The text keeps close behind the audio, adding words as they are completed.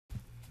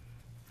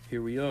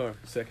Here we are,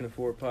 Second and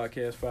Forward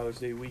Podcast, Father's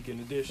Day Weekend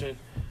Edition.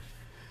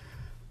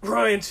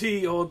 Ryan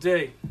T all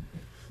day.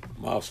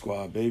 Mob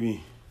Squad,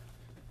 baby.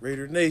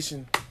 Raider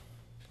Nation.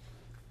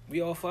 We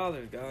all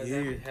fathers, guys.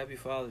 Yeah. Happy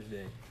Father's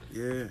Day.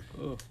 Yeah.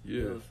 Oh,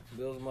 yeah.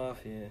 Bills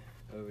Mafia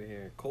over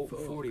here. Colt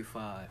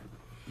 45.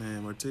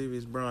 Man,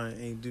 Martavius Bryant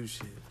ain't do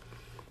shit.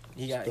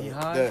 He high?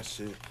 That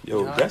shit.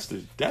 Yo, Yeah.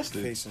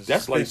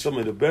 that's like some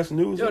of the best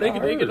news. Yo, that they I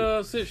could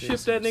heard. ship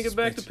that nigga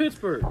back to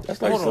Pittsburgh.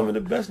 That's like Hold some on. of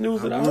the best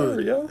news that I I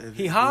would. heard, yo.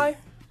 He high?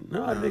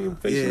 No, I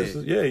think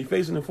he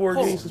facing a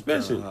 4-game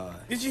suspension.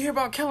 Did you hear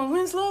about Kellen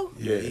Winslow?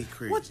 Yeah, Yeah. he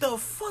crazy. What the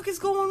fuck is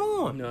going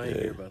on? No, I ain't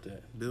hear about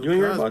that. Bill You ain't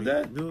hear Cosby. about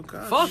that? Bill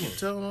Cosby. Fuck him.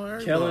 Tell him on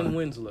everybody. Kellen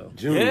Winslow.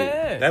 Junior,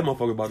 Yeah. that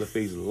motherfucker about to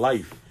face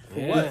life.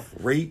 Yeah.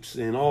 Rapes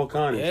and all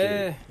kind of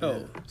Yeah. shit.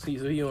 Oh, see,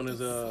 so he on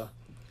his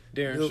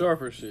Darren Bill-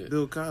 Sharper shit.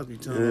 Bill Cosby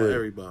telling Yeah. on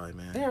everybody,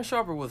 man. Darren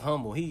Sharper was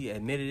humble. He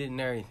admitted it and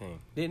everything,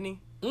 didn't he?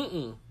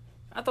 Mm-mm.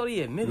 I thought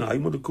he admitted Nah, he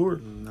it. went to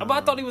court. But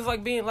I thought he was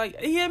like being like,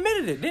 he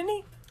admitted it, didn't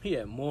he? He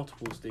had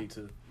multiple states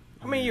of...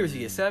 How many years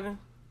he had? 7?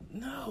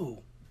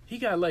 No. He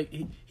got like...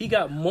 He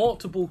got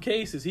multiple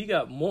cases. He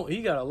got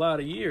a lot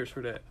of years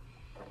for that.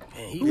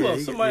 Man, Who Yeah,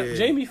 else? Somebody... yeah.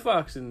 Jamie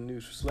Foxx in the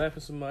news for slapping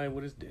somebody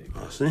with his dick.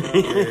 I seen,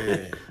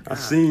 Yeah. I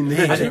seen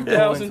I that. didn't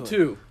go into it.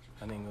 2002.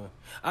 I didn't go.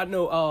 I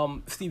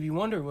know Stevie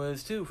Wonder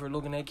was too for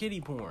looking at kitty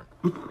porn.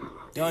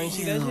 Y'all ain't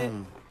see that shit?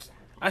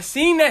 I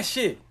seen that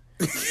shit.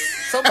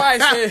 Somebody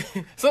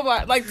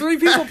like 3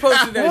 people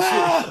posted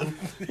that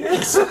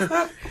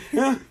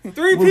shit.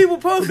 3 people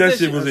posted That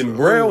shit was in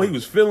braille. He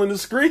was filling the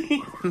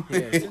screen.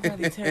 Yeah,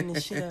 somebody turn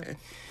this shit up.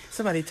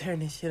 Somebody turn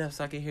this shit up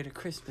so I can hear the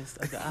crispness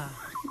of the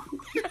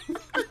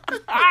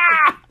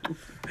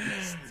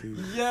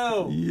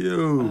Yo.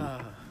 Yo.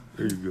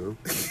 There you go.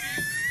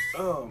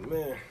 Oh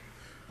man.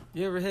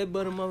 You ever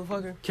headbutt a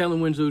motherfucker?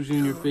 Kellen Winslow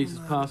Jr. faces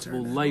possible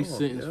turn that life off,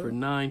 sentence yo. for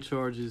 9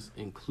 charges,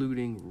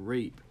 including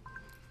rape.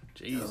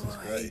 Jesus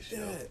Christ,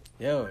 yo.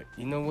 Yo,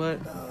 you know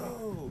what?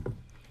 No.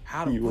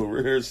 How the You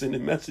over here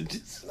sending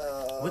messages?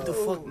 what the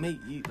fuck make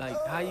you like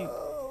how you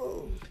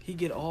he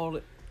get all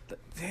the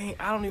dang,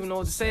 I don't even know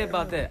what to say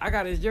about that. I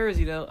got his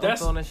jersey though. I'm That's-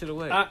 throwing that shit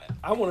away.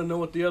 I want to know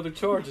what the other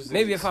charges is.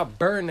 Maybe if I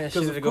burn that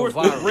shit, Because, it'll of go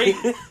course, viral.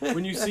 rape,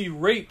 when you see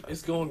rape,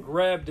 it's going to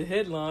grab the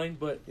headline,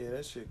 but Yeah,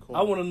 that shit cool.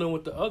 I want to know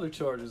what the other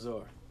charges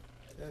are.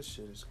 That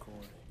shit is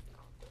corny.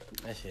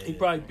 That shit He is-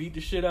 probably beat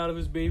the shit out of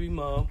his baby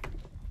mom.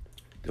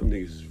 Them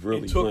niggas is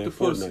really He took playing the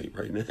pussy. Fortnite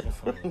right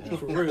now.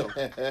 For real.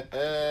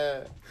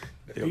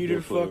 They Beat her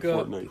the playing fuck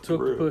up, Fortnite for took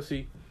the real.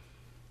 pussy.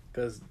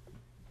 Because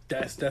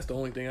that's the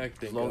only thing I can As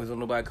think long as of.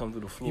 nobody come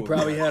through the floor. He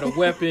probably had a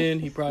weapon.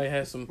 He probably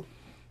had some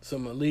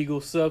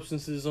illegal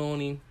substances on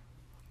him.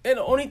 And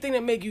the only thing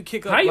that make you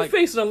kick up How you like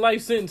facing a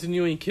life sentence and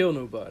you ain't kill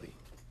nobody?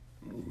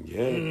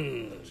 Yeah.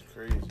 That's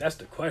crazy. That's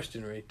the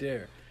question right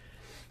there.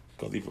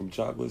 Because he from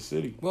Chocolate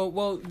City.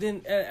 well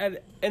then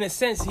in a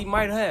sense he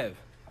might have,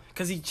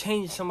 because he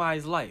changed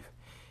somebody's life.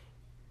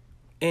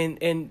 And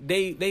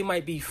they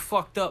might be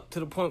fucked up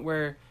to the point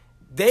where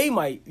they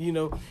might,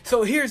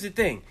 So here's the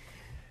thing.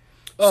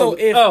 Oh, So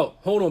if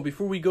hold on.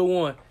 Before we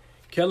go on,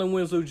 Kellen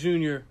Winslow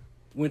Jr.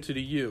 went to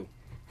the U.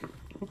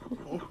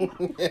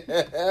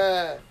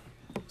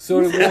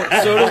 So did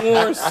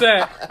Warren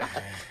Sapp.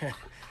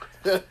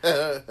 all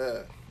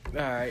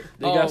right,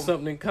 They got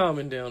something in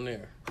common down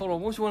there. Hold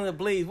on, which one of the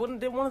Blades?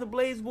 Did one of the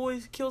Blades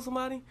boys kill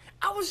somebody?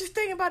 I was just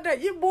thinking about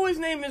that. Your boy's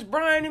name is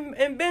Brian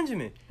and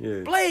Benjamin. Yeah.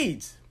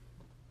 Blades.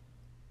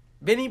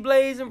 Benny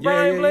Blades and Yeah,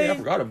 Brian I Blades.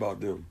 forgot about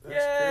them.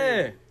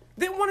 Yeah.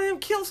 Did one of them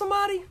kill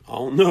somebody? I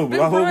don't know, but Did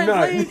I hope Brian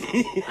not. Blades?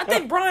 I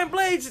think Brian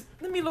Blades.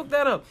 Let me look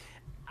that up.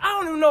 I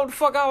don't even know what the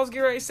fuck I was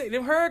getting ready to say.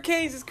 Them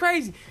hurricanes is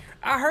crazy.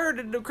 I heard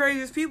that the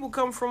craziest people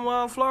come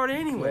from Florida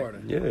anyway.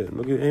 Florida. Yeah,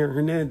 look at Aaron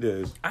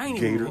Hernandez. I ain't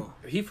Gator. even know.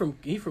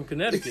 He from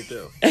Connecticut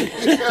though.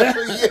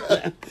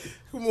 Yeah.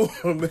 Come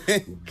on,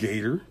 man.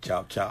 Gator.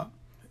 Chop chop.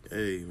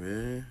 Hey,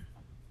 man.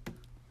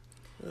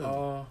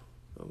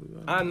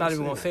 I'm not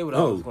even gonna say what I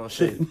Oh, was gonna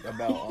say shit.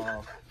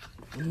 about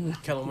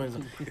Kellen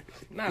Winslow.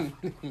 Nah,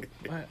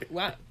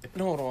 what?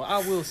 No, hold on. I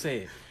will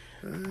say it.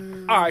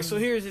 All right. So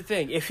here's the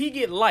thing: if he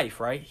get life,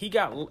 right?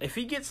 If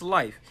he gets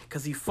life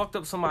because he fucked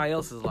up somebody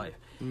else's life.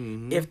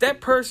 If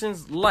that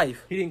person's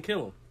life, He didn't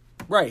kill him.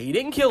 right? He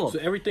didn't kill So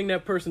him. everything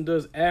that person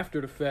does after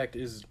the fact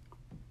is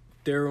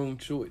their own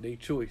choice. They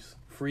choice.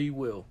 Free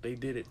will. They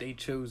did it. They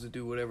chose to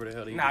do whatever the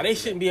hell they Nah, did. they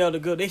shouldn't be able to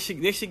go. They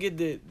should get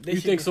the. You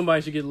think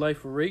somebody should get life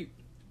for rape?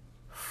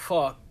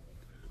 Fuck.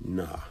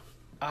 Nah.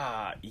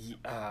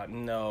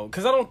 No,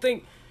 because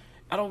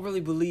I don't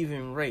really believe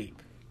in rape.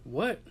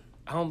 What?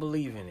 I don't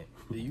believe in it.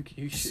 You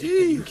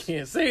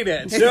can't say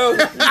that, Joe.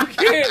 You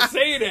can't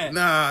say that.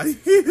 Nah, you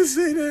can't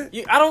say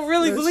that. I don't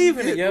really Unless believe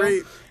you in it, get yo.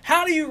 raped.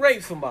 How do you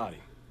rape somebody?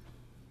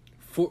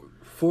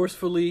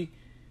 Forcefully,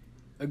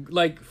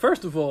 like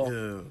first of all,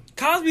 Yeah.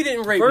 Cosby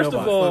didn't rape first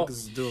nobody. of all, Fuckers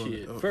is doing shit.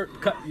 it. Oh.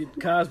 Cosby.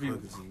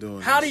 Fuckers is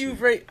doing How that do you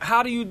shit. rape?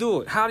 How do you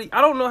do it? I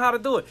don't know how to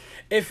do it.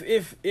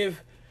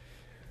 If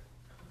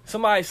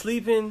somebody's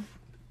sleeping,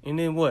 and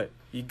then what?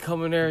 You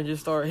come in there and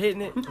just start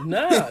hitting it?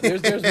 Nah,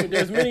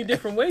 there's many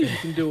different ways you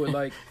can do it.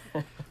 Like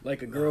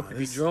Like a girl could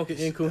be drunk and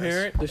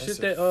incoherent. The shit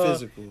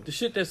the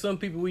shit that some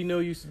people we know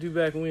used to do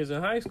back when we was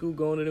in high school,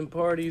 going to them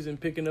parties and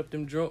picking up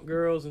them drunk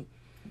girls and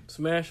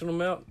smashing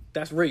them out.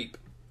 That's rape.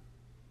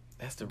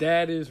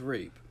 That is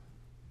rape.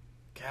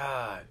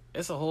 God,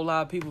 it's a whole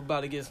lot of people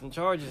about to get some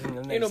charges in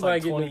the next Ain't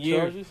nobody like 20 getting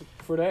years. charges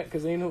for that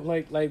because ain't no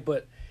like.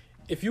 But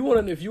if you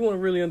want to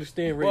really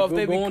understand rape,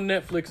 go on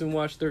Netflix and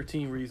watch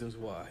 13 Reasons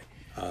Why.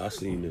 I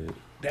seen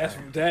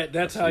that.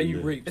 That's how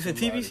you rape. It's a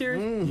TV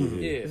series. Mm-hmm.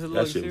 Yeah, It's a That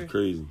little shit was series?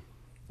 crazy.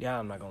 Yeah,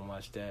 I'm not gonna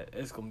watch that.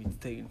 It's gonna be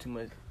taking too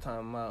much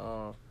time.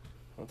 Gonna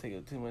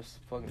take too much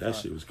fucking time. That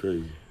shit was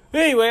crazy.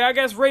 Anyway, I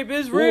guess rape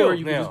is real. Or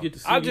you can now. just get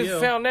the I just CDL.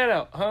 found that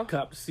out, huh?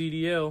 Cop the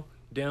CDL,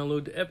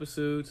 download the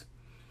episodes,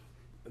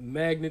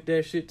 magnet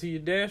that shit to your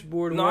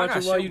dashboard, and No, I watch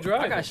got it while you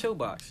drive. I got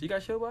Showbox. You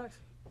got Showbox?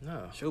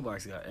 No,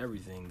 Showbox got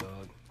everything,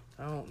 dog.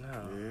 I don't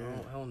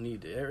know. I don't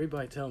need that.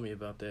 Everybody tell me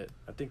about that.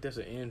 I think that's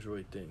an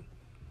Android thing.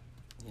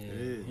 Yeah.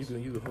 You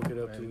can hook it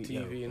up to the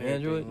TV and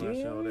Android.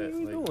 everything, watch all that.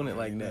 You doing it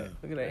like that?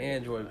 Look at that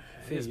Android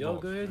Hey, fist y'all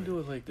bump. go ahead and do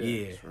it like that.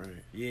 Yeah. That's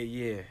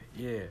right.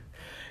 Yeah.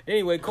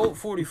 Anyway, Colt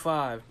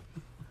 45.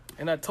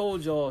 And I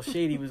told y'all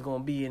Shady was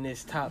going to be in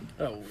this top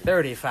Oh,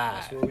 35.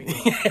 that's where we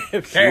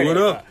go. Cue it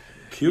up.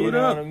 Cue You it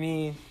know up. what I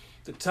mean?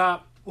 The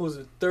top was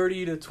it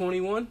 30 to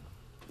 21.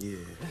 Yeah.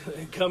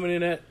 Coming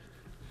in at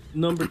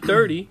number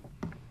 30,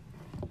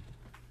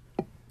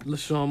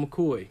 LaShawn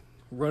McCoy,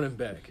 running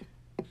back,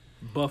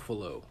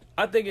 Buffalo.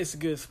 I think it's a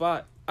good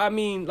spot. I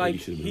mean, like, He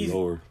should have been he's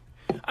lower.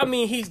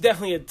 he's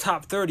definitely a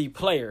top 30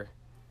 player.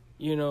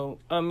 You know,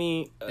 I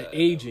mean, The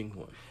aging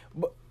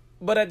one.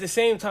 but at the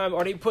same time,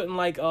 are they putting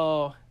like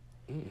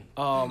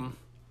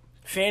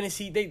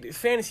fantasy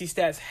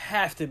stats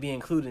have to be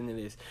included in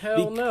this?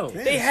 Hell no.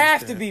 They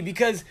have to be,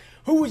 because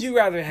who would you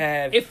rather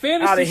have If out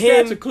fantasy of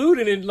stats him?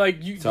 included in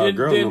like you, Todd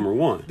Gurley number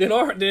one.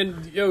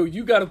 then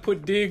you got to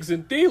put Diggs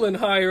and Thielen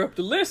higher up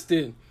the list.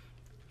 Then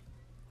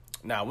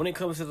Now, when it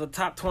comes to the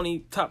top 20,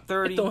 top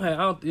 30,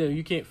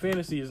 you can't.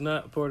 Fantasy is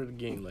not a part of the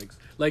game.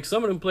 Like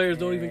some of them players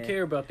don't even Yeah.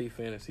 care about their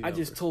fantasy. I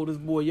just numbers. told this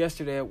boy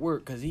yesterday at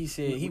work because he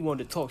said he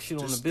wanted to talk shit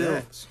on the Just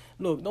Bills. stats.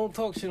 Look, don't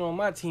talk shit on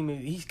my team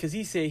because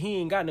he said he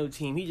ain't got no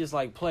team. He just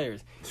like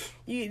players.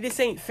 This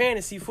ain't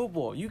fantasy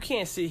football. You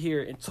can't sit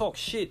here and talk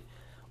shit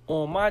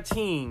on my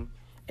team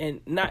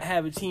and not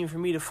have a team for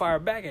me to fire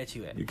back at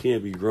you at. You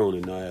can't be grown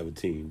and not have a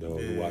team, dog.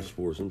 To Yeah. watch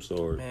sports. I'm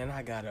sorry. Man,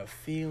 I got a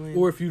feeling.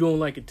 Or if you don't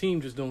like a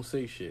team, just don't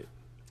say shit.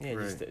 Yeah,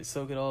 Right. just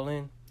soak it all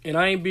in. And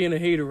I ain't being a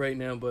hater right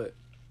now, but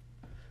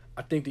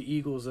I think the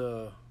Eagles'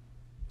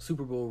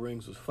 Super Bowl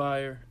rings was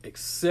fire,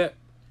 except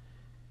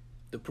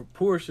the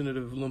proportion of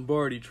the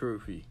Lombardi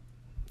Trophy.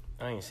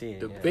 I ain't see it.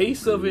 The yet.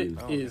 base of it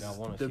I don't is think I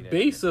wanna the see that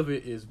base shit. of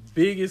it is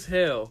big as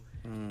hell,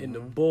 and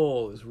the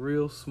ball is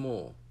real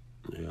small.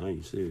 Yeah, I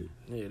ain't see it.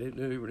 Yeah,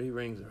 they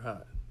rings are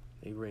hot.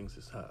 They rings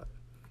is hot,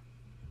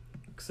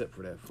 except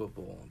for that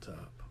football on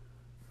top.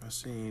 I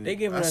seen. They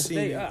giving I us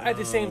seen, at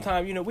the same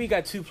time. You know, we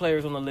got 2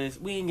 players on the list.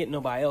 We ain't getting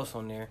nobody else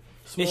on there.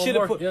 They Small should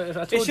have market. put. Yeah, I they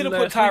told you should have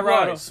put last week,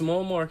 Tyrod. right,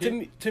 small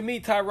market. To me,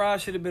 Tyrod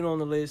should have been on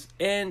the list,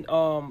 and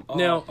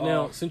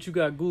Now, since you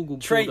got Google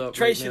Trey pulled up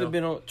Trey right should now, have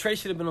been on. Trey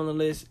should have been on the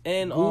list,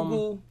 and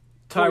Google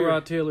Poyer.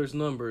 Tyrod Taylor's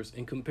numbers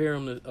and compare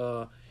them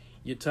to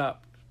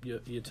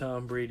your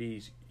Tom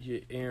Brady's, your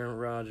Aaron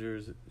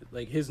Rodgers.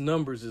 Like his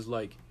numbers is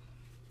like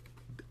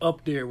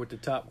up there with the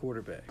top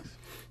quarterbacks.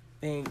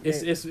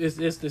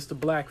 It's the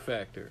black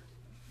factor.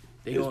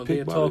 They It's gonna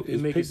picked by talk the- and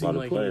it's make it picked by seem the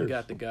like he players. ain't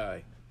got the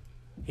guy.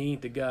 He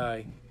ain't the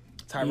guy.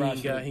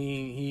 Tyrod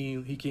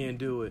He can't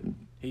do it.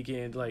 He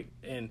can't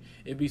and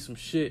it'd be some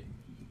shit.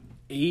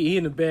 He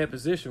in a bad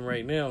position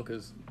right now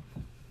because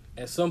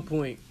at some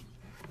point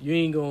you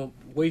ain't gonna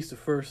waste the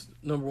first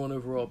number 1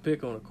 overall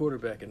pick on a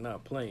quarterback and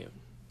not play him.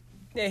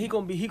 Yeah, he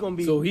gonna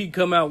be. So he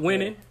come out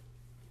winning.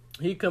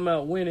 He come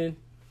out winning.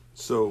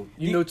 So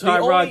You know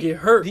Tyrod get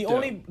hurt. The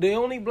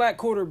though. only black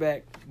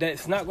quarterback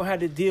that's not gonna have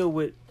to deal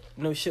with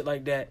no shit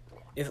like that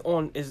is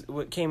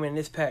what came in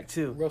this pack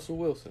too. Russell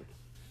Wilson.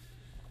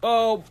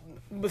 Oh,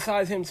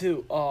 besides him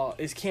too,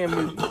 is Cam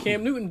Newton.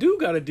 Cam Newton do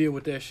got to deal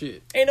with that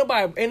shit. Ain't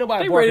nobody They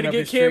barking ready to up get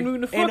his Cam tree.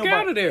 Newton the Ain't fuck nobody-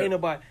 outta there. Ain't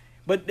nobody.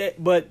 But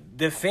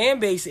the fan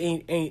base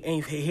ain't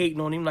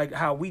hating on him like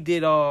how we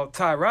did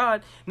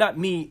Tyrod. Not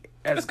me.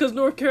 That's because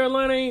North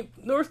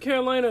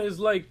Carolina is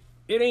like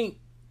it ain't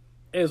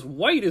as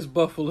white as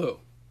Buffalo.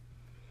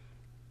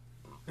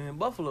 Man,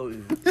 Buffalo is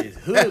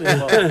hood.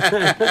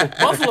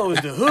 Buffalo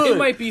is the hood. It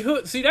might be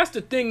hood. See, that's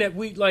the thing that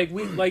we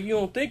you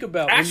don't think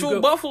about. When you Actual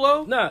go-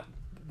 Buffalo. Nah,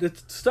 the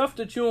stuff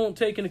that you don't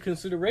take into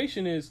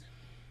consideration is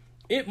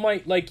it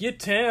might like your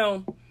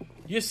town,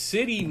 your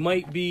city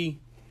might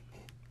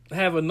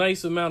have a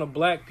nice amount of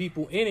black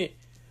people in it,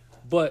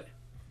 but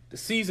the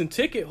season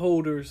ticket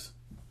holders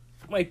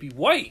might be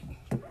white.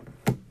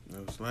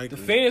 Most likely. The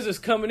fans that's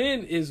coming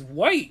in is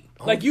white.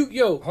 Like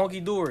yo,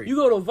 Honky Dory. you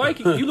go to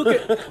Vikings. You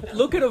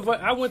look at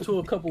I went to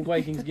a couple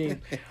Vikings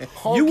games.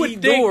 Honky You would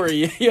think-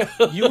 Dory. Yeah.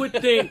 You would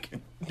think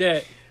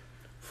that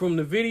from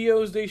the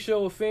videos they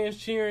show of fans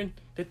cheering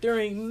that there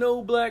ain't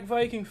no black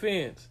Viking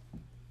fans.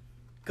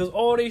 Because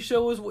all they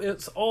show is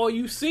it's all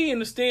you see in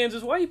the stands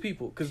is white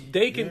people. Because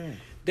they can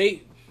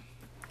they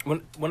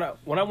when I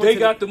went they to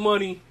got the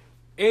money,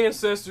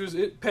 ancestors,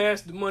 it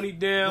passed the money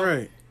down,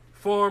 Right.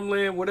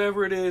 farmland,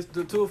 whatever it is,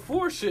 to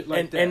afford shit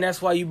like that. and that's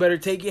why you better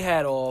take your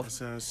hat off That's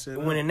how I said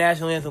when the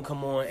national anthem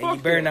come on, and Fuck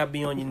you better that. not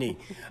be on your knee.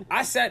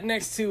 I sat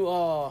next to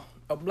a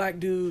black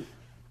dude,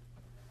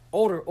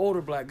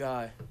 older black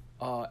guy,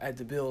 at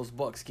the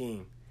Bills-Bucks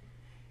game,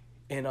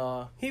 and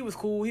he was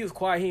cool. He was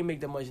quiet. He didn't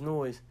make that much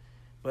noise,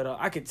 but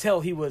I could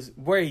tell he was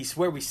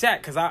where we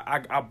sat because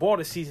I bought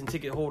a season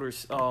ticket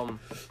holder's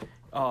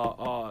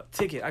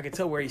ticket. I could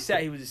tell where he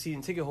sat. He was a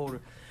season ticket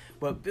holder,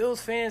 but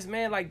Bills fans,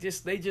 man, like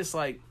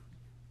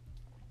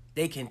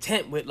they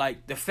content with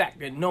like the fact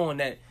that knowing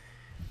that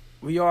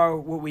we are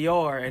what we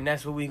are and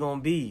that's what we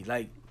gonna be.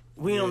 Like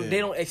they don't you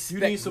need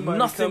expect somebody to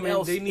nothing come in,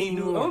 else. they need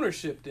new anymore.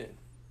 ownership then.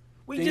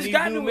 We They just need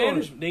got new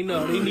management. They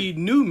need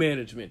new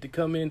management to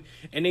come in,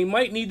 and they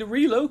might need to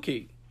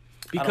relocate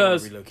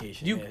because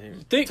relocation, you yeah.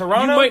 think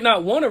Toronto? you might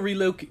not want to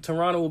relocate.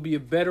 Toronto will be a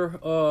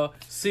better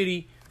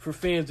city for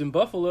fans than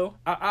Buffalo.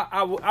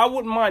 I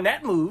wouldn't mind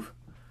that move.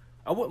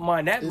 I wouldn't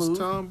mind that It's move.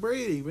 Tom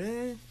Brady,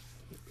 man.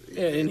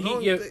 Yeah, and As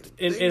long he as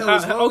they and know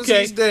as long as okay.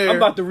 he's there.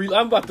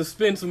 I'm about to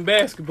spin some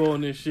basketball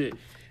on this shit.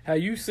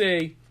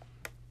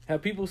 How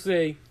people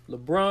say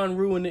LeBron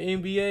ruined the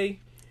NBA.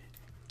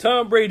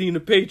 Tom Brady and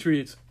the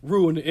Patriots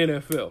ruined the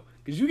NFL.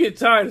 Because you get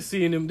tired of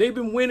seeing them. They've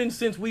been winning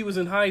since we was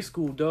in high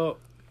school, dog.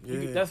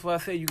 That's why I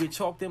say you can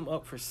chalk them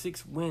up for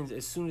 6 wins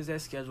as soon as that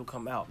schedule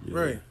come out.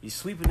 Right. You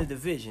sweeping the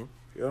division.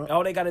 Yeah.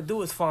 All they got to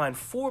do is find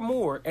 4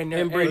 more, and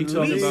they're And Brady at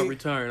talking least about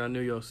retiring. I know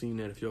y'all seen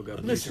that if y'all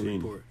got Listen. the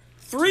report.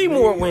 3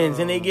 more wins,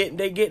 and they get in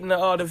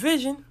the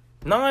division.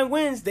 9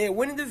 wins, they're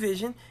winning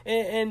division,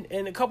 and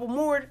a couple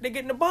more, they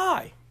get in the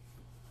bye.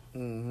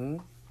 Mm-hmm.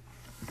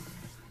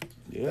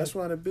 Yeah. That's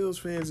why the Bills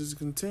fans is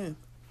content.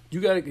 You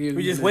got to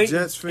We just The waiting.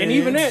 Jets fans and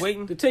even that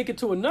waiting. to take it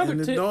to another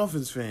and the tip.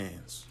 Dolphins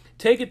fans.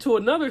 Take it to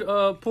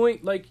another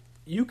point. Like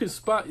you can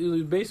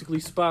basically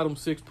spot them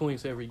 6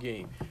 points every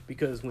game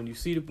because when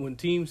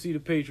teams see the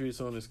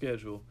Patriots on the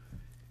schedule,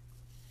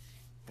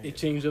 it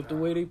changed up the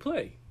way they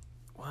play.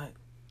 What?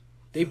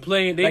 They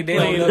playing Like they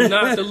don't-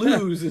 not to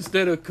lose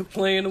instead of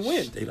playing to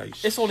win. They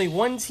like It's only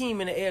one team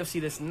in the AFC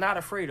that's not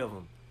afraid of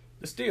them.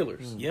 The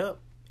Steelers, Yep.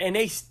 And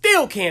they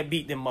still can't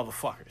beat them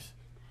motherfuckers.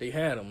 they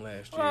had them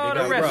last year. Oh, They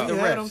got the rest- robbed. the We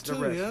rest, had them the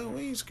too, rest. yeah.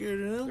 We ain't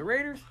scared of The them.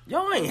 Raiders?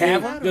 Y'all ain't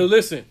have them. No,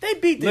 listen. They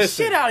beat the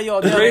Listen. shit out of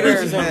y'all The down in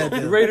Raiders,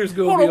 Arizona. the Raiders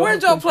gonna Hold be on, a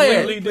where'd y'all play at?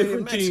 completely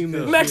different team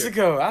this year.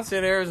 Mexico. I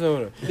said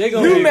Arizona. They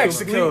gonna New be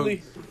Mexico.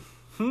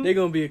 They're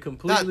gonna be a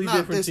completely Not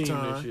different this team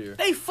time. this year.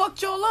 They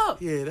fucked y'all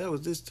up. Yeah, that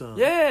was this time.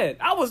 Yeah,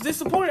 I was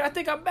disappointed. I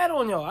think I bet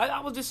on y'all. I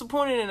was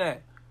disappointed in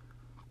that.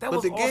 That But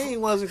was the awful. game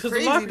wasn't 'Cause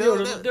crazy, the locker- though.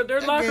 yo, That- their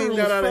that locker game room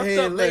got was out of fucked hand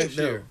up late, last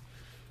though. year.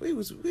 We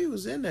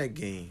was in that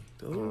game,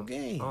 the whole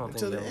game, I don't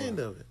until the think they end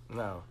were. of it.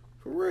 No.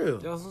 For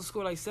real. Y'all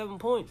scored like 7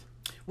 points.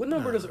 What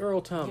number does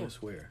Earl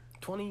Thomas wear?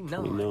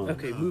 29. No.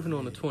 Okay, moving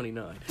on to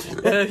 29.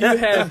 You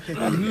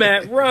have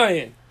Matt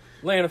Ryan,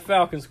 Atlanta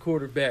Falcons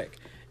quarterback.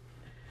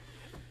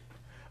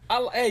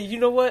 Hey, you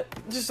know what?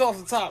 Just off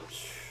the top,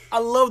 I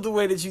love the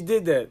way that you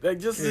did that. Like,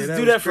 just Yeah, that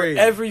do was that for crazy.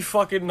 every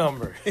fucking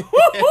number.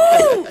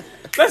 Woo-hoo!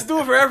 Let's do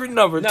it for every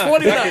number. Nah,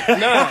 29.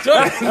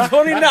 nah.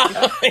 29.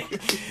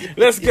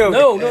 Let's go.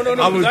 No.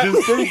 I was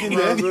just thinking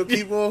Might as that. well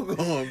keep on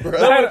going, bro.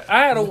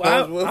 I Might as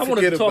well wanted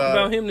forget to talk about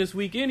about it. him this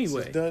week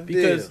anyway It's a done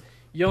because deal.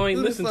 y'all ain't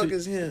Who the listened fuck to.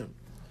 is him?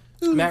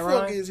 Who Matt the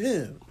fuck Ryan? is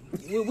him?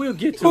 We'll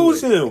get to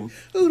Who's it. him?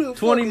 Who the fuck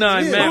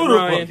 29, is him? Matt Who the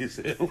Ryan. fuck is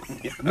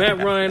him? Matt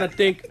Ryan, I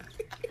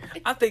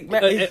think,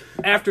 Matt,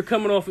 after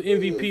coming off an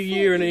MVP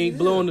year and ain't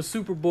blowing the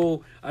Super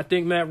Bowl, I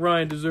think Matt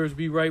Ryan deserves to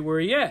be right where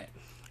he at.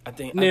 I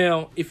think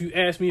Now, if you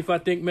ask me if I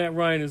think Matt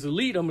Ryan is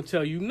elite, I'm gonna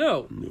tell you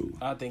no. No,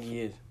 I think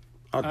he is.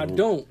 I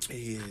don't.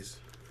 He is.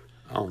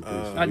 I don't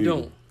think so I either.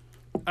 don't.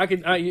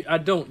 I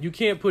don't. You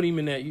can't put him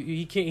in that.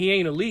 He can't. He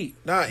ain't elite.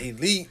 Not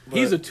elite, but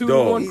He's a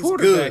 2-to-1 he's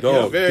quarterback. good,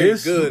 though. Dog, Very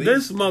this good.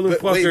 this He's way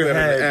motherfucker better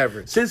had than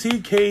average. since he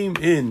came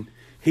in,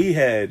 he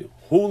had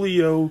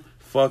Julio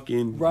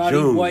fucking Roddy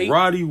Jones, White.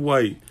 Roddy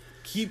White.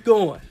 Keep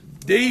going.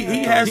 He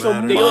had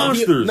some They don't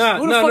monsters. Nah,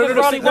 Who the no, fuck no, is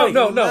no, Roddy see, no, White?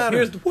 no, Don't no. matter.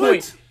 Here's the What?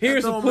 point.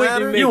 Here's That the don't point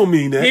matter. they make. You don't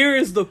mean that. Here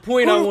is the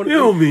point I want You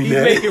don't mean he's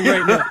that. making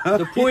right now.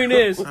 The point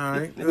is, All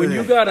right, go when you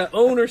ahead. got an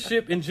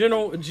ownership and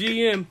general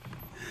GM,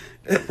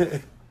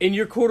 and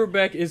your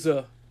quarterback is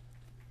a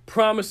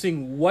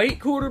promising white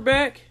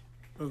quarterback,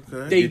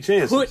 Okay. they Your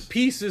chances. put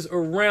pieces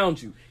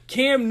around you.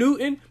 Cam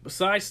Newton,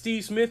 besides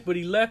Steve Smith, but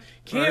he left.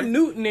 Cam Right.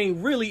 Newton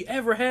ain't really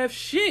ever have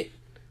shit.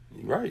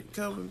 Right.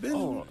 Calvin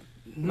Benjamin. Oh,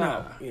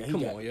 Nah, yeah,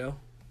 come on, yo.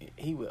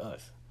 He with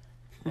us.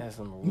 That's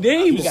number one.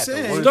 Name He got the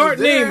them. worst- Start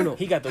He was there. naming them.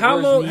 He got the how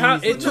worst long? How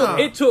knees it in took?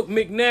 the- It took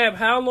McNabb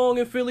how long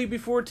in Philly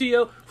before they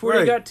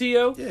Right. got To?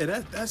 Yeah,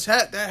 that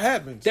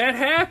happens. That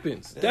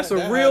happens. That's a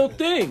that real happens.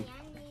 thing.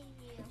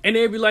 And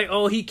they'd be like,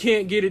 "Oh, he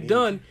can't get it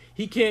done.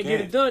 He can't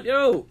get it done."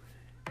 Yo,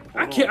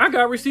 I can't. I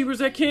got receivers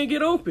that can't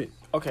get open.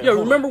 Okay, Yo,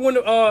 hold remember when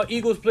the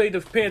Eagles played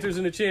the Panthers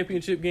in the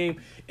championship game,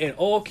 and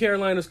all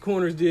Carolina's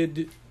corners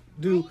did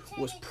do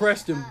was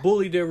press and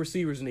bully their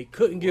receivers, and they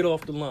couldn't get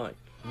off the line.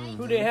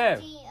 Who they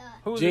have?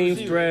 Who was the James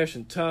receiver? Thrash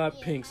and Todd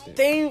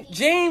Pinkston.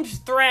 James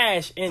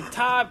Thrash and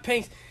Todd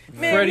Pinkston.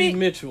 Man, Freddie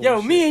Mitchell. Yo,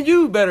 and me shit. and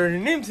you better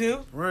than them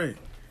two. Right.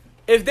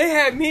 If they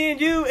had me and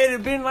you, it'd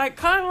have been like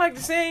kind of like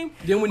the same.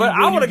 Then when but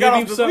you I would have give got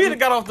him off the. something- We'd have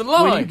got off the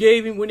line. when they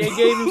gave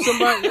him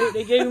somebody,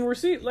 they gave him a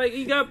receipt. Like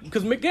he got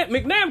because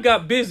McNabb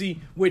got busy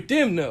with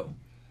them though.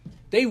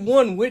 He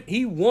won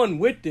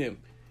with them.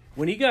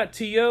 When he got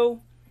T.O.,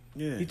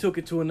 Yeah. he took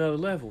it to another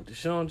level.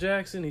 Deshaun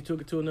Jackson, he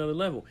took it to another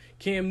level.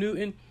 Cam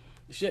Newton,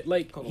 shit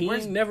like he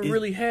Where's- never is-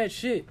 really had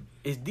shit.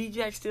 Is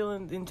D-Jack still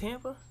in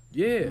Tampa?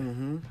 Yeah,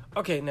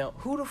 Okay, now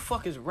who the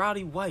fuck is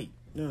Roddy White?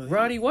 No,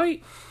 Roddy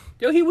White.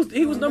 Yo, he was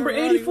number remember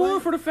Roddy 84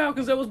 White? for the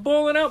Falcons that was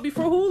balling out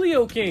before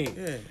Julio came.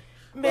 Yeah.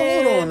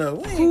 Man, hold on now.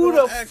 We ain't who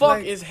gonna the act fuck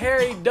like- is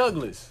Harry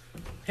Douglas?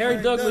 Harry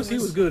Harry Douglas, he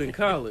Douglas. was good in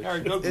college.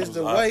 It's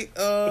the white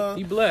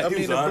He black. I He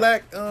mean was the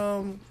alright.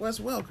 black Wes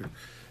Welker.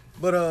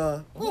 But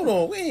hold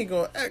on, we ain't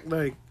gonna act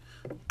like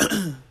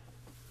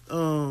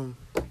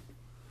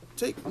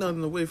take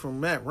nothing away from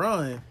Matt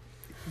Ryan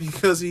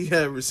because he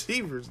had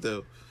receivers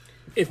though.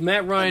 If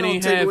Matt Ryan Don't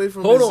ain't take have, away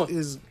from hold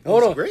his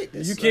on,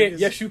 greatness. you Like, can't.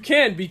 his- Yes, you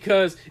can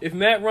because if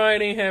Matt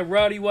Ryan ain't have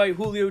Roddy White,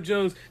 Julio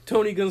Jones,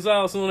 Tony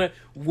Gonzalez, and all that,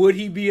 would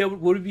he be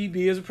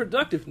as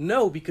productive?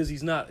 No, because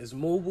he's not as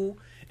mobile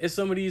as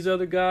some of these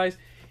other guys.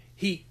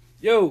 He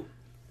throw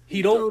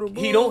the don't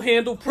ball.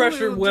 handle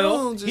pressure Julio well.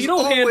 Jones He is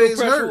don't handle always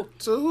pressure. hurt.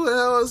 So who the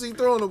hell is he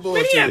throwing the ball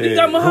Man, to? he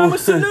got Muhammad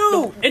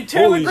Sanu and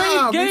Taylor Holy-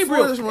 Nah, Gabriel,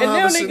 before this and now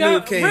Muhammad they Sanu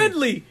got came.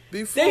 Ridley.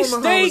 Before They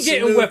Muhammad stay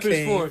getting Sanu weapons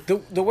came. for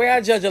him. The way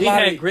I judge a They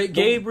lot had of great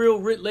Gabriel,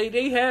 Ridley.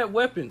 They had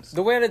weapons.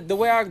 the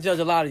way I judge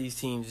a lot of these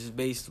teams is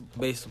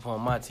based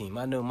upon my team.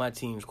 I know my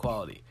team's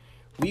quality.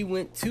 We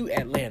went to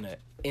Atlanta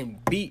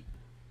and beat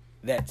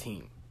that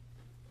team.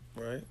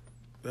 Right.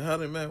 But how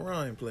did Matt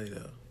Ryan play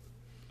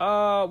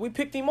though? We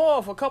picked him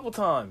off a couple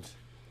times.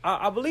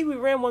 I believe we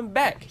ran one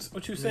back.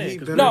 What you He saying?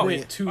 Because better we be-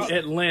 went to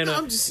Atlanta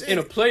I'm just saying- in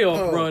a playoff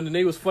oh. run, and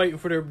they was fighting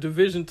for their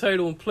division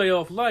title and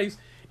playoff lives,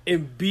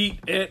 and beat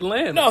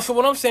Atlanta. No, so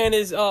what I'm saying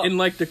is, in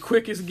like the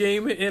quickest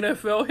game in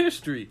NFL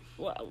history.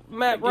 Matt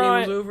That game was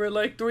Ryan. over at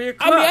like 3:00.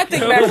 I mean, I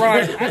think Matt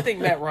Ryan. I think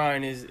Matt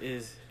Ryan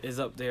is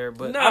up there,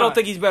 but I Nah, don't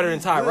think he's better than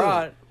he's Tyrod.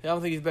 good. I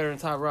don't think he's better than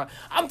Tyrod.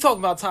 I'm talking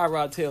about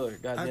Tyrod Taylor.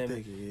 I Goddamn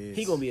think it, he is.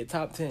 he gonna be a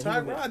top 10. He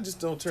gonna be- Tyrod just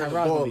don't turn the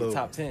Tyrod's ball gonna be over.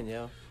 top 10,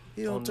 yo.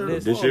 He on don't the turn the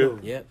list. This ball year? over.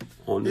 Yep.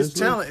 On His this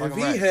talent. If Fucking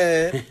he right.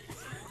 had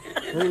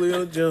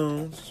Julio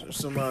Jones or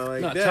somebody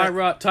like Nah,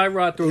 that,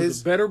 Tyrod throws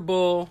His- a better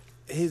ball.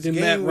 his than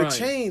game Matt would Ryan.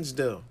 change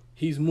though.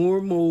 He's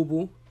more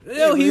mobile. Yeah,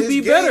 Yo, but he'd his be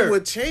game better.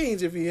 would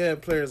change if he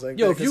had players like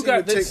Yo, that. if you 'cause he got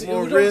would this, take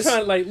more I'm risks,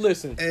 trying to like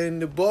listen.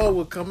 and the ball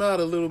would come out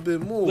a little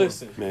bit more.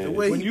 Listen, Man. the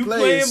way When he you plays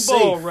playing is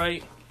ball, safe.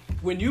 right?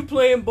 When you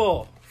playing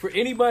ball, for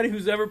anybody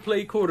who's ever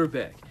played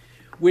quarterback,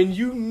 when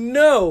you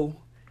know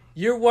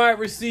your wide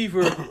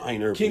receiver I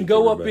ain't never can played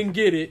go up quarterback. and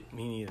get it.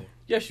 Me neither.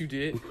 Yes, you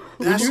did.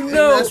 When That's- you and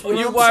know that's what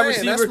your I'm wide saying.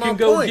 receiver That's can my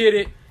go point. get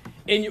it,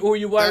 or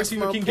your wide That's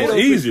receiver my can point. get It's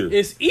open, easier.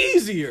 It's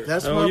easier.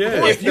 That's Oh, my yeah.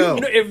 point. if you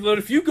though.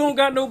 if you don't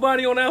got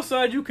nobody on the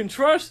outside you can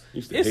trust,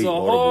 Used to it's a hate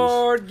audibles.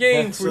 hard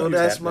game for So you.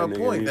 that's Tap my that nigga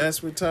point. in.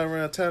 That's what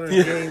Tyrod Taylor's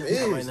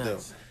game Why is, not? though.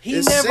 He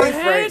It's never safe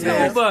had right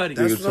now. nobody.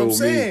 That's Nigga what I'm told me,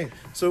 saying.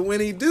 So when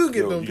he do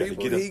get yo, them you gotta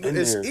people, get up in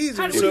it's there. easier.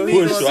 How do So you he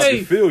mean Push gonna- so I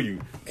safe? can feel you.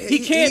 He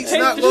can't he's take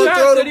not the gonna shots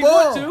throw that the he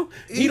want ball.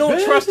 to. He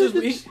don't trust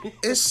his.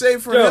 It's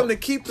safe for Yo, him to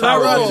keep the ball.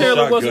 Tyrod Shotgun.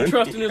 Taylor wasn't Shotgun.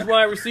 trusting his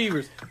wide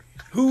receivers.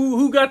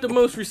 Who got the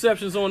most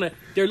receptions on that?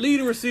 Their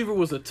leading receiver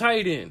was a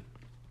tight end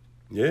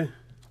Yeah.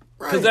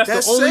 because that's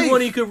the only safe.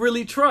 one he could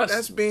really trust.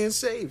 That's being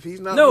safe. He's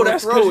not No, gonna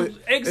that's throw because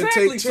it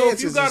exactly. and take So if you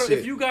chances got and shit.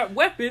 if you got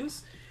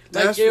weapons,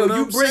 like That's yo, what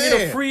you I'm bring in a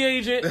saying. free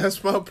agent.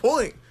 That's my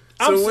point.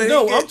 I'm So when he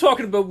no, get- I'm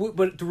talking about,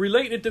 but to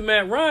relate it to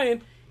Matt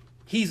Ryan,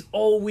 he's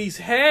always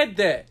had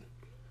that.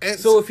 and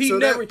So if he that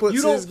never, puts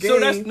you don't. his So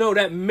that's game- no,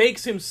 that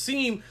makes him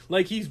seem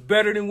like he's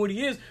better than what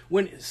he is.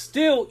 When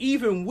still,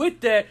 even with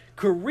that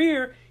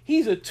career,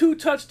 he's a 2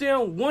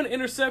 touchdown, 1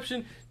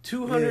 interception,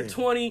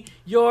 220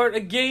 yard a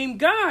game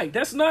guy.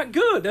 That's not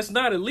good. That's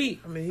not elite.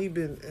 I mean, he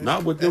been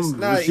Not with that's them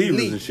not receivers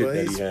elite, and shit but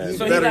that he's- he has. He's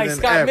So he better like than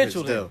Scott average,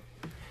 Mitchell then? though.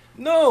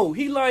 No,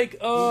 he like He's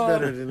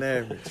better than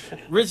average.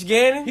 Rich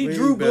Gannon. he Way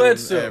Drew better than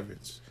Bledsoe.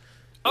 average.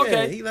 Okay.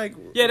 Yeah, he like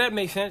Yeah, that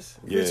makes sense.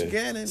 Rich Yeah.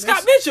 Gannon.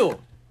 Scott Mitchell.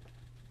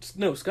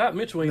 No, Scott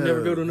Mitchell ain't No,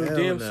 never go to no hell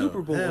damn no.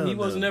 Super Bowl, and Hell he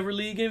wasn't no. ever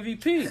league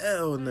MVP.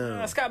 Hell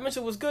no. Scott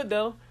Mitchell was good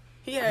though.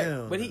 He had,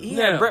 Hell but he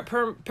no. had Brett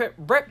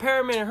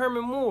Perriman and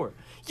Herman Moore.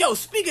 Yo,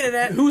 speaking of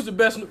that, Who's the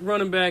best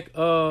running back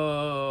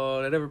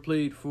that ever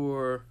played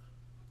for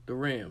the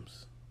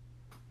Rams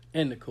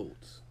and the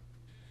Colts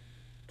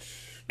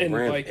and the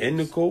Rams Vikings? and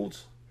the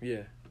Colts?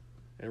 Yeah,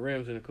 and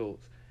Rams and the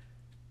Colts.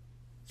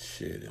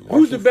 Shit. and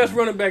Who's the Marshall best Faulk.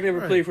 running back that ever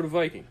Right. played for the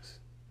Vikings?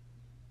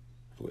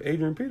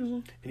 Adrian Peterson?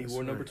 And he That's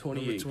wore number right,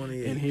 28. number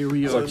 28. And here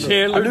we So are, look, I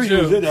Chandler knew you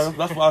was in Jones. there.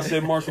 That's why I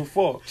said Marshall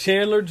Faulk.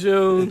 Chandler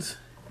Jones,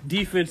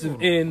 defensive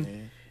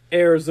end,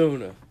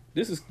 Arizona.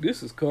 This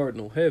is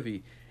Cardinal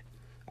heavy.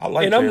 I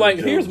like And I'm Chandler like,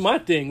 Jones. here's my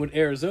thing with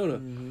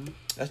Arizona.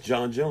 That's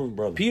John Jones'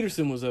 brother.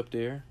 Peterson was up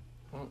there.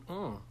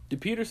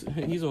 Peterson,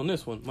 he's on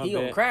this one. My He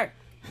bad. on crack.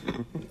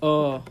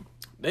 Chandler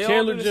They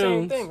all do the same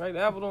Jones. thing, right? The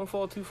apple don't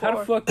fall too far. How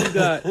the fuck you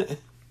got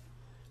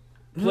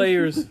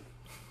players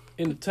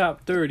in the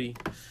top 30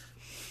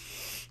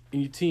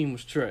 and your team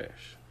was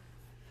trash?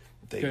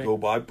 They Okay. go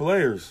by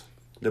players.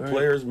 The Right.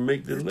 players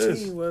make the The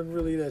list. team wasn't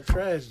really that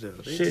trash though.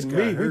 They Shit, just got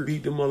me, we hurt.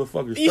 beat them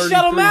motherfuckers. He shut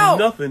 'em 33 out.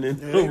 Nothing. And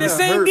Yeah, The got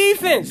same hurt.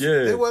 defense. yeah,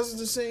 It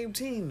wasn't the same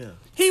team now.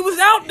 He was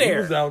out he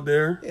there. was out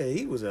there. Yeah,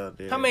 he was out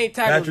there. How many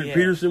tackles Patrick he had?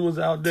 Peterson was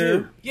out there.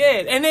 Two.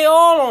 Yeah, and they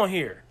all on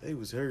here. They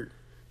was hurt.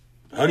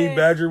 Honey Man.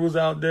 Badger was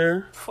out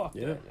there. Fuck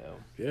Yeah. that,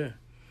 yo. Yeah.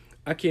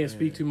 I can't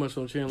speak too much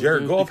on Chandler Jared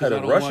Jones Goff because had a I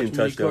don't rushing watch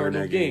many touchdown in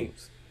Cardinal that game.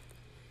 games.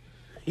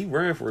 He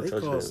ran for a They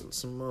touchdown. cost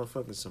some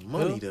motherfuckers some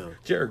money though.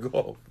 Jared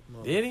Goff.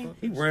 Did he?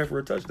 He ran for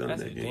a touchdown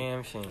That's in a that game.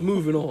 damn shame.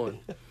 Moving on.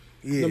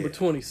 Yeah. Number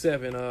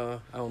 27. I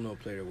don't know a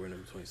player that wear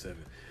number 27.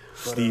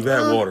 Steve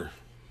Atwater.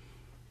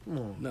 Come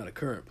on. Not a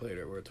current player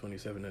that wear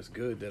 27 that's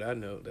good that I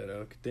know that I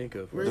could think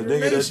of. Where The you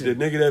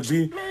nigga that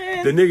beat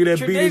Man, the nigga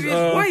that beat his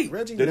Tre'Davious White.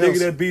 Reggie the nigga Nelson.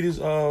 that beat his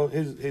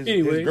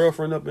Anyways.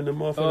 girlfriend up in the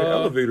motherfucking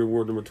elevator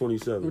ward number Number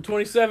 27.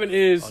 27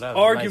 is Oh, that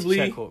was a nice arguably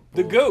check hook,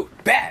 the boy. GOAT.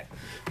 Bat.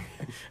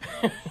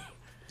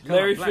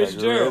 Larry Black.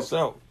 Fitzgerald. Ass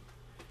out.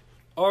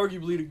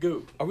 Arguably the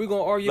GOAT. Are we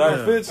gonna argue? Larry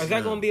about Fitz. Is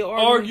that gonna be an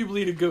argument?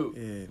 Arguably the GOAT.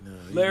 Yeah, no.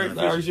 Larry not,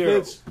 Larry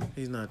Fitzgerald. Fitz.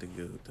 he's not the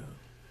good though.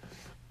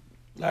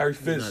 Larry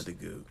He's Fitz. not the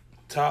good.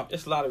 Top.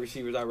 There's a lot of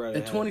receivers I'd rather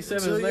At have.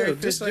 27 So, is Larry yeah,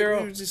 just like we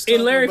Fitzgerald. were just In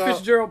talking Larry about-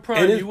 Fitzgerald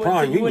prime, In his you wouldn't,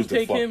 prime, you he was wouldn't the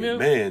take him fucking in?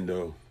 man,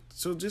 though.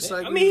 So just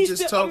like I we mean, were he's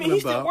just still- I talking mean,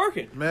 he's still about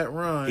working. Matt He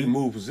Ryan,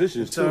 moved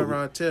positions, too.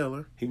 Tyrod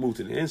Taylor. He moved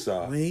to the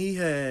inside. When he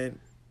had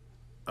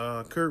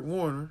Kurt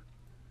Warner,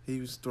 he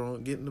was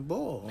getting the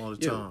ball all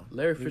the Yo, time.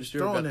 Larry He was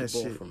Fitzgerald got throwing the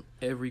ball that shit. from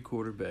every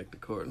quarterback the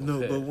Cardinals No,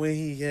 had. but when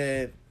he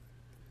had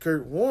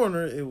Kurt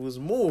Warner, it was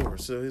more.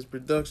 So his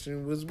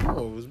production was more.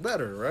 It was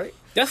better, right?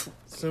 That's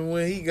So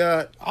when he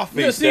got I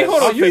faced see, that,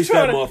 hold on, I you faced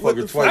that tryna- what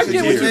the motherfucker fuck twice I a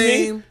get what you year.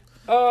 mean. name?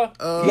 yeah,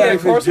 Larry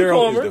Carson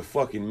Fitzgerald Palmer, is the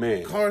fucking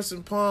man.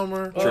 Carson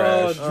Palmer,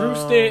 Trash. Drew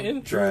Stanton.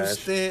 Drew Trash.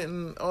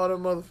 Stanton, all the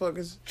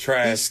motherfuckers.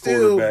 Trash He's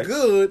still quarterback.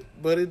 good,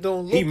 but it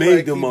don't look He made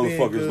like them he being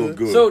motherfuckers look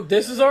good. So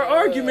this is our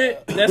argument.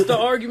 That's the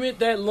argument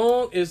that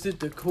long. Is it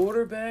the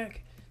quarterback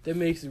that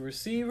makes the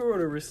receiver or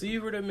the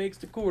receiver that makes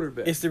the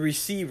quarterback? it's the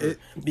receiver. It-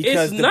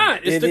 because It's not.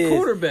 It's it the is.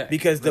 quarterback.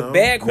 Because the No.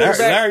 bad quarterback.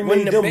 Larry when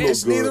made the them bad, look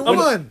It's neither good.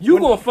 one. you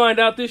gonna find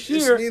out this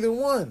It's year neither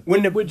one.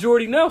 when the with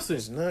Jordy Nelson.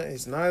 It's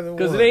neither one.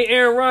 Because it ain't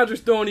Aaron Rodgers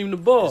throwing him the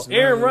ball. It's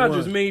Aaron neither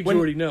Rodgers one. made when,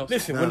 Jordy Nelson.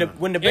 listen, Nah.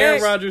 when the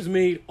Aaron bad Rodgers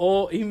made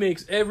he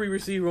makes every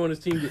receiver on his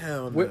team.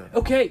 Hell no.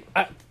 Okay,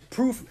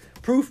 proof.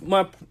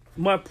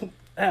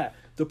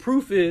 The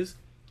proof is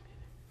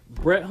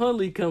Brett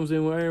Hundley comes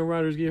in when Aaron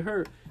Rodgers get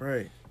hurt.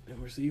 Right.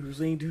 And receivers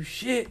ain't do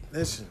shit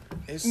Listen.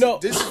 This is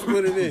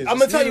what it is. I'm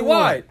gonna It's tell you neither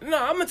why. one. No,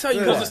 I'm gonna tell you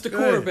Go because why. it's the Go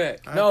ahead. quarterback.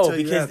 I'll No, tell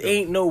you because after.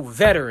 ain't no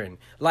veteran.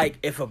 Like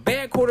if a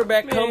bad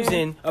quarterback comes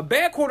in, a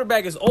bad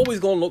quarterback is always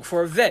gonna look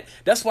for a vet.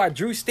 That's why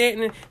Drew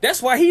Stanton.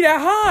 That's why he that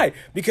high.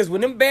 Because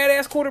when them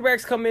badass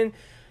quarterbacks come in,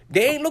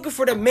 they ain't looking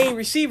for the main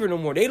receiver no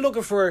more. They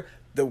looking for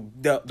the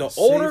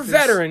older safest-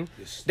 veteran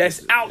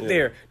that's out yeah.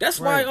 there. That's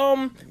Right.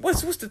 why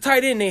what's the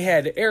tight end they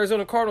had? The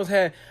Arizona Cardinals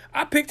had.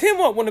 I picked him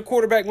up when the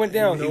quarterback went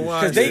down You know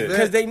why because he's they a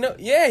because vet? they know.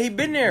 Yeah, he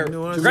been there. You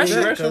know what I'm Gresham,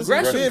 saying? Gresham,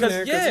 Because he been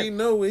there, yeah. he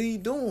know what he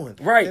doing.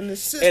 Right. In the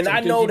system. And I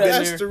know Because he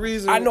that That's the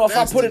reason. I know if I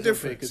that's put the it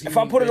difference. if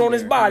I put it on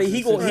his body,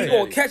 he gonna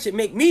Cincinnati. catch it,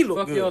 make me look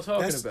Fuck good. y'all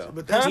talking That's, about?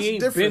 but that's He the ain't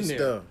difference, been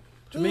there. though.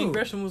 Jermaine Dude.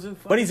 Gresham was in.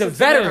 But he's a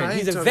Cincinnati. veteran. I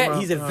He's ain't a vet. talking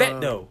He's a about,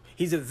 vet though.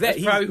 He's a vet. That's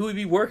He- probably who he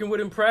be working with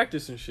in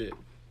practice and shit.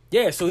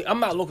 yeah. So I'm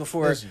not looking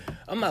for. Listen.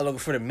 I'm not looking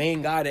for the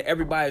main guy that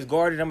everybody's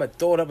guarded. I'm gonna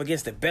throw it up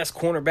against the best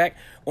cornerback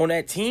on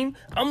that team.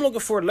 I'm looking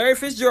for Larry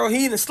Fitzgerald.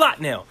 He in the slot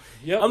now.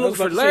 Yep, I'm I was looking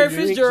for about to Larry say, you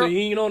ain't- Fitzgerald. So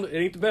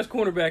he ain't the best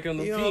cornerback on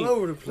the He team. all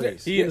over the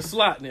place. He in the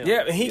slot now.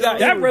 Yeah, and he Yo, got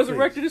That Every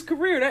resurrected his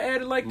career. That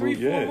added like 3-4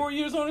 Yeah. more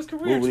years on his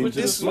career. Moving Switched to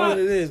the This is slot. what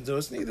it is, though.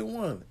 It's neither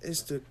one.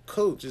 It's the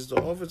coach. It's the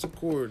offensive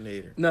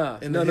coordinator. Nah,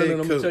 and no. the head I'm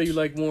gonna tell coach. you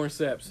like Warren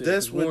Sapp said.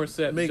 That's 'Cause what Warren Sapp.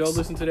 Did makes- y'all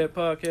listen to that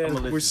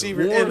podcast?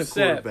 Receiver Warren and the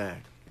Sapp.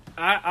 quarterback.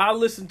 I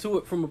listened to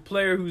it from a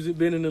player who's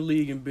been in the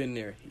league and been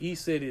there. He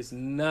said it's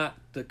not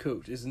the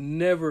coach. It's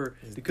never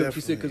It's the coach. He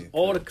said because definitely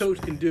a all the coach,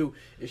 coach can do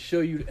is show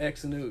you the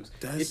X and O's.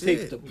 That's it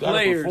takes it. the You gotta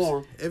players.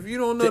 perform. If you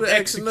don't know To the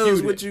X and O's,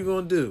 execute what it. you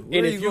gonna do? Where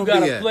And you if you gonna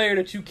got be a at? player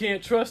that you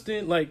can't trust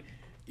in, like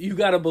you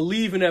got to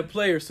believe in that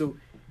player. So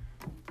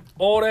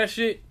all that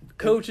shit,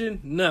 coaching,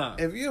 nah.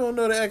 If you don't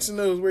know the X and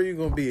O's, where you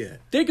gonna be at?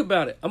 Think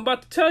about it. I'm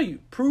about to tell you.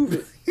 Prove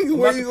it. I'm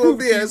Where about you to gonna prove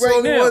it be to at? you It's right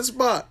only now. one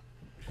spot.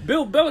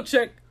 Bill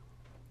Belichick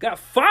got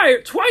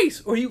fired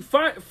twice, or he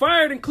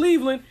fired in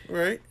Cleveland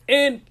Right?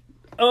 and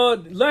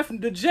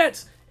left the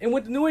Jets and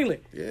went to New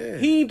England. Yeah.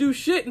 He ain't do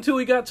shit until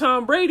he got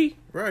Tom Brady.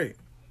 Right.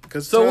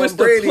 Cause So Tom it's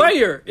Brady, the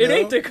player. It no,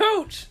 ain't the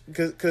coach.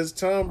 Cause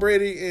Tom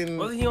Brady and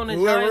Wasn't he on the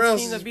whoever Giants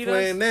else team that is beat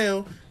playing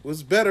now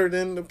was better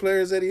than the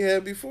players that he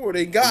had before.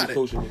 They got He it.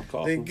 coaching with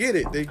Coughlin. They get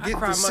it. They I get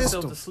cried the myself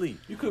system. to sleep.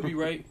 You could be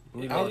right.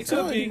 I'm It could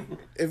telling be. you,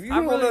 if you I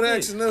don't know really the did.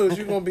 X and O's,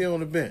 you're gonna be on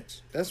the bench.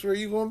 That's where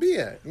you're gonna be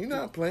at. You're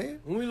not playing.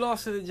 When we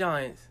lost to the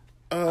Giants,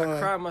 I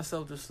cried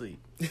myself to sleep.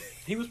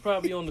 He was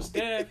probably on the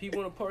staff. He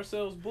one of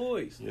Parcells'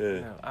 boys. Yeah.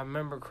 Yeah, I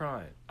remember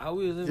crying. I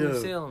was living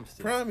in Salem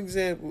still. Prime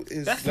example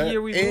is That's the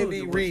year we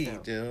Andy moved to Reid,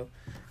 West yo.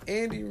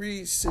 Andy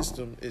Reid's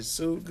system is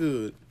so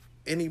good.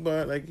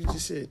 Anybody, like you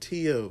just said,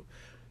 T.O.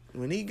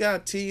 When he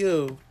got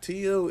T.O.,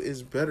 T.O.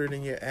 is better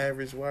than your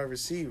average wide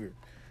receiver.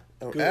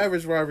 An Good.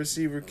 average wide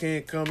receiver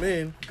can't come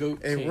in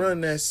Goat and team.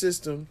 run that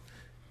system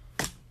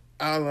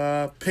a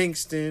la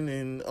Pinkston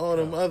and all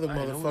them other I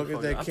know motherfuckers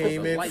motherfuckers. that I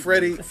came put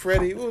in. some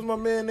Freddie, what was my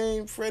man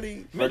named?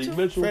 Freddie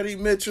Mitchell. Freddie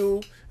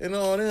Mitchell and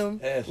all them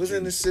Ass was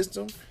in the juice.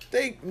 system.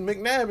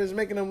 McNabb is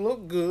making them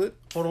look good.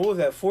 Hold on, what was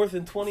that? 4th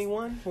and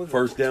 21?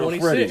 First down,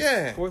 26. Freddie.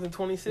 Yeah. 4th and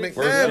 26?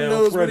 First McNabb down,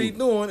 knows what Freddie. he's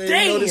doing and he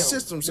know the Damn.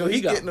 system, so Yo,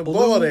 he got getting the blew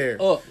ball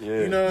there. Up. Yeah.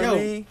 You know what Yo, I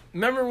mean?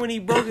 remember when he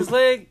broke his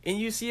leg in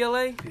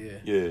UCLA? Yeah.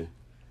 Yeah.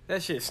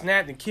 That shit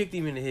snapped and kicked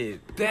him in the head.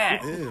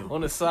 That Ew.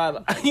 on the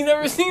sideline. You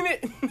never seen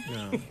it?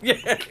 No.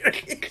 Yeah.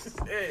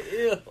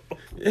 Ew.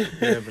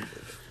 Yeah, but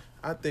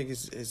I think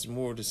it's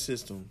more the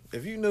system.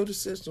 If you know the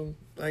system,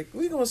 like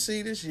we gonna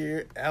see this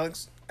year,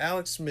 Alex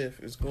Smith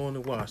is going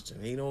to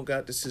Washington. He don't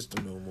got the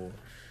system no more,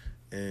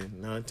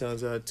 and 9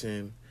 times out of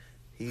 10,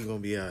 he gonna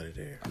be out of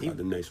there. Not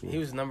the next one. He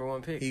was the number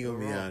 1 pick. He gonna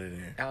be overall. out of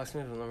there. Alex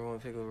Smith was the number 1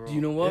 pick overall. Do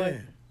you know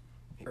why?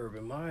 Yeah.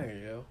 Urban Meyer,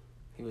 yo.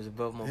 He was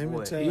above my Him boy.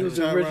 and Taylor, He was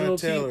the Tyrod original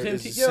Taylor team.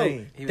 is the Yo,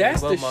 same. He was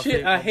that's the above my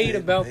shit I favorite. hate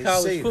about They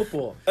college safe.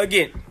 football.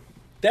 Again,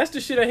 That's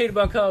the shit I hate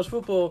about college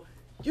football.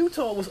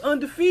 Utah was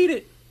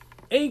undefeated.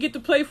 Ain't get to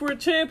play for a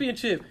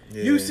championship.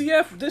 Yeah.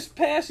 UCF this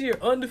past year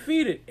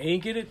undefeated.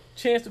 Ain't get a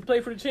chance to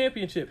play for the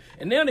championship.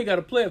 And now they got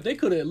to play. If they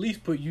could have at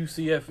least put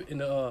UCF in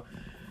the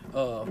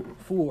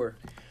 4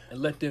 and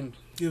let them.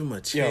 Give him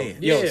a chance.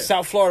 Yeah.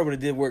 South Florida would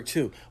have did work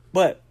too.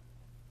 But,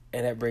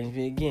 and that brings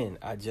me again,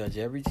 I judge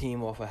every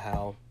team off of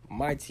how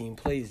my team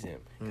plays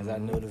them. Because I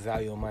know the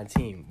value of my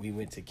team. We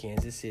went to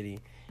Kansas City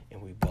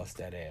and we bust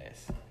that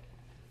ass.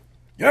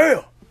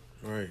 Yeah!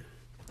 Right.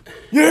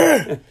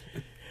 Yeah!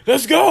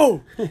 Let's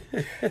go!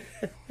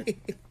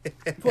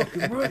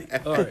 Fucking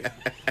right. All right.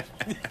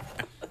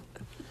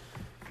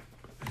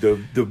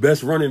 The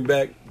best running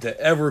back to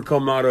ever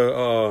come out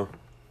of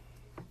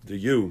the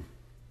U.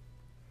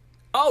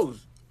 Oh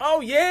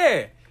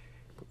yeah!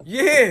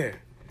 Yeah!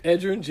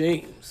 Edgerrin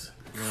James.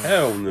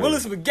 Hell no.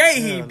 Willis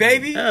McGahee, no.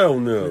 baby! Hell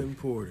no. Clinton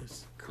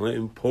Portis.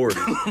 Clinton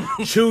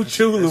Portis. Choo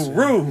Choo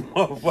LaRue.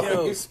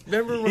 Yo,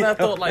 remember when I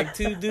thought like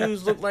 2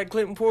 dudes looked like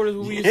Clinton Portis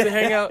when we used to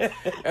hang out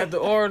at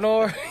the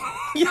R&R?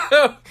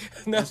 Yo,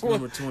 That's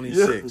number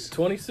 26.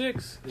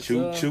 26. It's,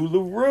 Choo Choo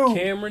LaRue.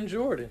 Cameron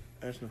Jordan.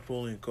 That's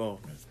Napoleon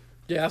Kaufman.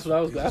 Yeah, that's what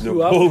I was. That's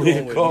who I was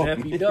going with.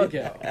 Napoleon Nappy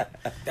Dugout. that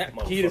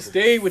He'd have motherfucker.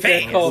 stayed with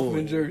that Fast.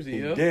 Kaufman jersey,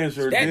 yo. Damn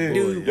sure That did.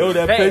 dude Yo, was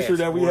that fast, picture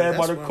that we boy. had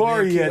by That's the why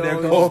car, me he and had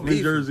Kid that always Kaufman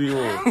beefing. jersey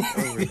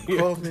on.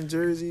 Kaufman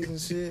jerseys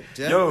and shit.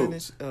 Yo. Javelin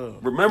and shit. Oh.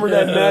 Remember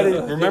that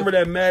Madden? Remember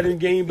that Madden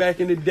game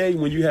back in the day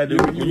when you had to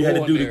You you had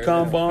to won do the there,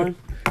 combine?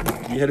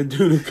 You had to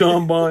do the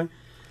combine,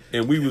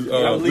 and we was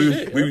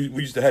shit, we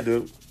used to have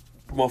to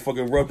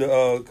motherfucking rub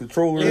the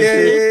controller. Yeah,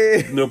 and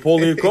shit. yeah, yeah.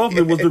 Napoleon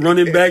Kaufman was the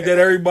running back that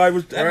everybody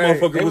was. That Right.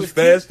 motherfucker They was was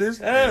fast as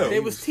hell. They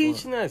was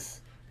teaching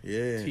us.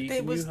 Yeah. Teaching They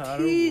was you how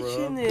to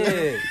teaching rub.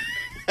 it.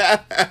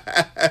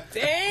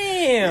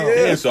 Damn.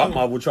 Yeah, so I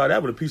might well try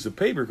that with a piece of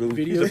paper because a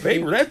piece Video of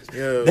paper that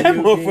Yo, that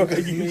Video motherfucker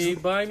games used.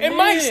 made by It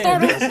might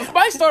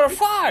start a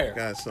fire.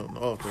 got something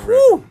off the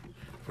Woo! record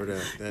for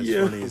that. That's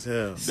Yeah. funny as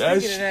hell. That's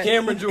Speaking of that,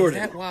 Cameron Jordan.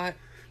 Is that why?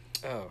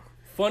 Oh.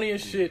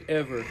 Funniest shit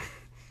ever.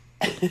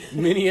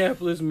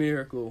 Minneapolis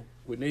Miracle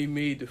when they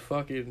made the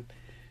fucking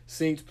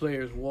Saints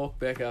players walk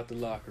back out the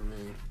locker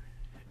room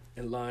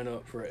and line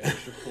up for an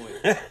extra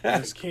point.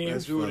 As Cam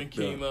that's Jordan fucked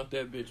came up. out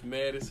that bitch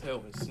mad as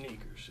hell in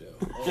sneakers, show.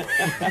 Oh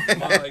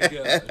my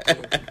god.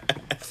 Dude.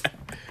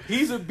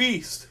 He's a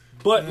beast.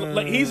 But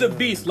like he's a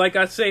beast. Like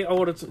I say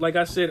like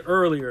I said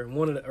earlier in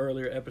one of the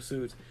earlier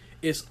episodes,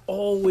 it's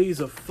always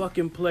a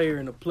fucking player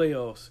in the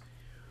playoffs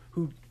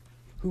who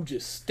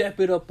just step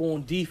it up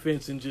on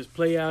defense and just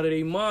play out of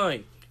their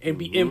mind and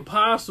be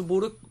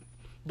impossible to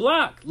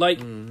block. Like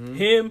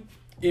him,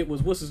 it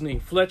was what's his name?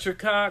 Fletcher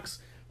Cox.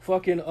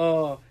 Fucking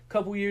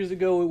couple years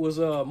ago it was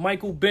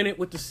Michael Bennett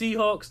with the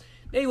Seahawks.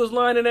 They was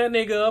lining that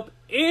nigga up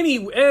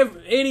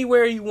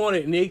anywhere he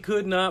wanted and they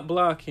could not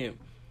block him.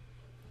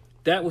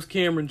 That was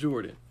Cameron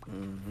Jordan.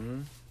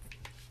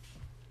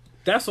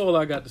 That's all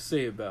I got to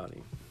say about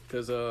him.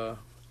 Cause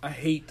I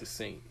hate the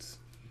Saints.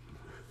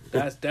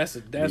 That's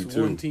Me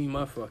too. one team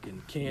I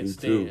fucking can't Me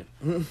too.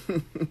 stand.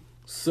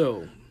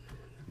 So,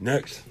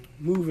 Next,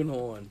 moving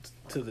on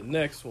to the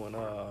next one.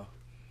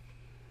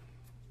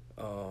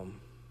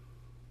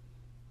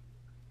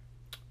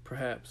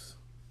 Perhaps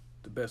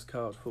the best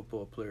college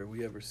football player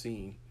we ever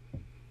seen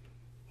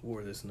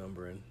wore this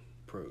number in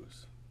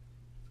pros.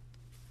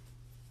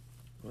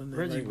 Wasn't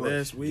Reggie like Bush.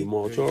 last week?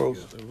 Jamal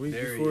Charles. The week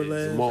There he before is.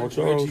 last. Jamal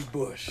Charles. Reggie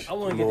Bush. I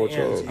want to Jamal get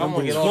the answers. Charles. I want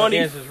to get all the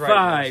answers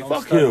right. now, so I'm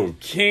Fuck studying. him.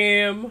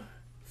 Cam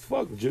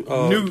Fuck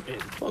Newton.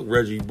 Fuck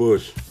Reggie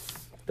Bush.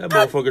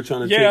 That motherfucker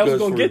trying to Yeah, I take was us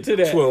gonna for get to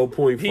that.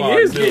 12.5 He is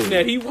million. getting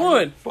that. He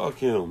won. Fuck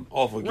him.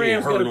 Off of getting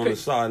Rams hurt gotta on pay- the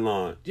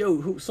sideline.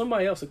 Yo,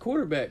 somebody else, a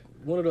quarterback,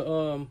 one of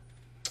the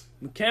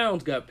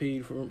McCowns got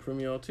paid from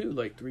y'all too,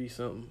 like 3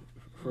 something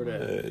for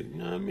that. Hey, you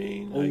know what I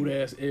mean? Old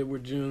ass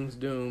Edward Jones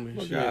Doom and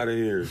Fuck shit. out of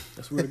here.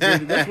 That's where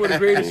the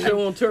greatest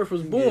show on turf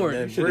was born.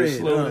 that Should have bread,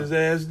 slowed huh? his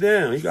ass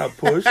down. He got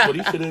pushed, but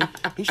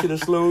he should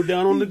have slowed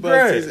down on the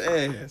Bust his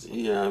grass. ass.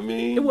 You know what I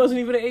mean? It wasn't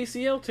even an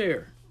ACL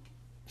tear.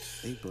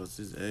 He bust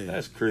his ass.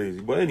 That's crazy.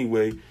 But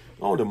anyway,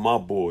 on to my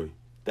boy.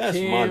 That's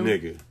my Cam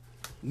nigga.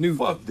 Newton.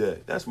 Fuck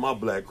that. That's my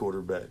black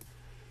quarterback.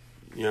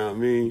 You know what I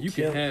mean? You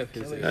can have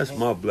his. That's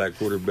my black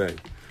quarterback.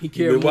 He You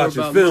cared been more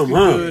watching about film,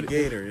 looking huh? good.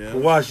 Gator, yeah.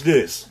 Watch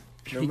this.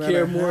 No He matter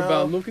cared more how-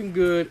 about looking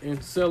good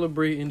and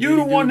celebrating. You than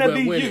the he one did that about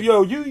be winning.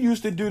 you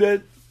used to do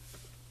that.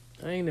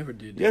 I ain't never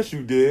did that. Yes,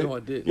 you did. No, I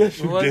didn't. Yes,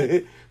 you What?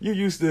 did. You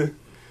used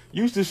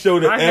to show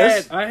the I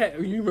S. had.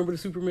 You remember the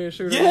Superman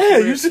shirt? Yeah,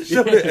 on you Superman? used to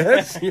show the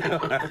S.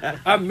 Yeah.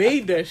 I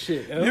made that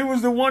shit. Yo. You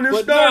was the one that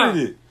But started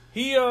nah, it.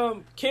 He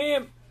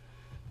Cam.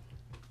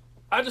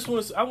 I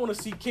want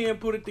to see Cam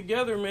put it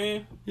together,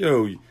 man.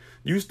 Yo,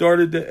 you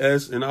started the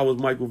S, and I was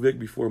Michael Vick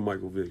before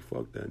Michael Vick.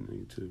 Fuck that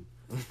nigga too.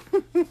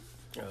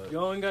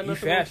 Y'all ain't got He nothing on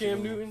faster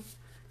Cam than Newton.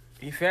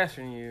 He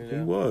faster than you. He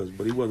though. was,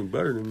 but he wasn't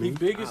better than He me.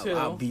 big as I'll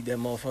hell. beat that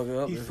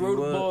motherfucker up. He if throw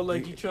the was. ball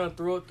like he trying to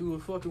throw it through a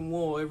fucking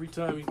wall every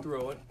time he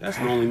throw it. That's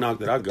the only knock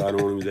that I got on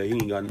him is that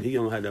he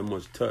don't have that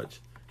much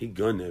touch. He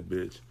gunned that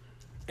bitch.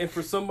 And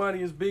for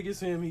somebody as big as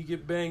him, he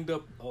get banged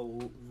up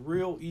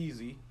real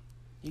easy.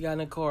 He got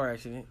in a car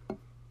accident.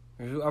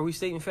 Are we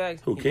stating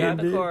facts? Who, He Cam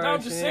got in a did? car No,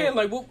 I'm just accident. saying,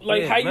 like,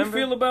 Yeah, how remember?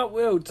 you feel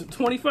about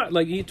 25?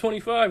 Like he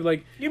 25.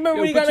 Like You remember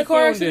yo, when he put got in a your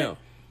car phone accident? down.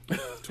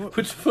 Put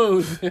your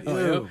phones down. Yo,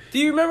 Yo. Do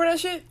you remember that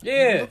shit?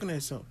 Yeah, looking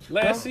at something.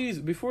 last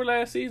season, before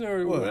last season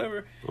or What?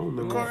 whatever. I don't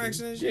know. Car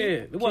accident Yeah,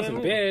 shit? it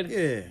wasn't Cam bad.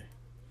 Yeah.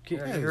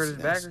 Yeah, he hurt his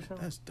back or something?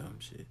 That's dumb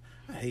shit.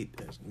 I hate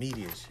that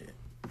media shit.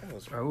 That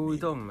was Or what we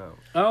talking about?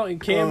 Oh, and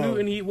Cam Oh.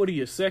 Newton,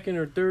 he a second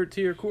or third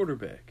tier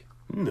quarterback.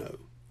 No.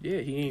 Yeah,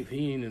 he ain't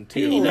in He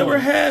tier ain't one. never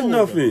had Hold the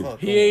nothing. fuck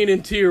He on. ain't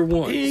in tier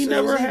one. He ain't So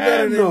never is he had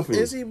better than- nothing.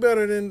 Is he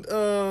better than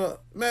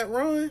Matt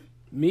Ryan?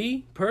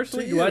 Me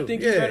personally, To do I you,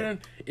 think yeah. he's better than?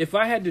 If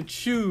I had to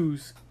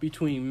choose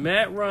between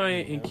Matt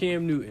Ryan and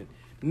Cam Newton,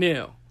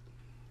 now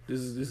this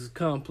is a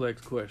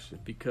complex question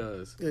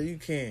because Yeah, you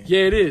can. yeah,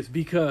 it is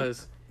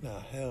because No,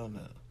 hell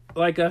no.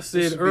 like I should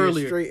said be a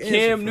earlier, straight answer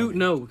Cam from Newton you.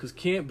 no because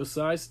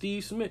besides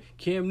Steve Smith,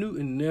 Cam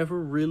Newton never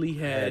really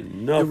had Had the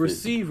nothing.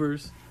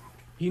 receivers.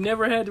 He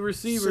never had the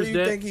receivers you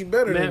that think he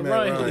better than Matt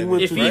Ryan? He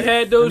went If to he the-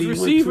 had those and he went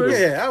to receivers, the-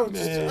 Yeah, I was.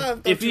 Man. I thought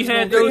If he you was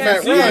had gonna those pick Matt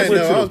receivers- Ryan, Went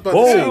though. to I was the about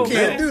to say bowl, you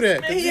can't man. do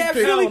that. Man, he 'cause had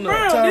picked Philly no.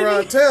 Brown, Tyrod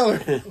didn't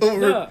Taylor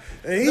over, Nah.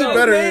 and he's No,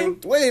 better man.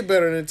 than way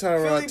better than Philly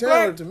Tyrod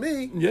Taylor Black. to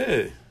me.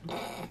 Yeah.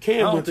 I Cam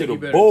don't went to think the he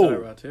better bowl. than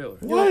Tyrod Taylor.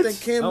 You What? don't think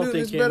I Cam don't Newton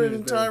think is Cam better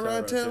Newton's than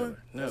better Tyrod Taylor?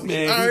 No.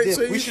 Man, All he right, did-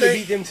 so we you should have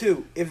think beat them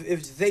too.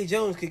 If Zay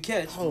Jones could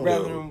catch Hold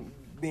rather on. than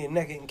being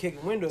naked and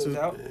kicking windows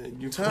out.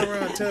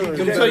 Tyrod Taylor? I'm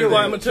gonna tell you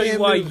why. I'm gonna tell you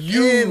why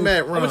you. and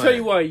Matt I'm Ryan. gonna tell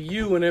you why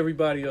you and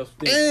everybody else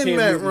think And Cam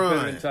Matt Newton was better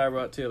Ryan. than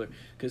Tyrod Taylor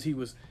because he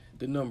was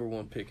the number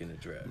one pick in the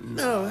draft.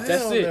 No,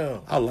 That's hell it.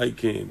 no. I like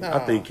Cam. I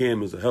Nah. think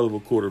Cam is a hell of a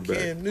quarterback.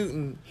 Cam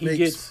Newton He makes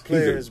gets-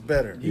 players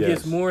better. He Yes.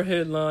 gets more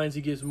headlines.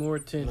 He gets more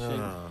attention.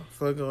 Nah,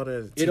 fuck all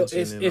that It's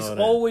attention and all that.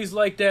 always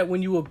like that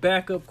when you a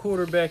backup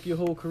quarterback your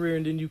whole career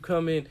and then you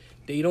come in.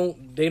 They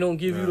don't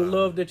give you the Nah.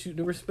 love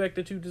the respect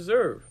that you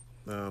deserve.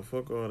 Nah,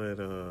 fuck all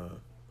that.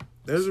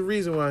 There's a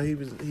reason why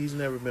he's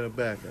never been a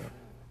backup.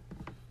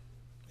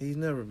 He's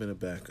never been a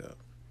backup.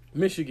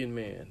 Michigan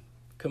man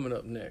coming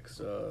up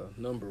next,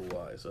 number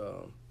wise,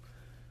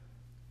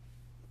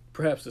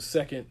 perhaps the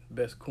second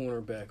best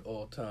cornerback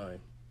all time.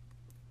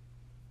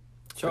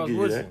 Charles give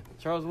you Woodson.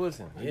 Charles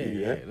Woodson. I Yeah, give you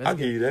yeah. that. I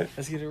give you that.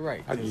 Let's get it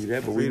right. I give you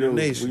that. But we Raider know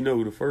Nation.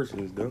 who the first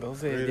is though. Don't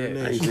say Raider it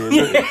yet. I ain't Nation.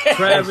 saying nothing.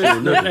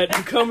 Travis nothing.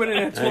 coming in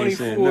at I ain't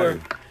saying 24.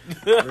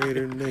 nothing.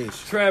 Raider Nation.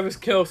 Travis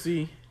Kelce.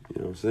 You know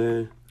what I'm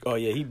saying? Oh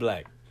yeah, he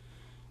black.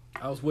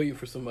 I was waiting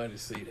for somebody to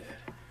say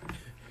that.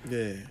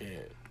 Yeah, Yeah.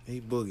 he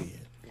boogieing.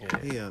 Yeah.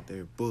 He out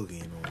there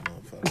boogieing on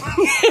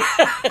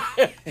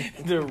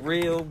motherfuckers. The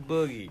real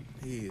boogie.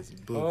 He is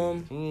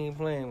boogieing. He ain't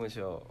playing with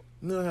y'all.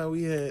 You know how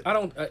we had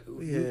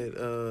We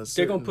they're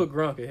they're gonna put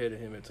Gronk ahead of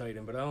him at tight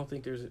end, but I don't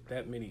think there's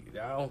that many.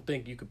 I don't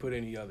think you could put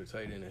any other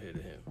tight end ahead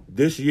of him.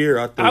 This year,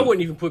 I think. I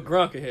wouldn't even put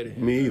Gronk ahead of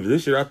him. Me either.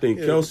 This year, I think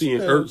Yeah, Kelsey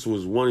and still. Ertz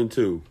was 1 and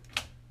 2.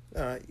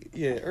 yeah,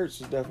 Ertz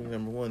is definitely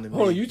number one. To me.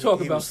 Hold on, you talk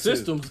He about was two.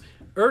 systems.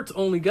 Ertz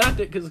only got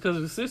that because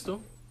of the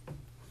system.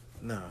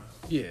 Nah,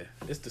 Yeah,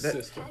 it's the That-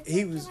 system.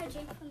 he was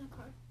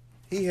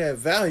he had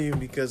value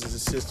because of the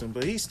system,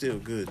 but he's still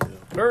good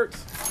though. Ertz,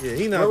 Yeah,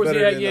 he Where not was he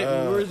better at than yet?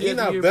 Where was he he at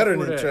the not year better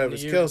before than that? Travis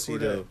The year Kelsey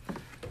before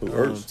though. Who,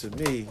 Ertz?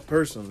 To me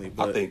personally,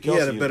 but I think he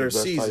Kelsey had a better is the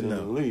best tight season end in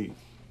the though. league.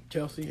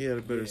 Kelsey. He had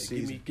a better Yeah,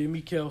 season. Give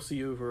me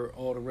Kelsey over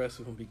all the rest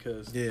of them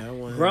because Yeah, I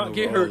want him Gronk over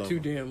get all hurt of too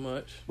them. damn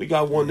much. We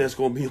got one that's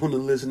going to be on the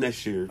list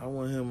next year. I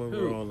want him over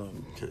Who? all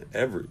of them.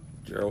 Everett.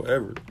 Gerald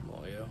Everett.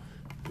 Oh yeah,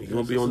 He's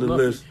going to be on the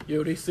Nothing. list.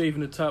 Yo, they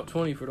saving the top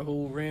 20 for the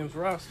whole Rams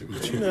roster.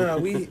 But you know how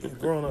we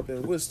growing up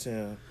in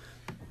Woodstown,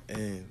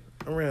 And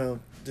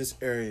around this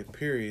area,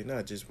 period,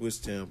 not just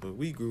Woodstown, but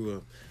we grew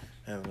up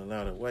having a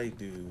lot of white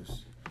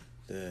dudes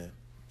that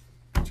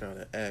try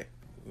to act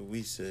what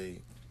we say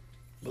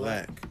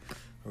black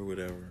or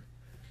whatever.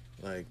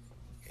 Like,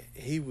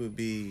 he would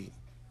be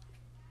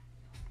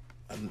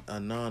a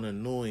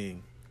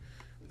non-annoying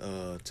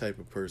type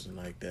of person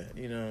like that.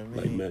 You know what I mean?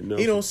 Like Matt Nelson.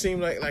 He don't seem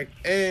like,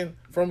 and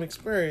from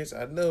experience,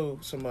 I know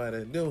somebody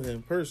that knew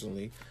him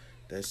personally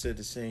that said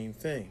the same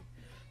thing.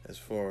 As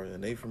far as,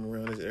 and they from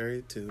around this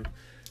area too.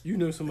 You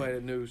know somebody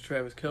that knows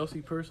Travis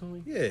Kelce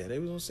personally? Yeah, they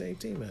was on the same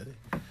team at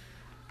it.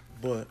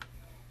 But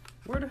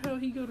Where the hell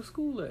he go to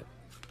school at?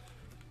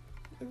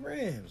 the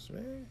Rams,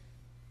 man.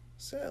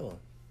 Salem.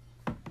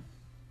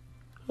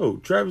 Oh,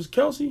 Travis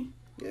Kelce?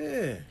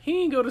 Yeah.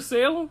 He ain't go to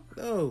Salem.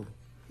 No.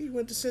 He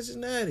went to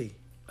Cincinnati.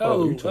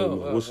 You talking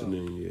about what's his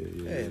name?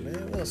 Yeah. Hey,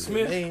 man. Well,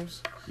 Smith.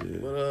 names. Yeah.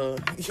 But,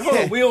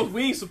 Oh,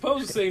 we ain't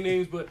supposed to say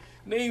names, but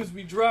names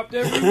be dropped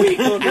every week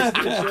on this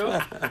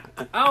show.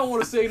 I don't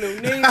want to say no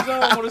names. I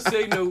don't want to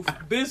say no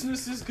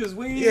businesses because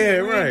we ain't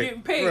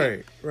getting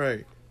paid.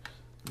 Right.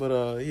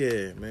 But,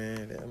 yeah,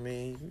 man. I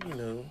mean, you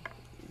know,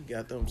 you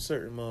got them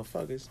certain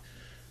motherfuckers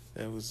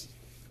that was...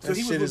 That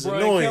he shit was is with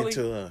Brian annoying Kelly?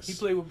 to us. He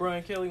played with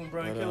Brian Kelly when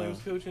Brian Kelly was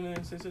coaching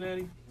in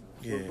Cincinnati?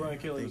 Yeah, Or Brian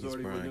Kelly I was think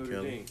it's already with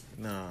Notre Dame?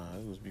 Nah,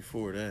 it was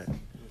before that.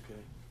 Okay.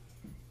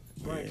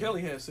 Brian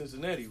Kelly had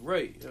Cincinnati,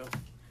 right, yo.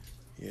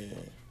 Yeah.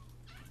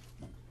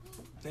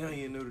 Now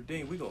he in Notre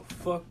Dame. We gonna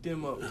fuck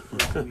them up the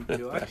first week,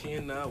 yo. I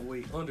cannot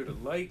wait. Under the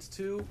lights,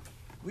 too.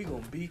 We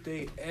gonna beat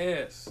they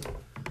ass.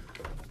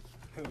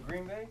 Who,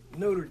 Green Bay?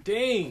 Notre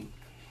Dame.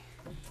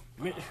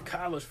 Man,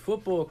 college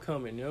football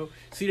coming, yo.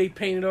 See, they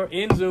painted our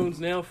end zones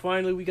now.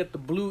 Finally, we got the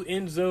blue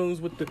end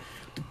zones with the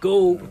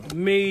gold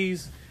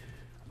maze,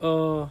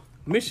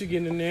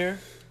 Michigan in there.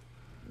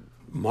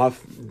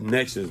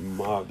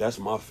 That's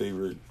my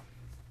favorite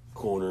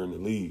corner in the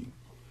league.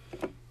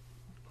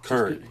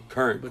 Current But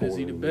corner. is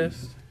he the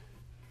best?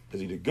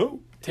 Is he the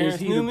GOAT? Terrence Is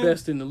he Newman? the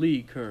best in the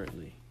league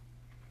currently?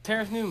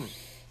 Terrence Newman.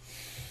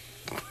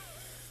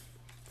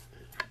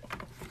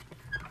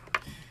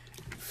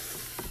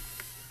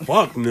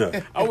 Fuck no.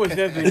 I wish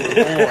that thing was on,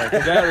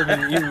 because that would have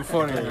been even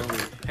funnier than we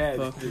had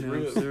Fuck the no,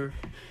 real. sir.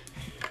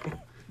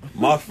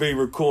 My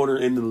favorite corner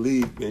in the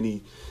league,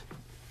 and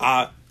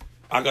I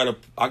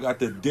got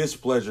the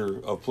displeasure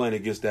of playing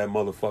against that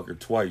motherfucker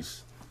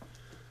twice.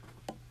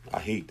 I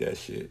hate that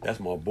shit.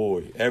 That's my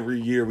boy. Every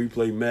year we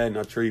play Madden,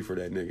 I trade for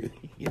that nigga.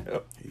 He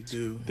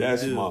do.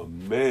 That's my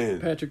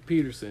man. Patrick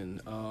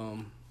Peterson,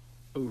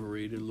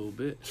 overrated a little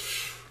bit.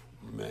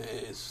 Man,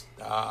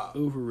 stop.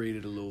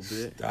 Overrated a little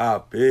bit.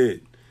 Stop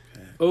it.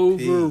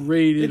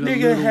 Overrated The a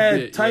nigga little had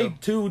bit. type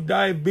 2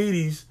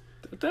 diabetes,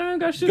 They ain't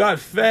got shit. got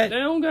fat, They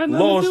don't got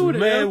nothing lost to do with it,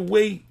 mad yo.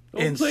 weight,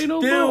 Don't and play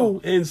no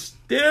ball.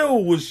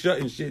 still was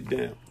shutting shit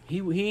down. He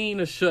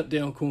ain't a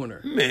shutdown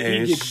corner.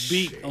 Man, he gets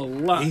beat a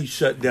lot. He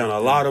shut down a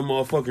lot of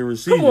motherfucking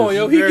receivers. Come on,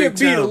 yo, he Very get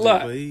beat a talented,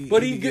 lot,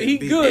 but he he get he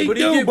beat. good, He but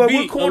he do, get but beat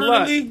what corner a in the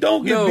lot. league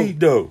don't get No, beat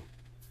though?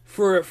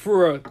 For a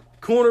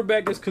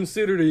cornerback that's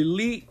considered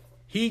elite,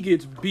 he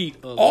gets beat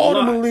a All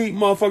lot. them elite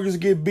motherfuckers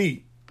get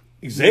beat.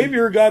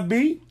 Xavier got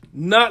beat.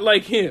 Not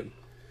like him.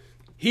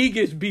 He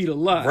gets beat a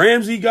lot.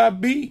 Ramsey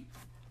got beat.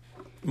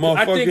 I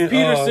think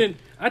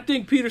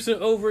Motherfucking Peterson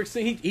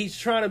overextended. He's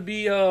trying to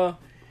be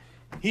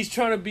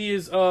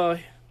his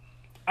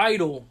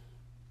idol.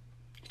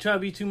 He's trying to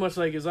be too much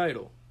like his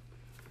idol.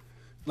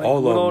 Like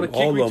all with of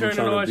them return and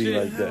all trying to be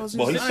shit. like that. How's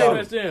But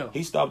his idol?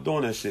 he stopped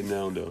doing that shit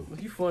now though.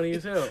 You funny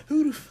as hell.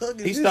 Who the fuck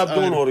is He this stopped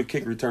doing idol? all the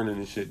kick returning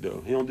and shit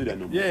though. He don't do that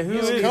no more. Yeah, who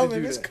It's is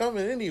coming. do It's that.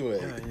 coming anyway.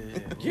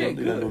 He Yeah, don't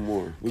do that no good.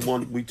 more.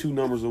 We 2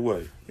 numbers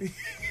away.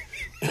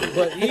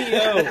 But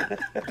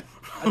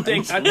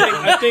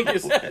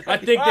I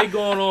think they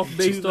going off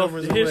based off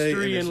numbers the away,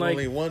 history and and it's like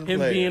only one him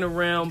player. being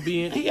around,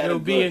 He had an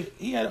up being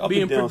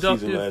and down season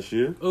productive last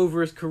year.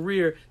 over his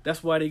career.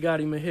 That's why they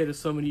got him ahead of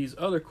some of these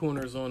other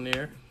corners on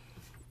there.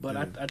 But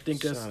I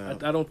think Shout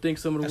out. I don't think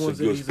some of the That's a ones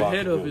that good he's spot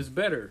ahead for of him. is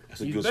better.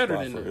 That's a He's good better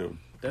spot than for them. him.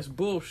 That's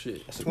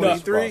bullshit. That's a good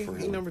spot 23. for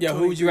He him. number Yeah,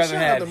 23. who would you rather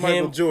Shout out have, to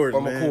Michael him Jordan,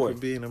 or man, McCoy? for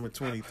being number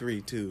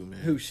 23 too, man.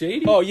 Who,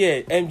 Shady? Oh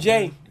yeah,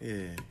 MJ. Yeah.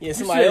 Yeah,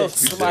 somebody said-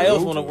 else. you Somebody said else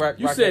who? want to rock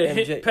You that said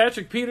MJ. hit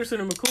Patrick Peterson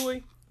and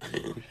McCoy?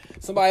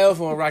 Somebody else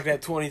want to rock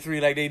that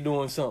 23 like they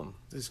doing something.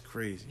 This is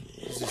crazy.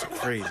 It's just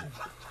crazy.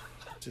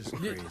 Just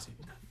crazy.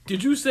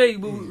 Did you say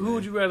who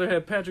would you rather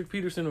have, Patrick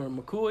Peterson or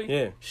McCoy?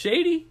 Yeah.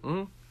 Shady?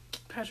 Mhm.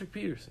 Patrick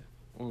Peterson.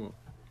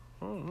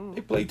 They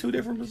play 2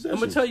 different positions. I'm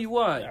gonna tell you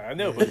why. I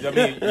know, but I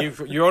mean,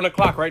 you're on the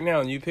clock right now,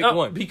 and you pick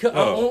one. Because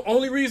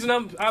only reason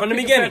I'm From the picking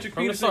beginning, Patrick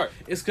from the Peterson start.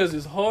 is because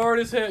it's hard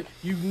as heck.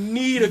 You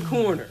need a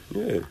corner.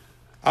 Yeah.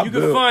 You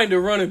can find a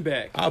running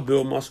back, I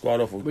build my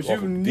squad off of but off you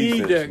of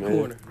need defense, that man.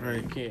 corner.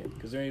 Right. You can't,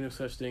 because there ain't no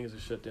such thing as a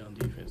shutdown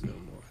defense no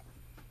more.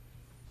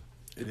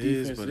 The It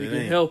is, defense, but they it can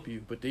ain't. help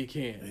you, but they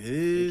can't. It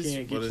is, They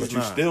can't get but you. it's But you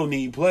not. still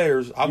need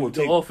players. I would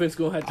The take offense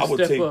gonna have to I would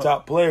step take up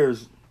top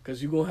players.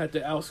 because you're gonna have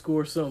to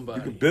outscore somebody.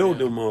 You can build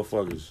Yeah. them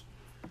motherfuckers.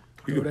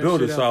 You Throw can that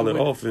build a shit out the solid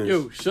window. offense.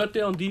 Yo,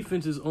 shutdown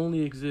defenses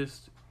only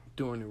exist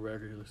during the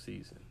regular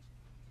season.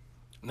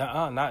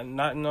 Nah, not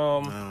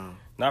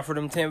not for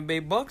them Tampa Bay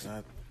Bucks.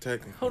 Not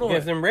technically. Hold on.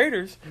 Against them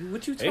Raiders.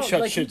 What you They talking?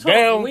 shut Like you shit talking?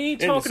 down We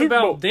ain't in the talking Super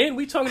Bowl. about then.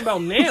 We talking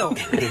about now.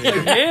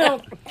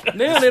 Like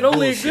now it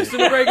only exists in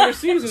the regular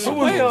season. The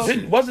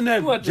playoffs. Wasn't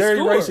You want that to Jerry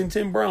score. Rice and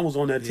Tim Brown was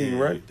on that team,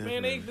 right?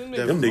 Man, they them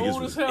Them niggas niggas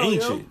old was as hell,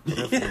 ancient.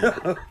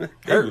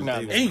 They Hurt was now.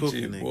 ancient,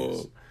 Cooking boy.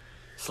 niggas.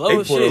 Slow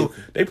as shit.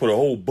 They put a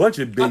whole bunch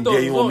of I big thought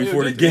it game was on me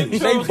before the game. They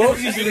both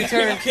used to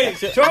return kicks.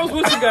 Charles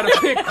Woodson got a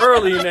pick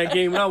early in that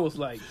game, and I was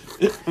like,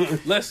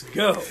 "Let's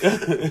go."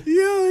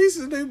 Yeah, he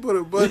said they put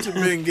a bunch of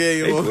Ben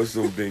Gay They on. put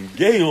some big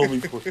game on me.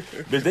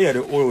 Bitch, they had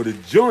to oil the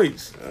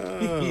joints. Oh,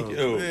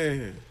 Yo,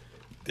 man.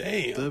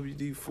 damn.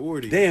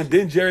 WD-40. Damn,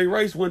 then Jerry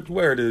Rice went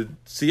where? To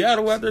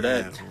Seattle after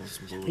that? Yeah, on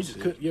some He bullshit. just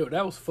couldn't. Yo,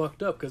 that was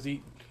fucked up because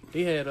they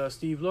had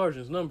Steve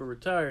Largen's number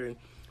retired, and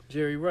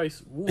Jerry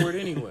Rice wore it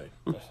anyway.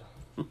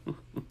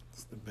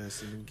 It's the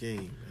best in the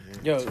game, man.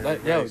 Yo, Jerry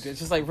like, Rice. it's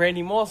just like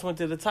Randy Moss went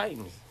to the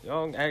Titans.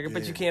 Yo, I bet Yeah.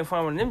 you can't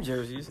find one of them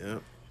jerseys.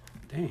 Yep.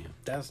 Damn.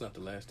 That's not the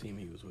last team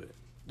he was with.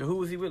 Who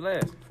was he with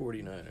last?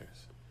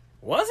 49ers.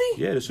 Was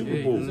he? Yeah, the Super Yeah,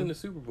 he Bowl. was in the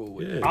Super Bowl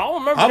with Yeah. them. I don't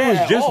remember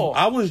that at all.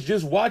 I was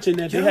just watching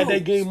that. They Yo, had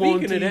that game on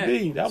speaking of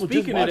TV. that, I was just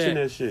speaking of watching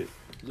that. that shit.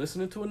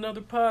 Listening to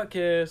another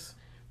podcast,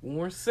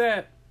 Warren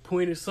Sapp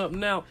pointed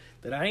something out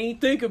that I ain't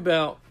think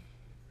about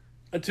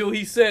until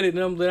he said it.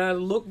 And then I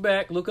look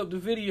up the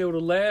video, the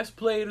last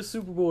play of the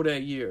Super Bowl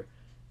that year.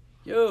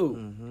 Yo,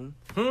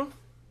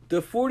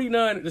 the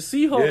 49ers, the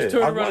Seahawks Yeah, I turned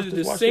around watched and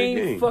did the that same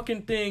game.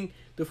 fucking thing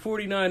the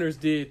 49ers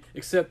did,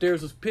 except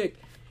theirs was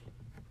picked.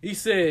 He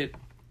said,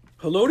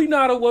 Haloti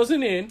Ngata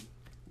wasn't in,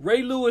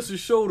 Ray Lewis's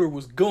shoulder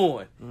was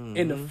gone,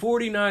 and the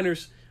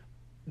 49ers,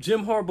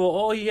 Jim Harbaugh,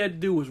 all he had to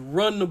do was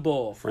run the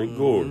ball Frank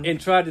Gore. and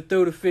tried to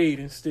throw the fade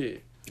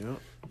instead. Yep.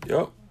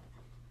 Yep.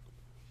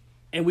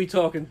 And we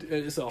talking,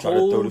 it's a Try to throw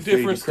whole the fade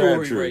different to story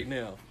Crabtree. right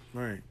now.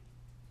 Right.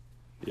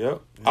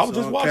 Yep. I was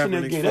just all watching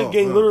that Kaepernick's game. That fault,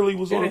 game huh? literally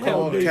was And on a it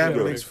couple held days Kaepernick's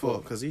ago. Kaepernick's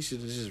fault because he should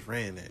have just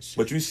ran that shit.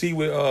 But you see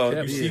with Yeah,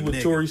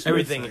 nigga. Tory Smith.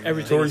 Everything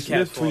Tory is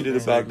Smith Cap's fault, tweeted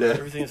man. about that.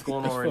 Everything that's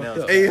going on right now.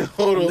 fucked up. Hey,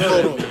 hold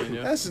on.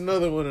 Yeah. That's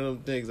another one of them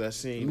things I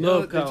seen.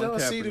 Love Did Colin y'all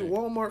see the Kaepernick.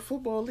 Walmart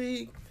Football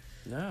League?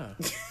 Nah.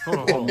 Hold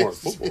on. Walmart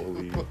football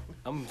league.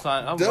 I'm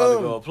about to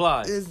Dumb. go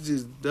apply. It's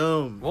just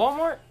dumb.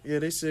 Walmart? Yeah,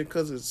 they said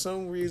because of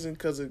some reason,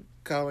 because of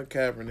Colin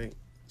Kaepernick,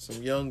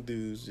 some young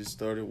dudes just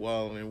started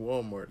wilding in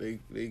Walmart.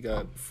 They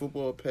got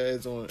football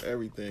pads on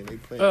everything. They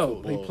playing Oh,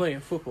 football they playing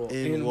football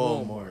in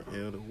Walmart.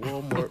 Yeah, the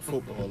Walmart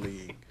Football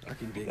League. I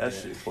can dig That that.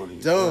 shit funny.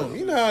 as Dumb. hell.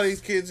 You know how these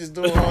kids is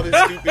doing all this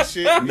stupid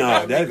shit?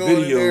 Nah, They that going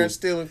in video- there and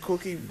stealing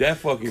cookie. That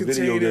fucking video that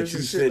Containers you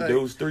and shit sent, like-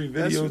 those 3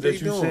 that's videos what that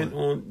they you sent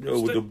doing.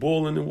 on with the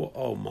bull in the wall.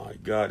 Oh my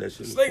god, that shit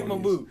was Snake funny. my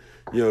as- boot.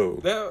 Yo,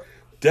 That,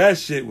 that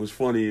shit was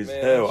funny as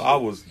Man, hell. that I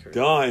shit was was crazy.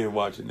 dying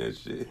watching that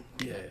shit.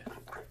 Yeah.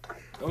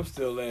 I'm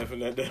still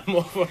laughing at that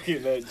motherfucker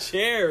in that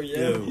chair,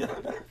 yo. Yo,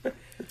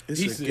 it's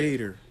He a said-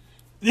 gator.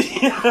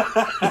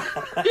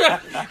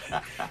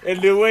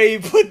 And the way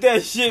he put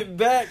that shit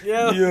back,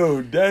 yo.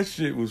 Yo, that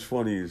shit was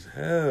funny as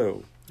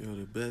hell. Yo,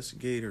 the best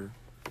gator.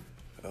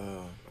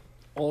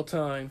 All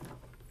time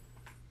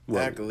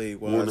What,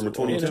 Accolade war wise, number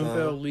 22?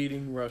 NFL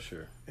leading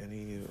rusher. And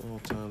he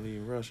all-time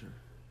leading rusher.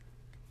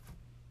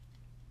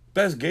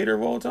 Best Gator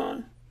of all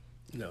time?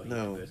 No, he's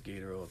No. the best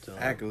Gator all time.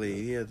 Accolade.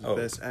 He has the Oh.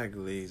 best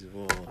accolades of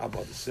all I'm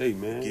about to say,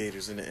 man.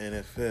 Gators in the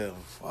NFL.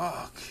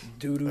 Fuck.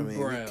 Doodoo I mean, we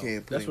Brown.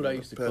 can't put That's him what I in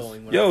used to the call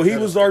him. When Yo, I he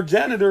was our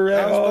janitor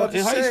I was about to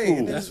in high say,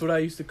 school. That's what I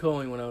used to call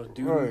him when I was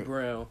Doodoo Right.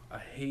 Brown. I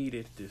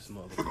hated this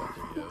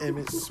motherfucker, yo.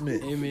 Emmett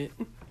Smith. Emmett.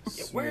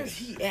 Yeah, where is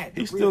he at?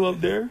 He's still up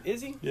there.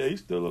 Is he? Yeah,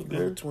 he's still up there.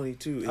 Number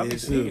 22 I be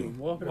is seeing who? him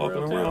walking Walking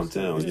around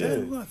town, Is yeah. that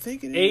who I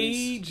think it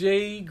is?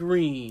 AJ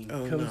Green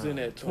Oh, comes no. in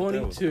I at thought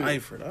that was 22.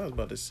 Eifert. I was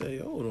about to say,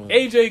 hold on.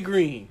 AJ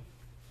Green.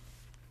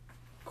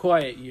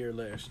 Quiet year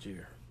last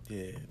year.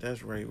 Yeah,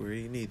 that's right where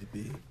he need to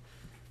be.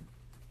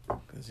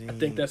 'Cause he I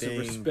think that's a ain't-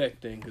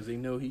 respect thing because they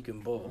know he can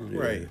ball. Yeah.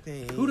 Right.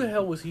 Who the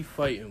hell was he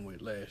fighting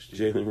with last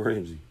year? Jalen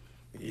Ramsey.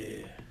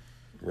 Yeah.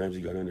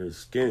 Ramsey got under his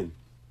skin.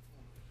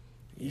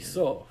 He's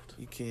soft.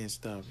 You can't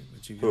stop him,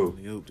 but you can Who?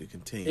 only hope to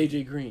contain.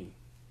 AJ Green.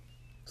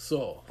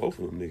 Soft. Both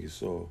of them niggas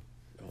saw.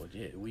 Oh,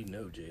 yeah, we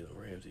know Jalen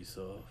Ramsey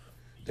soft.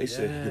 They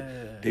said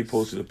Yes. they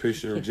posted a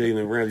picture of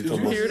Jalen Ramsey. Did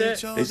talking you about- hear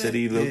that? They said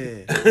he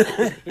looked.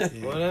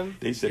 Yeah. One of them?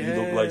 They said he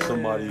looked like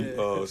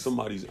Yes.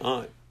 somebody's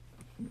aunt.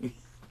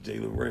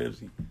 Jalen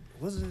Ramsey.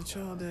 Wasn't it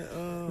y'all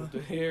that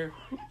The hair.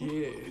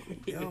 Yeah.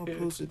 y'all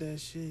posted that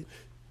shit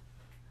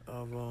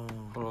of Hold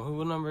on,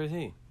 what number is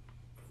he?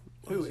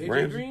 Who, AJ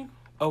Ramsey? Green?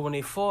 Oh, when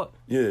they fought?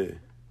 Yeah.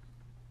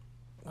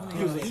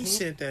 he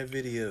sent that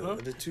video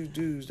of the two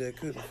dudes that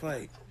couldn't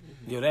fight.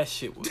 Yo, that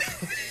shit was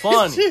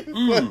funny.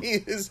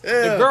 Funny as The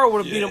hell. girl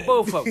would have beat them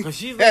both up because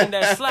she letting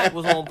that slap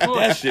was on That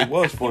point. shit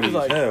was funny He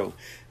was as like- hell.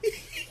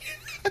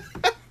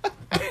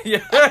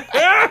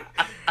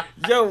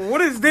 Yo, what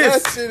is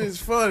That this? shit is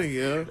funny,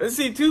 yo. Let's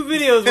see 2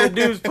 videos where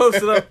dudes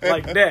posted up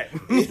like that.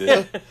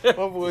 The, My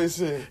boy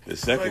said, the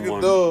second Like a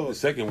one, dog. the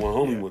second one,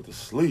 homie went to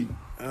sleep.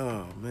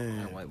 "Oh man,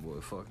 That white boy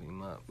fucking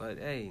him up. But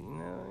hey, you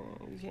know,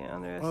 you can't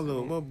my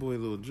underestimate. boy,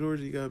 little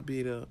Georgie got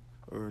beat up."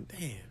 Or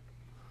damn,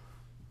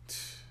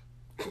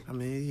 I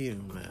mean, he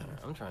don't matter.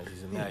 I'm trying to do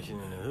some action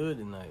in the hood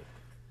tonight.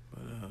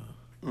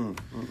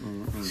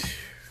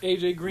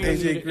 AJ Green.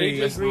 AJ Green, AJ Green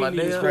is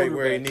needs a right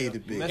where he quarterback. need to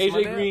be. Messing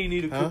my day AJ up? Green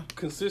need a Huh?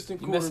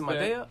 consistent You messing my day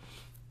quarterback. up?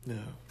 No.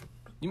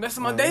 You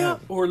messing my Oh, day yeah.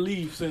 up? Or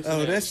leave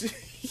Cincinnati. Oh, that's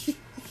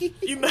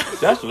You mess-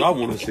 That's what I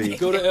want to see.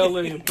 Go to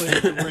LA and play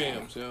with the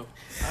Rams, yo.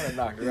 I done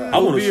knocked her I out.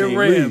 Go want to be a see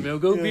Ram, leave. yo.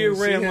 Go be a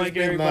She Ram has like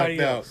been everybody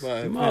knocked else. out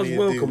by You might as plenty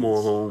well of come on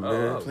dudes. home,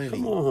 man. plenty.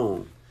 Come on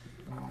home.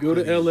 Go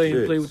to LA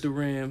and play Shits. with the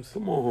Rams.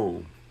 Come on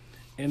home.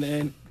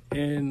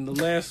 And the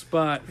last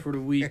spot for the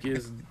week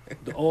is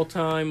the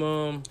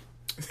all-time,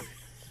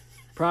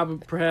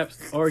 perhaps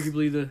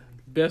arguably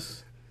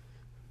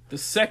the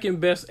second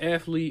best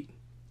athlete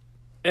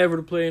ever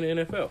to play in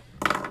the NFL.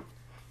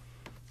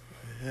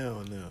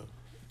 Hell no.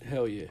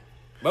 Hell yeah.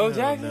 Bo Hell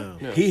Jackson?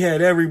 no. No. He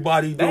had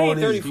everybody They ain't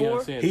doing his. 34.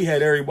 Deion Sanders. He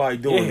had everybody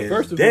doing his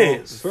First of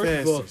dance. all,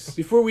 Fastest.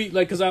 before we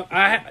like, cause I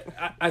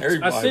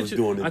Everybody sent was you.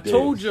 doing the I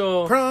told dance.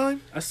 y'all.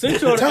 Prime. I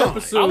sent y'all the Time.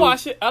 episode. I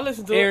watch it. I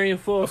listen to Arian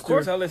it. Foster. Of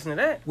course I listen to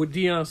that. with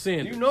Deion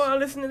Sanders. You know I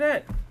listen to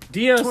that.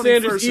 Deion 21st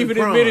Sanders in even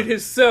prime. admitted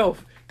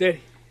himself that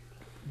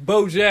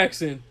Bo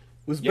Jackson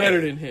was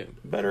better than him.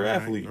 Better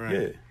athlete. right.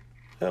 Yeah.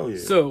 Hell yeah.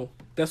 So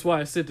that's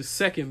why I said the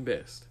second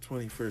best.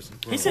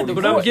 21st. He said the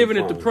But I'm Royals. giving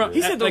it the prime.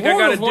 He said the like, I got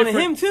a Royals wanted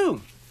different- him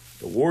too.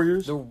 the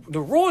Warriors. The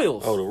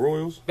Royals. Oh, the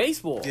Royals.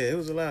 Baseball. Yeah, it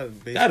was a lot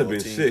of baseball That'd have been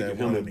teams sick that if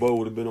him wanted and me. Bo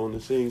would have been on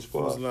the same There was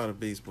spot. a lot of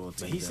baseball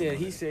teams. But he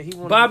that said he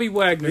wanted Bobby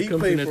Wagner He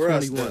comes played in at for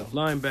us, 21. though.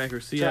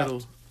 Linebacker,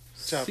 Seattle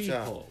chop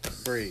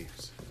Seahawks.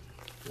 Braves.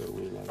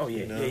 Oh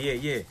yeah, know?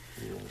 yeah.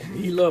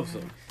 He loves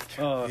them.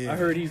 Yeah. I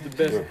heard he's the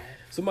best. Yeah.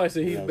 Somebody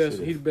said he's Yeah, the I best.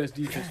 see He's the best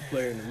defensive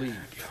player in the league.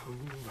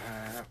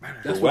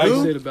 That's But what they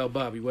Wagner? said about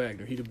Bobby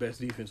Wagner. He's the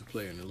best defensive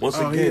player in the league. Once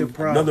Oh, he a again,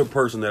 problem. another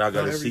person that I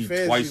got to Every see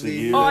fantasy twice a league,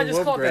 year. Oh, I you just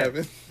know, caught that.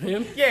 grabbing.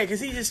 Him? Yeah, because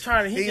he's just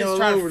trying He to all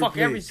fuck over the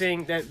place.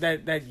 everything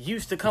that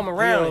used to come He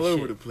around. all and over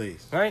shit, the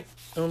place. right?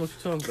 I don't know what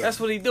you're talking about. That's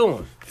what he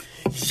doing.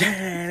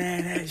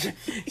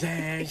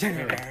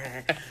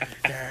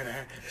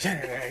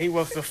 He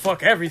wants to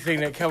fuck everything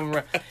that come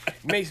around.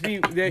 Makes me.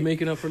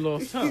 Making up for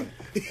lost time.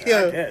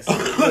 Yeah. Yes.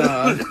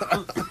 Nah,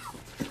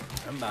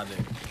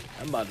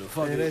 I'm about to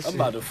fuck. Man, that I'm shit-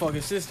 about to fuck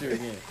his sister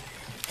again.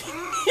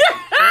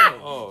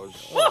 Oh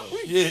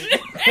shit!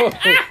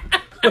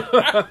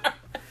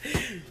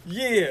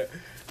 Yeah.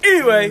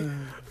 Anyway,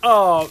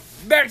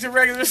 back to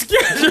regular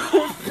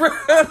schedule.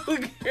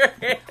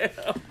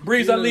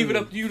 Breeze, I leave it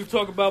up to you to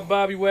talk about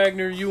Bobby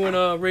Wagner. You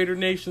and Raider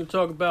Nation to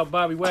talk about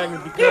Bobby Wagner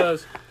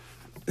because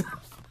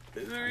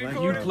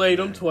you played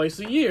him twice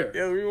a year.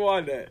 Yeah,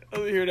 rewind that.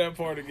 Let me hear that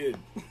part again.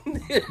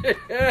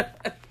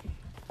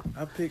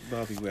 I pick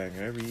Bobby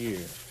Wagner every year,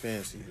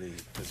 fantasy league.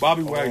 'Cause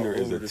Bobby all Wagner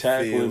is over a the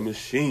tackling field.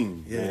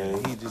 machine, Yeah,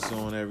 man. he just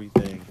on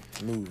everything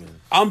moving.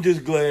 I'm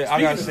just glad.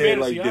 I gotta Speaking say of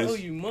it like fantasy, I owe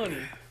this. you money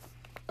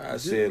I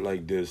say it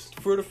like this.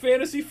 for the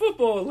fantasy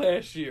football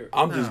last year.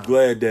 I'm just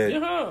glad that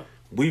Yeah,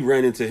 we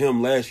ran into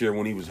him last year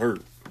when he was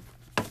hurt.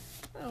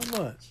 How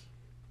much?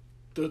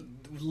 the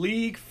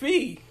league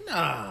fee.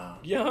 Nah,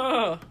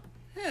 Yeah,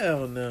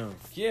 hell no.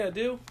 yeah,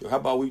 dude. How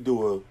about we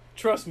do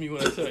Trust me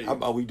when I tell How you.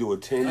 about we do a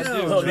 10? I do.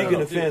 Speaking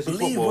No, of fantasy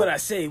Believe football, what I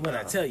say when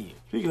I tell you.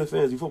 speaking of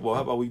fantasy football,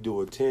 how about we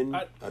do a 10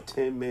 I- a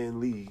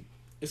 10-man league?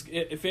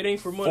 If it ain't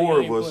for money, Four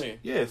I ain't of us, playing.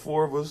 yeah,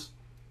 4 of us,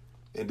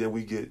 and then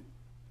we get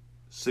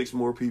 6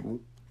 more people.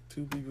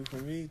 2 people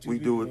from me. Two We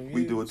people do it. from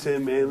We you, do a 2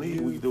 10-man people league.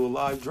 from We you. do a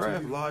live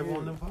draft people live from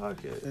on the you.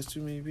 podcast. That's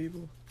too many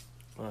people.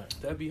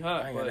 That'd be I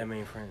hot. ain't got But that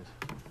many friends.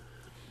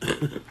 I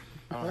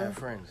don't have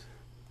friends.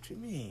 What you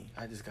mean?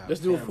 I just got.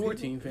 let's do a family.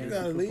 14 got fantasy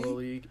a football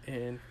league,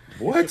 and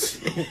What?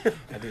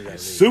 I do got a league.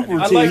 Super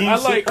I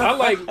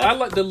team.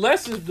 like the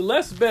less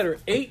is better.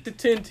 8 to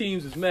 10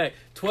 teams is max.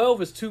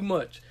 12 is too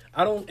much.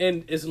 I don't,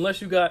 and it's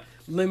unless you got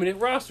limited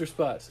roster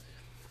spots.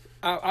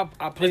 I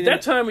But played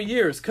that time of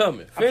year is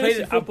coming.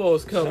 Fantasy football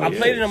is coming. I Yeah.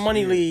 played in a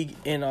money league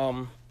in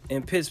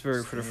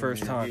Pittsburgh for the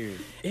first time. It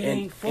and-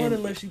 ain't fun and-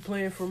 unless you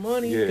playing for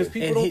money Yeah. because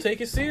people And don't he-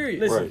 take it serious.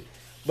 Listen, Right.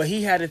 But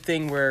he had a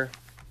thing where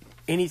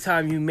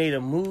anytime you made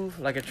a move,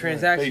 like a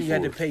transaction, pay you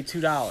had for to it. pay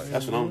 $2.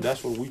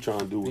 That's what we trying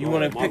to do. with You all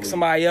want that to pick money.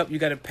 somebody up, you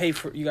got to pay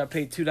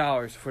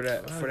 $2 for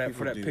that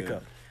people do pickup.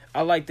 that.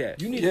 I like that.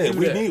 You need Yeah, to do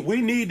we that.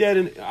 need that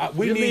in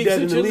we Your need league, that in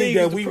since the your league league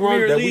that is we the run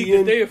premier that league we that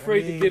in. they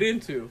afraid to get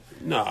into.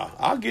 Nah,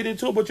 I'll get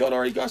into it, but y'all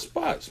already got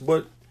spots.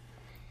 But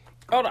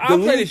Oh, I'll play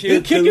league- this They're year.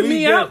 the kicking league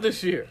me that- out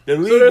this year. the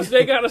So league- that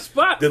they got a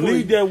spot. the for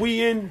league you. that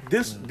we in,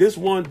 this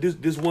one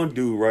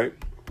dude, right,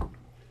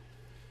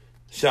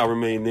 shall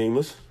remain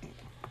nameless.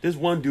 This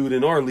one dude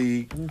in our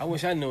league I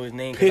wish I knew his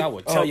name because I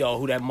would Pick tell up- y'all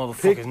who that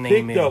motherfucker's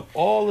name picked is. up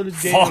all of the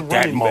damn Fuck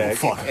that running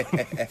backs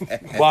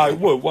motherfucker. by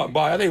what?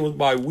 By I think it was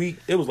by week.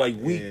 It was like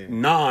week Yeah.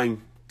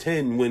 9,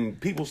 10 when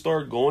people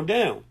started going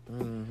down.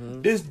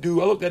 This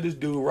dude, I looked at this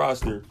dude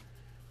roster.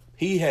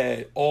 He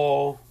had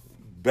all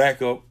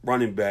backup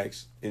running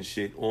backs and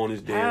shit on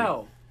his damn.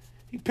 How?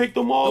 He picked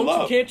them all Don't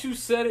you, up. can't you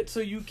set it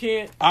so you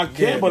can't? I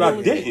can, Yeah, but I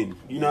really. didn't.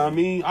 You know what I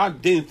mean? I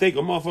didn't think a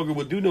motherfucker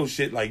would do no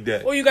shit like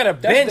that. Well, you got a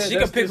bench. that- You can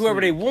that's pick this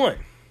whoever league. they want.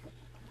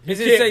 Is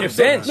Yeah, it say if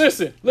bench?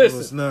 Listen.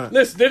 it's not.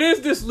 Listen, there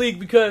is this league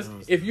because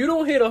if you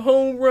don't hit a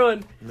home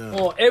run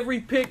No. on every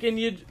pick in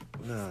your,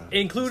 Nah,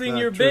 including it's not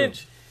your true.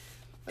 bench,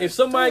 if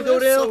somebody That's go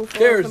down, so far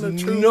there's from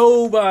the truth.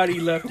 nobody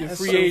left in That's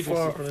free so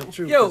far agency. from the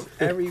truth. Yo, 'cause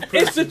every it's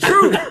the person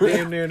truth.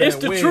 damn near It's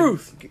that the wins-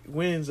 truth.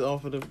 Wins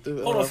off of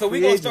the Hold on, so free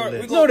we gonna agent start.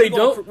 list. No, they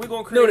don't. We're gonna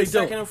No, create they a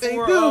second and They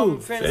four do.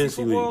 fantasy Fancy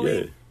football league,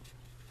 league. yeah.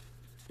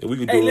 And we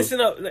could do Hey, a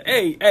listen up.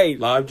 Hey,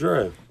 live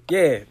draft.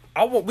 yeah.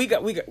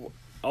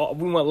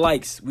 We want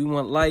likes. We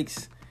want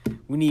likes.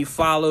 We need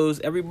follows.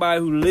 Everybody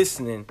who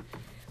listening,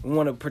 we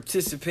want to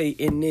participate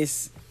in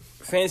this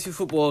fantasy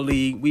football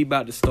league. We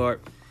about to start.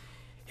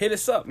 Hit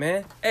us up,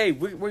 man. Hey,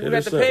 we Hit got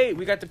us the up. page.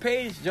 We got the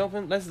page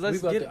jumping. Let's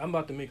get it. I'm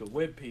about to make a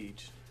web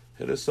page,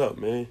 Hit us up,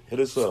 man. Hit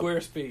us up.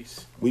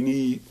 Squarespace, We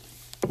need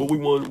what we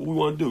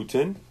want to do.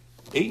 10?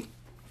 8?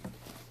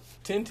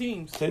 10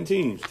 teams. 10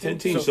 teams. 10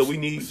 teams. So So we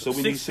need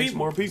six people.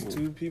 more people.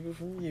 2 people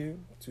from you,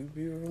 2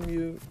 people from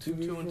you, 2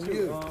 people and from two.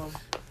 you.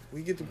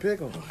 We get to pick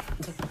them.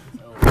 The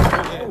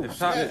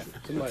top-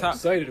 Somebody top-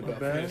 excited about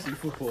bad. fantasy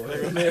football.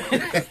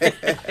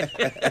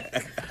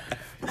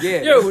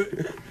 Yeah. Yo,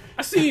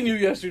 I seen you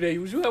yesterday.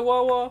 Was you at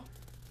Wawa?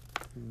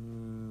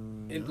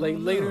 Like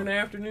later in the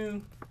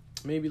afternoon,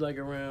 maybe like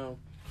around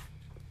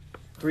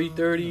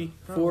 3:30,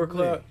 4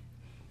 o'clock.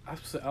 I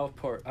was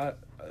parked.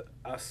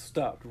 I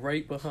stopped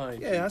right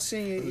behind. Yeah, I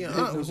seen you. Your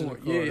aunt was in the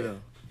car. Yeah, though.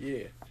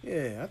 yeah.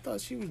 Yeah, I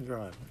thought she was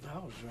driving. I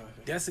was driving.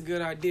 That's a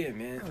good idea,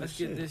 man. Let's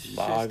shit. get this shit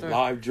Live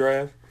started.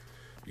 draft.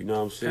 You know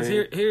what I'm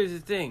saying? Because here's the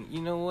thing.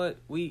 You know what?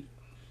 We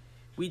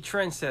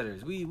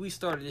trendsetters. We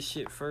started this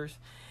shit first.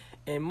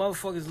 And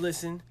motherfuckers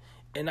listen.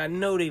 And I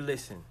know they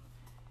listen.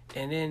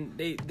 And then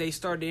they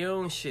start their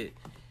own shit.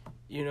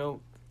 You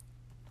know?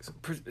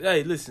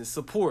 Hey, listen.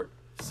 Support.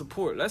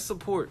 Let's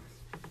support.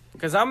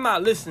 Because I'm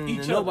not listening Each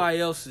to other. nobody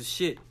else's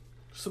shit.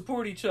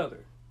 Support each other.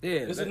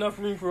 Yeah. There's enough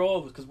room for all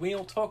of us because we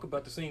don't talk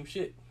about the same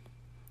shit.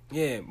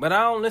 Yeah, but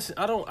I don't listen.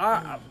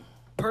 I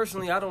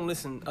personally, I don't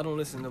listen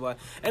to nobody.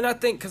 And I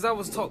think, because I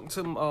was talking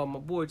to my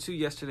boy too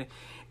yesterday,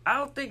 I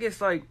don't think it's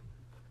like,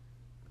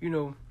 you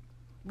know,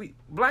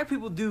 black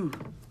people do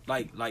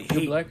like The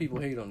hate. black people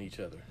hate on each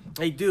other.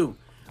 They do,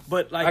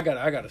 but like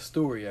I got a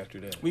story after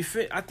that.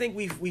 I think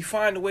we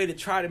find a way to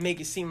try to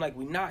make it seem like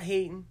we're not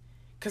hating,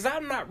 because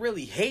I'm not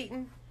really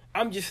hating.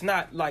 I'm just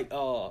not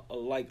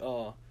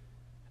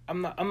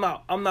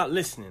I'm not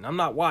listening. I'm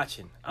not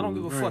watching. I don't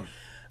give a fuck.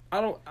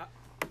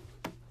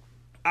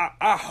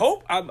 I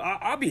hope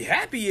I'll be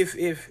happy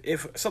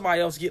if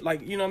somebody else get,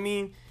 like, you know what I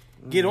mean,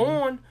 get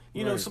on,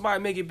 you know,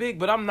 somebody make it big,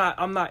 but I'm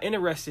not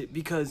interested,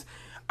 because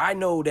I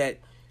know that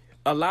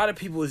a lot of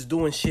people is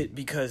doing shit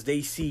because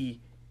they see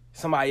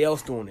somebody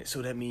else doing it.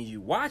 So that means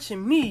you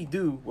watching me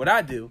do what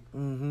I do.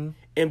 Mm-hmm.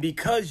 And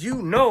because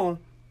you know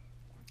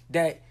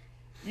that,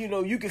 you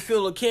know, you can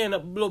fill a can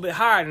up a little bit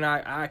higher than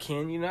I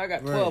can. You know, I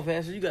got 12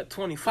 answers, you got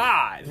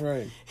 25.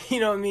 Right. You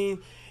know what I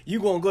mean? You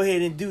gonna go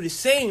ahead and do the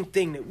same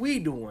thing that we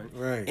doing.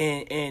 Right.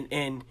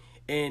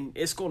 And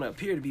it's gonna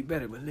appear to be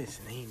better. But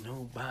listen, ain't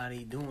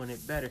nobody doing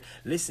it better.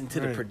 Listen to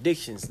the Right.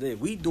 predictions.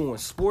 We doing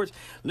sports.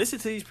 Listen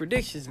to these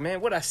predictions, man.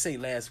 What I say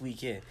last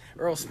weekend?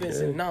 Earl Spence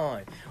at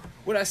 9.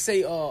 What I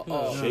say?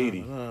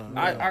 Shady.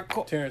 I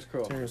call, Terrence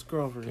Crawford. Terrence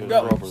Crawford. Terrence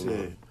Yo. Crawford, said.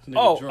 man. This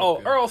nigga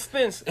drunk, Earl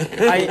Spence. I'm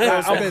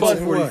Spence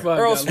buzzing. and what?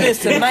 Earl Spence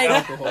tonight.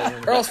 Alcohol in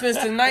it. Earl Spence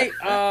tonight.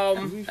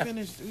 We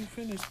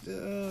finished.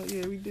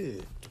 Yeah, we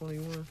did.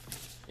 21.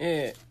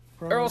 Yeah.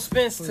 Promise. Earl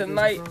Spence 21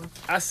 tonight.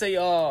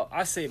 promise.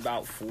 I say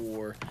about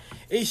 4.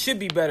 It should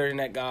be better than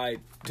that guy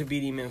to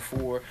beat him in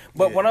 4.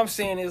 But Yeah. what I'm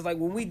saying is, like,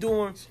 when we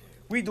doing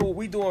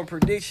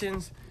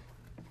predictions.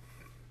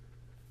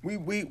 We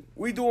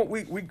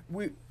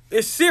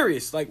it's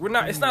serious. Like, we're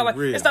not. It's not like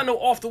Real. it's not no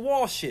off the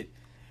wall shit.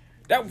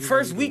 That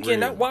first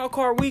weekend, real. that wild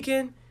card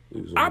weekend.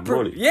 It was on the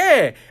money.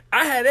 Yeah,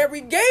 I had every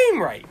game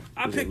right.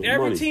 I was picked on the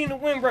every money. team to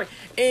win right.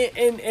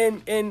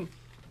 And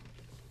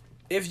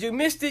if you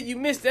missed it, you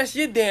missed. That's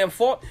your damn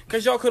fault,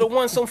 because y'all could have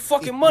won some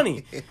fucking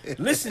money.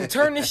 Listen,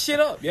 turn this shit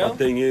up, My yo.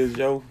 thing is,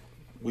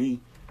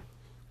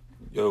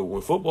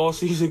 when football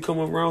season come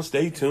around,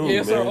 stay tuned, Yeah,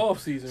 it's man. our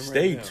off season right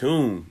Stay now.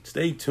 tuned.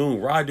 Stay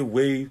tuned. Ride the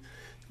wave.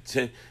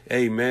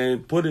 Hey, man,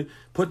 put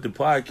the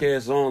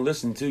podcast on.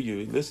 Listen to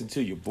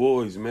your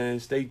boys, man.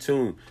 Stay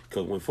tuned,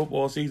 because when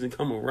football season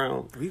come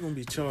around, We gonna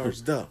be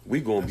charged up.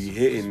 we gonna be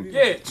hitting.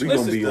 Yeah, we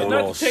gonna listen, be on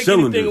not all to take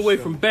cylinders. anything away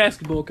from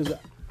basketball, because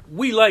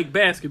we like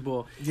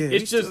basketball. Yeah, we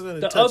it's still just gotta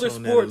the touch other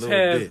on that a sports little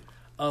have bit.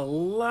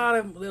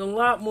 a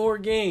lot more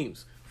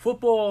games.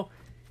 Football,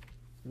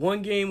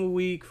 one game a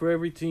week for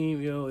every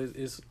team. You know,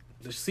 is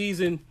the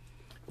season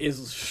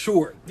is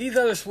short, These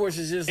other sports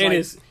is just and like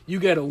it's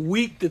you got a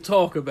week to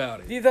talk about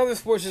it. these other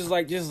sports is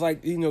like just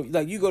like, you know,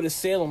 like you go to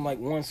Salem like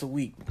once a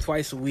week,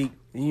 twice a week,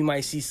 and you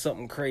might see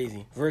something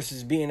crazy.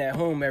 Versus being at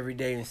home every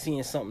day and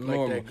seeing something Like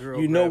normal. that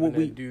girl, You know grabbing what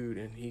we that dude,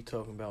 and she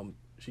talking about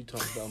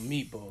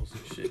meatballs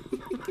and shit.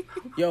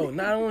 Yo,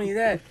 not only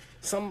that,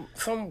 some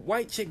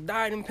white chick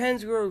died in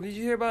Pennsgrove. Did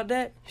you hear about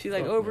that? She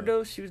like Fuck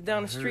overdosed. She was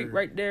down the street heard.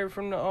 right there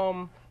from the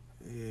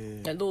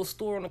Yeah. that little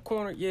store on the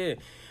corner. Yeah,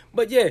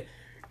 but yeah,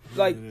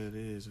 like who that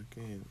is. I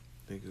can't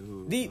think of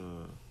who.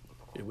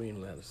 Yeah, we ain't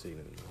allowed to say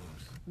them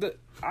names.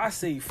 I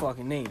say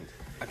fucking names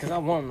because I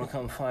want them to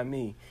come find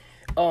me.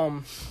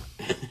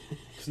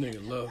 This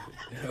nigga love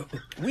it. You know?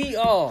 We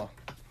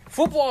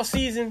football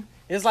season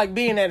is like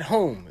being at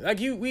home. Like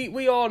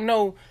we all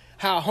know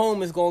how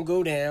home is gonna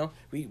go down.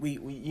 We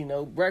you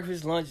know,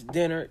 breakfast, lunch,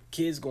 dinner,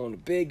 kids going to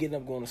bed, getting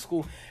up, going to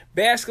school.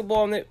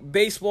 Basketball,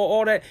 baseball,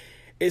 all that.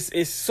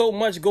 It's so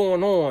much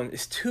going on.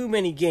 It's too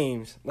many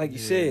games. Like you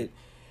said,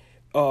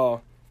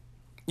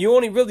 you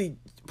only really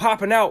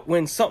popping out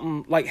when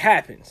something like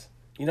happens.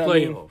 You know what I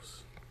mean? Playoffs.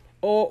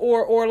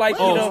 Or like you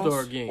know,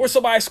 All-Star game. or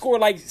somebody scored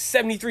like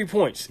 73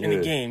 points in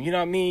a game. You know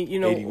what I mean? You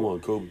know, 81,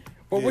 Kobe.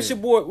 But what's your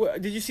boy?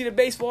 Did you see the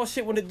baseball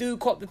shit when the dude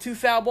caught the 2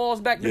 foul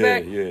balls back to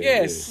back?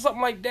 Yeah,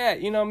 something like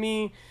that. You know what I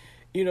mean?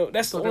 You know,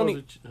 that's the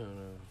only.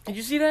 Did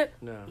you see that?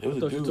 No, It was I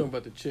a thought you were dude. talking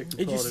about the chick.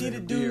 Did you see the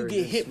dude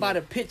get hit by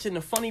the pitch in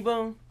the funny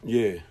bone?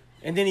 Yeah.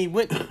 And then he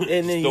went and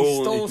then he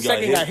Stole, stole he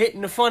second, got hit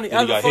in the funny.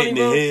 And he got hit in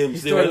the head. He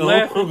started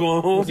laughing.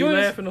 Going home. Was he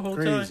laughing the whole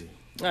Crazy. time?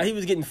 Nah, he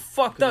was getting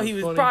fucked up. He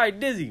was funny. probably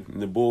dizzy.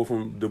 And the bull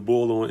on Can't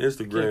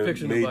Instagram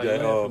picture made nobody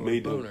that laughing with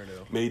made a the boner,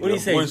 though. made What'd the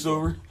he say?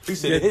 voiceover. He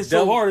said Yeah, it hit so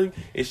double- hard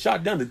it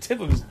shot down the tip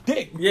of his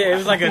dick. Yeah, it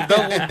was like a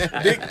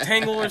double dick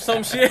tangle or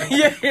some shit.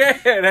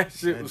 Yeah, that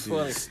shit was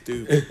funny.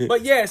 Stupid.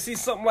 But yeah, see,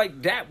 something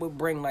like that would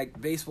bring like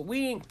baseball.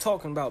 We ain't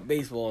talking about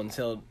baseball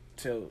until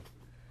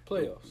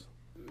Playoffs.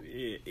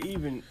 yeah,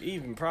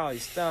 even probably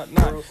start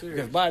not World Series.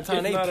 because by the time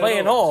If they not at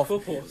playing all, off,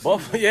 football.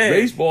 Buffalo, yeah,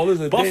 Baseball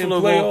is a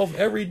Buffalo damn playoff.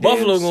 Every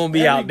Buffalo damn, gonna be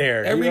every- out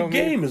there, you Every know what I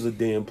mean? game is a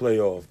damn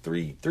playoff.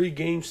 Three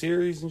game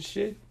series and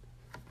shit.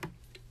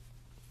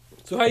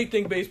 So how you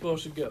think baseball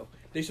should go?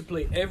 They should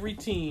play every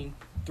team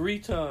 3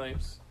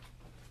 times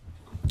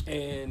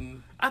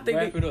and I think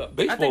wrap they- it up. I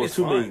Baseball think is it's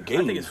too fine. many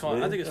games. I think it's fine.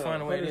 Man. I think it's fine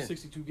the way it is.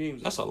 162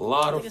 games. That's a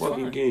lot of think it's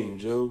fucking fine.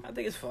 games, Joe. I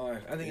think it's fine.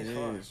 I think it's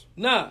fine.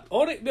 Nah,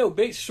 all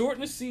they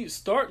shorten the season,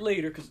 start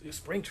later because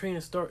spring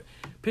training start.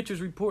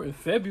 Pitchers report in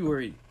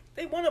February.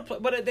 They want to play,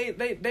 but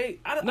they.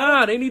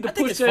 Nah, they need to I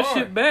think push it's that fine.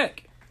 shit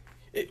back.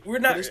 We're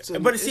not, But it's still-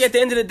 but see, at the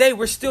end of the day,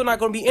 we're still not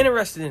going to be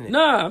interested in it.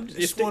 Nah,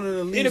 It's one of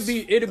the it'll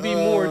least, be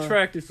more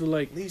attractive to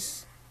like.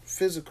 least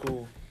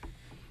physical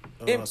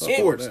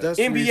sports. That's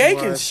the reason NBA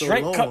why can it's so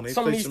straight long. cut They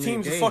some of play these so many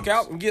teams the games. fuck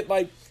out and get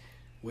like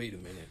Wait a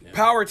minute now.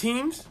 power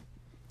teams.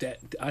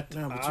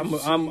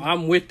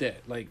 I'm with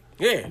that. Like,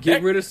 Yeah,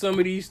 get rid of some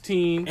of these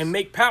teams and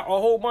make a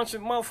whole bunch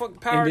of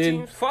motherfucking power And then-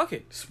 teams. Fuck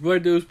it.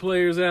 spread those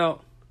players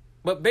out.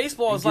 But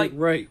baseball And is get like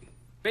right,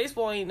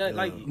 baseball ain't that,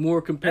 like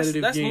more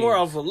competitive. that's games. more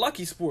of a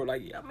lucky sport.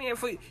 Like I mean,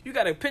 if you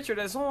got a pitcher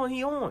that's on,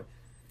 he on.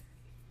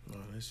 No,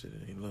 that shit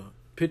ain't luck.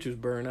 Pitchers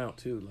burn out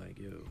too. Like,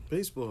 yo,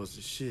 Baseball is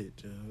the shit,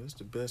 Joe. That's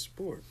the best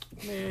sport.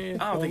 man,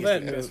 I don't on think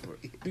that it's the best note,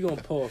 sport. we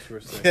gonna pause for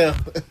a second.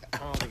 Yeah. I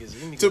don't think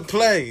it's let me to go-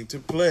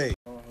 play.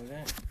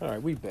 All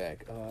right, we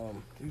back.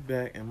 We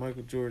back, and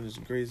Michael Jordan is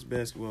the greatest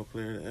basketball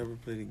player to ever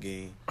play the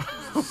game.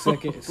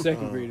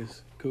 Second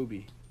greatest,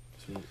 Kobe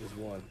is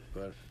one,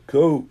 but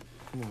Cool.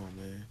 Come on,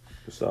 man.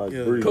 Besides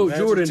Yeah. Breeze. Coach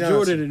Magic Jordan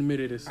Johnson.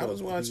 admitted it. I was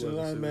so watching a he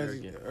lot of wasn't so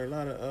Magic, arrogant. or a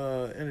lot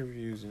of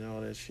interviews and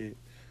all that shit.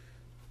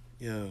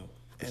 Yo, and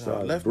I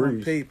Besides left my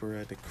Breeze. paper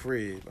at the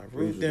crib. I Breeze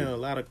wrote is down the a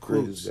lot of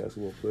Greatest quotes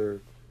basketball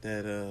player.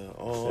 that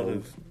all Tell the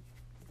him.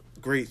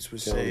 greats were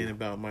Tell saying him.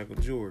 about Michael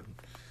Jordan.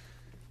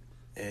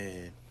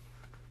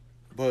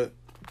 But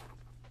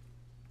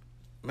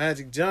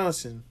Magic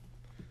Johnson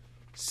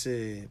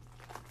said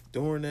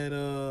during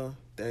that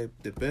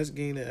the best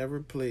game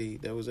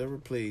that was ever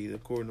played,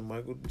 according to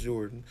Michael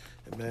Jordan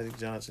and Magic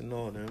Johnson and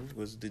all them,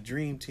 was the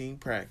Dream Team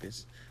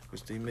practice,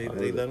 which they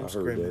let them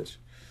scrimmage.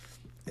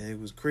 And it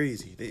was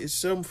crazy. It's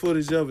some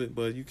footage of it,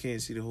 but you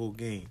can't see the whole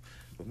game.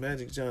 But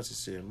Magic Johnson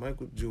said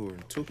Michael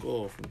Jordan took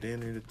off from down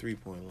near the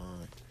 3-point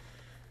line,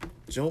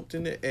 jumped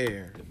in the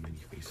air,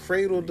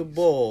 cradled the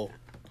ball.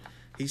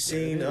 He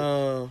seen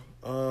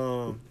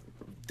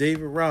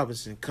David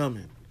Robinson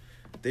coming.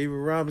 David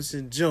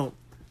Robinson jumped.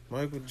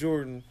 Michael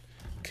Jordan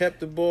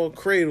kept the ball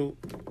cradled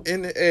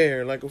in the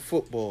air like a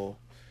football.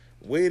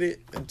 Waited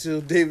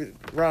until David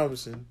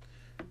Robinson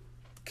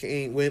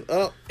went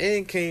up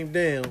and came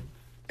down,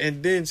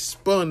 and then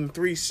spun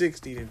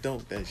 360 and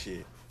dunked that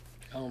shit.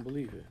 I don't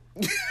believe it.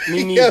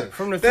 Me neither. Yeah,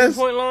 From the that's-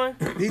 3-point line.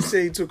 He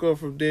said he took off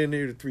from down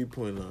near the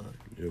 3-point line.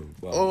 Yo,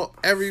 wow. Oh,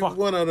 every Fuck.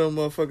 one of them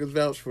motherfuckers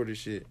vouched for the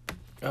shit.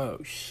 Oh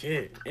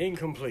shit!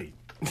 Incomplete.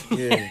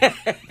 Yeah.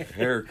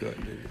 Haircut,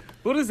 nigga.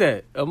 What is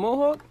that? A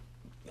mohawk?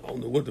 I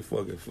don't know what the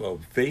fuck it's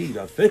fade,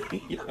 I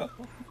think. Yo.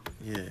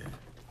 Yeah.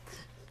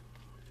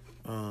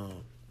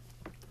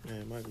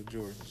 Man, Michael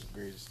Jordan's the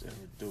greatest to ever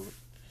do it.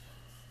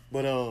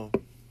 But yo,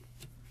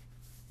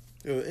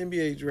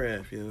 NBA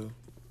draft, yo.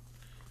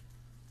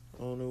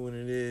 I don't know when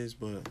it is,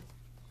 but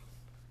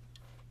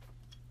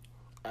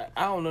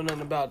I don't know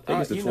nothing about. I think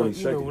it's the you know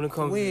 22nd. when it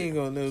comes. we ain't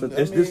gonna know. So I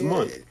it's this mean,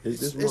 month. It's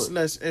this It's month.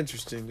 less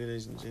interesting than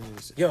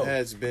it Yo.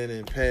 has been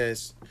in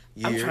past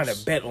I'm years. trying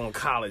to bet on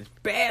college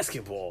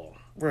basketball.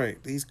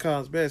 Right, these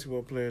college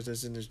basketball players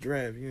that's in this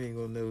draft, you ain't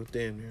gonna know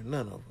damn near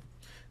none of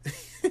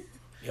them.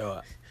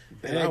 Yo,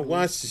 And I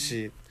watched the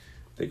shit.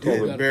 They call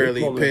Didn't him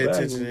barely they call pay him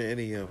attention Bagley. to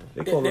any of them.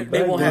 They call him They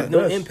won't Bagley have no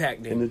best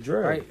impact then, in the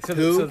draft. right? So,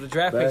 Who? so the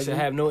draft picks should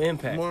Bagley? have no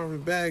impact.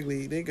 Marvin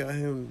Bagley, they got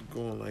him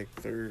going like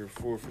third or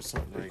fourth or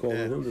something They like calling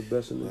that. him the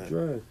best in the But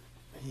draft.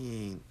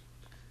 He ain't.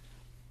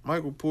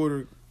 Michael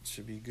Porter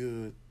should be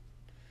good.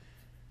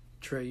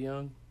 Trey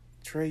Young.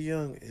 Trey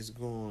Young is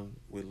going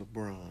with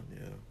LeBron,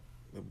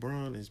 yeah.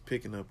 LeBron is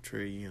picking up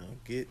Trey Young.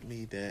 Get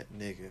me that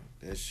nigga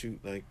that shoot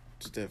like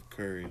Steph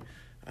Curry.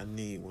 I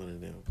need one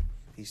of them.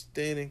 He's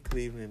staying in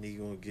Cleveland. He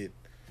gonna get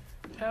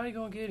get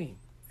him?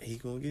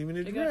 him in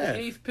the They got draft. the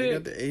eighth They pick.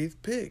 got the 8th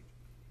pick.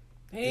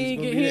 He He's ain't,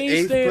 gonna get, be he the ain't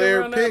 8th staying player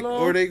around pick, that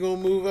long. or they gonna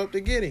move up to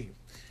get him.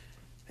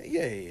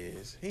 Yeah, he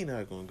is. He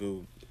not gonna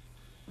go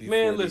before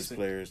Man, these listen.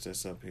 players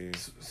that's up here.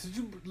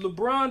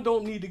 LeBron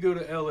don't need to go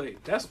to LA.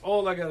 That's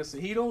all I gotta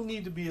say. He don't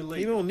need to be a Laker.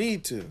 He don't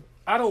need to.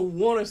 I don't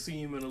want to see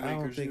him in a Lakers I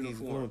don't think he's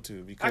uniform. going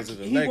to because of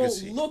the he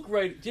legacy. won't look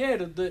right. Yeah,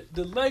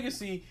 the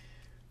legacy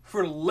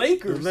for the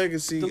Lakers. The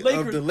legacy the of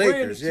Lakers the brand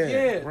Lakers, is-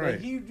 yeah, like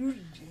right.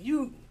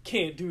 you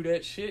can't do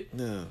that shit.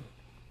 No,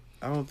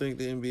 I don't think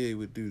the NBA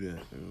would do that.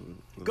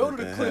 Go Let to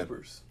the that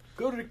Clippers.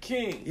 Go to the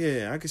Kings. happen.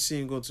 Yeah, I could see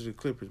him go to the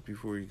Clippers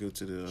before you go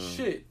to the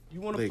Shit, you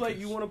want to play?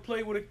 Lakers. You want to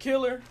play with a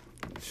killer?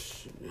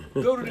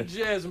 Go to the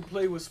Jazz and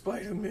play with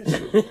Spider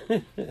Mitchell,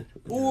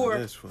 or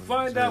that's funny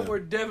find as out hell. where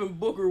Devin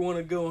Booker want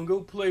to go and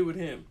go play with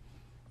him.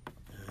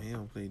 He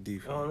don't play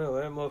defense. I don't know.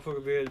 That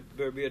motherfucker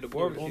better be at the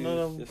barbecue. Oh, none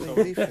of them this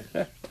play summer.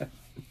 defense.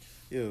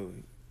 Yo,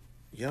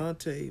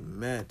 Yonte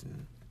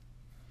Madden.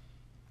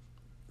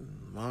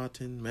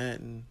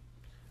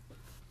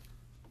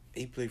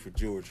 He played for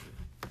Georgia.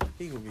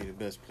 He gonna be the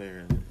best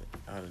player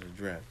out of the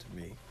draft to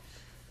me.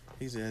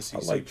 He's an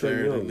SEC like Trey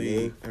player of Young, the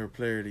league or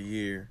player of the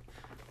year.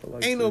 I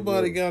like Ain't Trey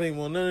nobody Young. got him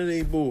on none of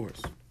their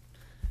boards.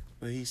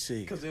 But he's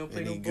safe. Because they don't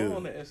play and no he ball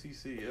in good. the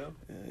SEC, yo.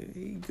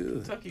 He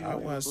good. Kentucky I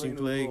don't watched play him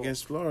no play ball.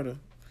 against Florida.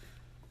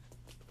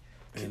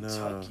 And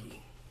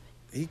Kentucky.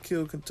 he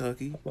killed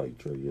Kentucky. I like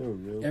Trey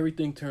Young, yo.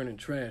 Everything turning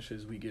trash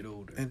as we get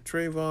older. And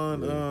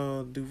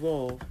Trayvon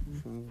Duval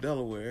from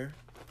Delaware.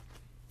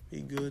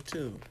 He good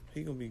too.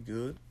 He gonna be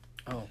good.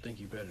 I don't think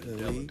you better than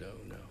The league?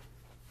 Deladone,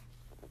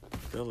 no.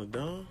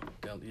 Deladon?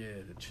 Yeah,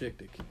 the chick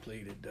that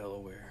played at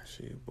Delaware.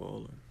 She a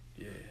baller.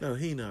 Yeah. No,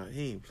 he not.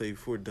 He ain't played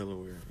for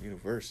Delaware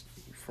University.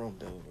 He from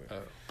Delaware.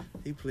 Oh.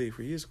 He played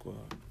for his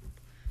squad.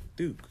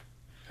 Duke.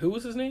 Who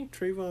was his name?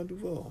 Trayvon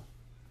Duval.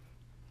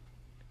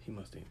 He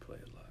must ain't play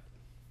a lot.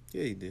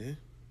 Yeah, he did.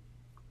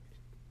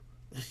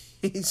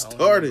 He I only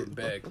started.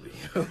 remember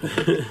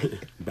Bagley.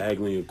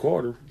 Bagley and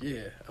Carter.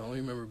 Yeah, I only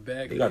remember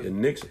Bagley. They got the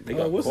Knicks. They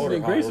got what's his Carter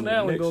name? high Grayson on the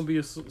Allen Knicks. gonna be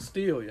a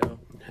steal, yo.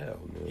 Hell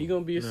no. He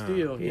gonna be a Nah,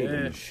 steal. He ain't Yeah.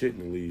 gonna do shit in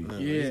the league. No,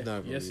 Yeah. he's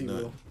not gonna Yes, do he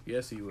nothing. will.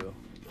 Yes, he will.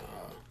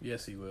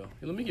 Yes, he will.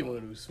 Hey, let me get one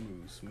of those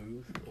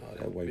smooth.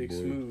 That white Big boy.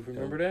 Smooth.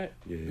 Remember that?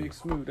 Yeah. Big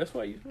Smooth. That's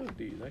why you smoke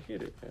these. I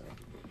get it.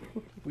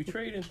 Yeah. We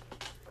trading.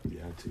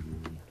 Yeah, I too.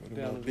 Man. What Down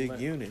about in the big lane.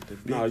 unit? The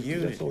big Nah,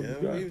 unit. that's all you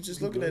Yeah, got. we was just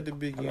You looking good. at the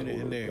big I got unit one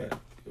in of there. those back.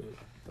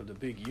 Of the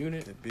big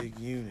unit. The big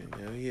unit.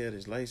 You know, he had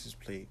his license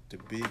plate. The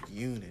big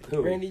unit.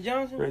 Who? Randy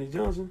Johnson? Randy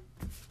Johnson.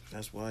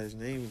 That's why his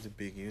name is the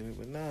big unit.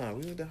 But nah,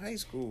 we went to high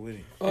school with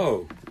him.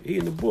 Oh, he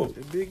in the book.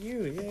 The big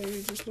unit. Yeah,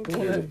 we just looking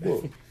He in at the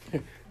it.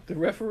 book. The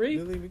referee.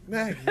 Billy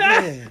McMahon.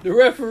 Yeah. The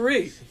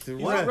referee. The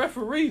He's a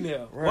referee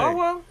now. Right.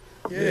 Wow.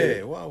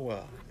 Yeah,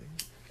 wow.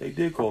 They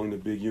did call him the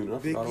big unit. I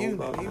Big forgot all unit.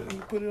 about He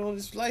that. put it on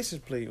his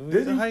license plate when Did he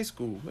was in he? high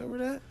school. Remember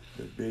that?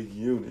 The big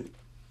unit.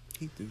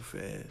 He threw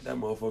fast. That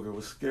motherfucker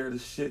was scared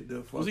as shit.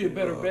 Was he a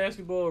better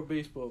basketball or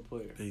baseball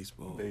player?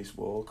 Baseball.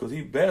 baseball? Cause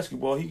he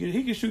basketball.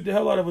 He could shoot the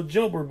hell out of a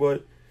jumper,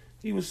 but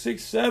he was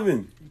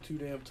 6'7". You too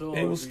damn tall.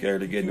 And was to be-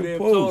 scared to get in too the damn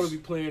post. tall to be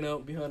playing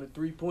out behind the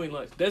 3-point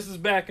line. This is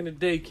back in the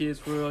day, kids.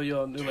 For all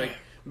y'all knew, like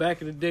back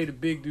in the day, the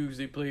big dudes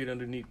they played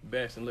underneath the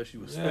basket unless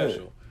you was Yeah.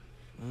 special.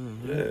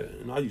 Mm-hmm. Yeah,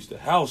 and I used to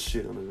house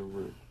shit under the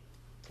rim.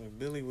 So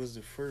Billy was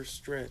the first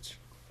stretch.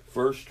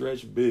 First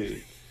stretch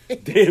big.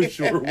 Damn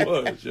sure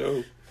was,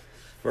 yo.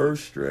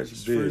 First stretch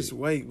His big. first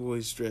white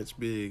boy stretch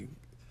big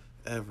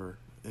ever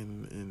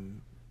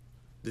in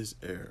this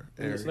era.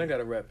 And listen, I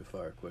got a rapid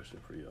fire question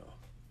for y'all.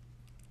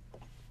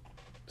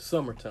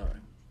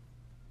 Summertime.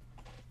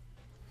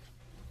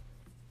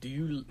 Do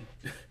you,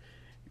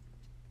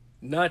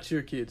 not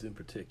your kids in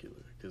particular,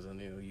 because I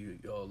know you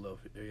all love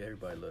it.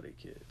 Everybody love their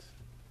kids.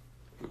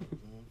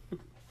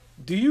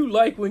 Do you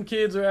like when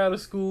kids are out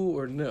of school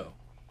or no?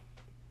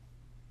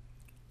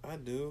 I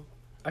do.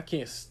 I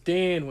can't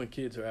stand when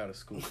kids are out of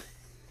school.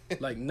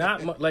 Like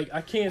not my, like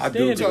I can't I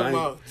do stand I'm it. talking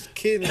about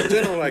kids in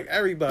general, like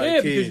everybody. Yeah,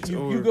 kids, because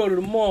you or- go to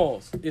the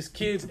malls, it's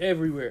kids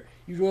everywhere.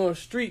 You go on the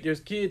street, there's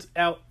kids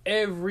out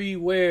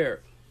everywhere.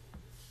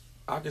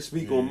 I can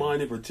speak on mine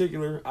in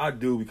particular. I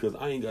do because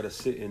I ain't got to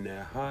sit in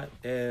that hot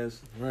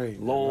ass,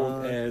 right,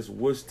 long ass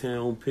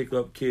Woodstown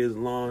pickup kids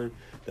line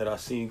that I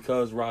seen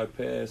Cuz ride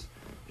past,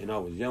 and I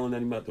was yelling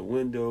at him out the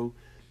window,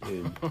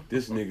 and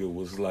this nigga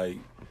was like,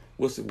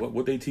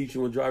 what they teach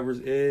you in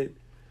driver's ed?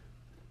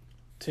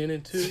 10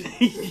 and 2,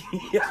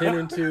 Yeah. 10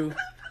 and 2,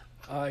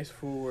 eyes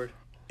forward,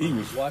 He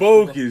was Watch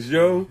focused,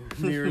 yo.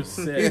 mirrors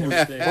set, He was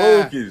everything.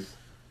 focused.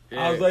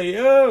 I was like,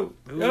 yo,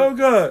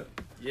 good.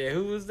 Yeah,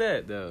 who was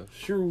that though?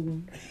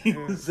 Shrew. He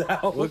was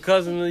out. What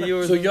cousin of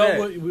yours? So was y'all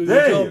that? would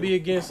Damn. y'all be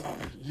against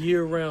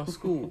year-round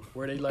school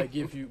where they like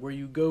give you where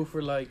you go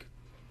for like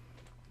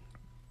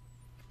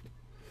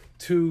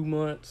 2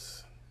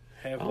 months,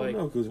 have I don't like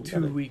know, 'cause we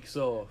 2 gotta- weeks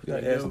off, we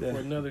gotta then ask go that. for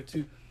another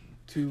two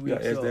You weeks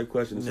gotta ask off. that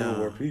question to some of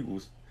Nah. our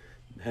peoples.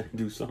 Had to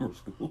do summer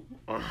school.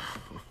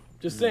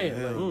 Just saying,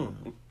 Hell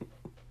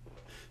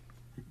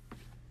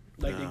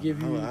like nah, they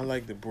give you. I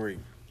like the break.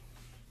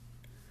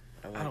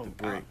 I like the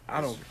break.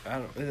 I don't.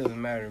 It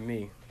doesn't matter to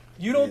me.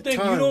 You don't Yeah, think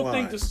the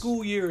time-wise.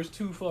 school year is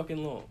too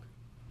fucking long?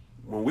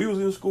 When we was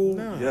in school,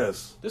 Nah.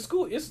 yes. The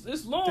school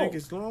it's long. Think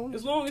it's long?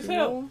 It's long as Too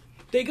hell. long?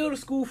 They go to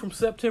school from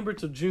September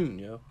to June,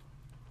 yo.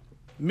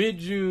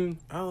 Mid-June.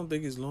 I don't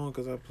think it's long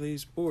because I play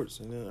sports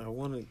and then I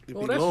want it to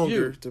Oh, be that's longer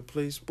you. to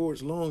play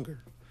sports longer.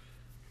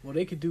 Well,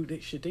 they could do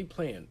that shit. They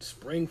playing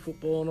spring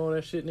football and all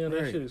that shit now.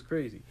 That Right. shit is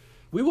crazy.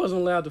 We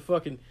wasn't allowed to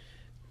fucking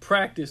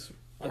practice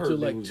I heard until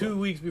they like was 2 like-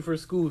 weeks before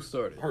school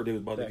started. I heard they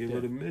was about to Back get then.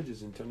 rid of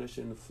midgets and turn that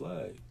shit into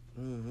flag.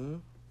 Mm-hmm.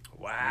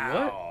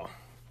 Wow.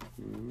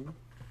 Ew.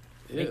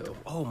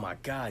 Oh my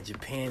God,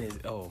 Japan is.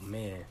 Oh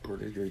man, Or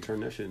they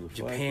turn that shit into flag.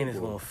 Japan is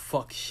football. gonna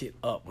fuck shit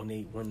up when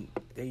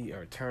they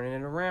are turning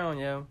it around,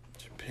 yo.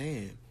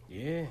 Japan.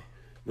 Yeah.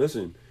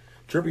 Listen,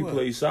 Trippy What?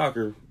 plays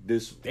soccer.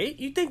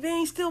 You think they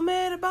ain't still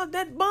mad about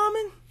that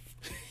bombing?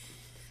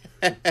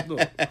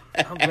 Look,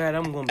 I'm glad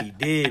I'm gonna be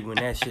dead when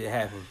that shit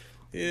happens.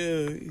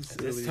 Yeah, he's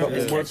silly. It's as couple hell.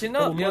 months- catching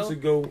up, months yo.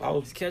 ago, I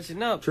was It's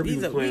catching up. Trippy These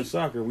was are playing we-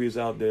 soccer. We was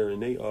out there,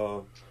 and they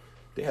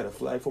had a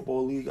flag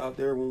football league out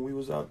there when we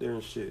was out there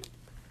and shit.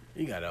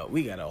 we got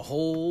a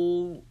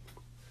whole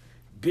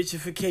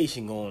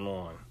bitchification going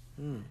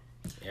on.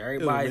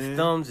 Everybody's man.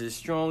 thumbs is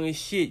strong as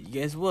shit.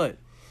 Guess what?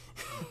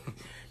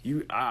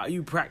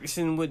 You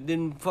practicing with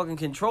them fucking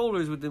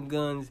controllers with them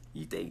guns.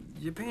 You think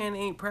Japan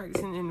ain't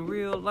practicing in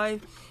real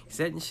life,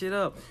 setting shit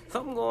up?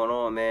 Something going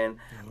on, man.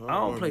 I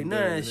don't play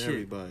none of that shit.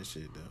 Everybody's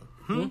shit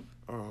though.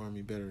 Our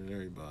army better than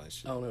everybody's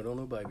shit. I don't know. Don't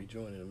nobody be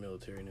joining the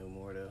military no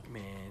more though.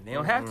 Man, they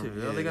don't have to.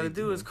 Yeah, All they gotta they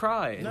do do. is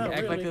cry and Not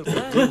act really. like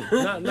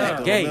a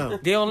Not gay. No.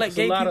 They don't let It's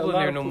gay people in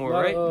there no more,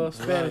 right?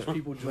 Spanish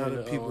people A lot join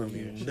of the people army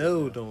you and shit.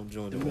 know don't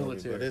join the, The army,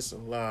 military. but it's a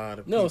lot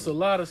of No, people. it's a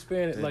lot of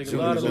Spanish, That like a join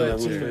lot of the Latinos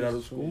military. Straight out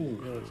of school.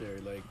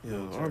 Military, like You know,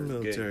 our Military's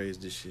military is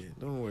the shit.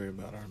 Don't worry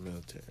about our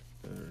military.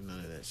 None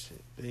of that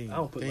shit. They, I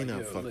don't put they like, not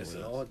yo, fucking listen,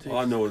 with all us. it takes All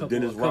I know a is couple,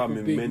 Dennis a couple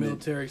Rodman big mended-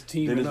 militaries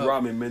teaming Dennis up.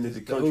 Rodman mended the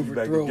to country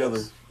back overthrow together.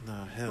 us.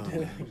 Nah, hell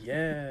no.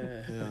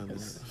 Yeah. Hell no.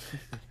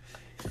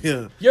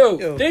 Yeah. Yo,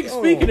 Yo,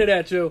 speaking of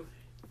that, yo,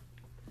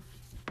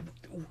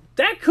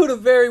 that could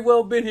have very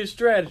well been his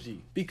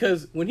strategy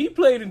because when he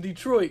played in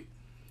Detroit,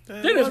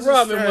 That Dennis was a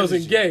Rodman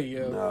wasn't strategy. gay,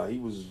 yo. Nah, he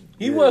was.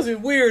 He yeah.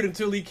 wasn't weird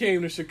until he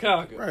came to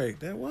Chicago. Right,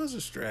 that was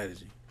a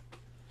strategy.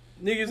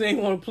 Niggas ain't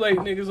want to play.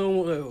 Niggas don't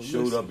want to.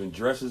 Showed up in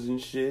dresses and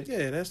shit.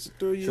 Yeah, that's to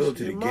throw Show your, up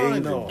to your the mind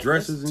games in off.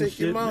 dresses That's and take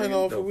your shit, mind nigga.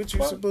 off The of what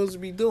you're fuck? supposed to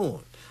be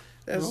doing.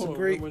 That's a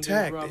great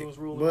tactic. Was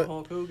rolling But with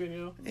Hulk Hogan,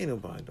 yo. ain't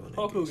nobody doing that.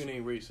 Hulk Hogan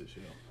ain't racist,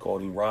 yo.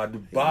 Called him Rod the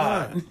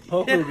Nah. Bod.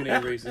 Hulk Hogan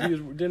ain't racist. He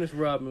was, Dennis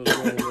Rodman was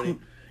rolling with him,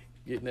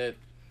 getting that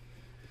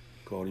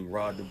Called him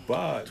Rod the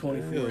Bod.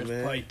 24-inch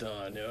man.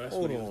 python, yo. That's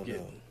Hold what he was on,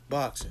 getting. though.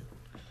 Boxing.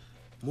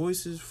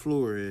 Moises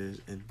Flores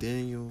and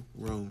Daniel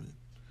Roman.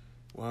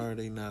 Why are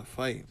they not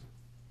fighting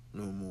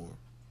no more?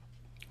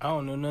 I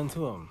don't know nothing to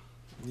them.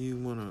 You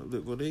wanna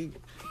look? Well, the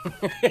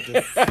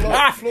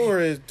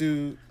Flores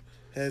dude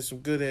had some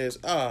good ass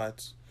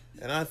odds,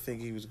 and I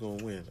think he was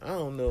gonna win. I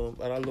don't know,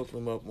 but I looked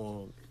him up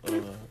on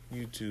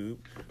YouTube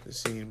and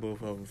seen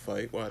both of them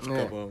fight. Watched a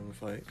Yeah. couple of them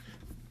fight.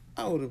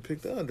 I would have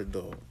picked the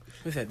underdog,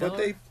 What's that? but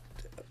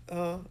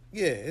Dollar?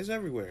 yeah, it's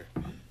everywhere.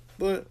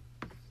 But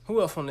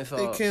Who else on this? they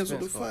canceled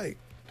the Spence card? fight.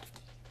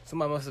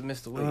 Somebody must have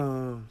missed the weight.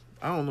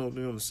 I don't know if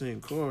they're on the same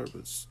card,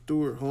 but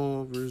Stuart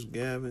Hall versus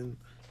Gavin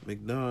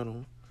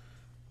McDonald,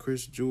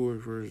 Chris George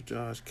versus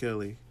Josh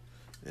Kelly,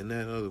 and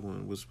that other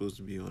one was supposed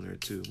to be on there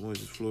too.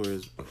 Moises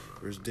Flores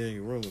versus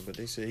Daniel Roman, but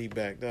they said he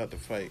backed out to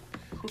fight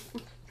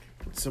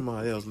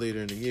somebody else later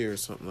in the year or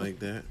something like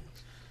that.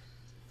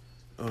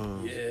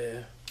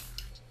 Yeah.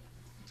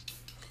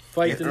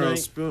 Fight Earl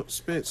tonight.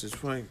 Spence is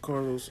fighting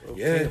Carlos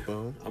Yeah.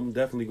 Ocampo. I'm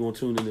definitely gonna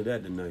tune into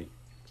that tonight.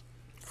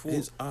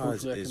 His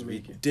odds Hopefully I is can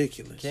make it.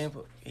 ridiculous. Camp,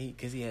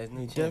 because he has new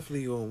chance.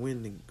 Definitely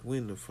gonna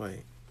win the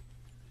fight.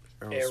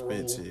 Earl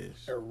Spence is.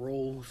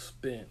 Errol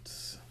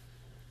Spence.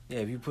 Yeah,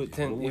 if you put I'm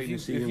 10, waiting if you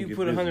to see him if you get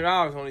put busy.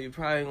 $100 on it, you're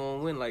probably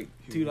gonna win like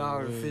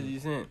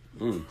 $2.50.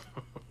 Mm.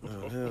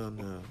 Oh hell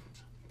no.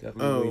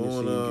 Definitely Oh, waiting to see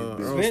on him get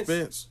busy. Earl Spence?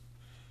 Spence.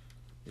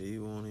 Yeah, he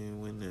won't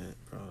even win that,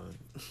 probably.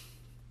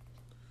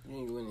 You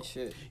ain't winning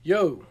shit.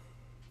 Yo,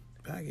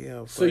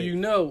 Pacquiao so fight you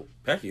know,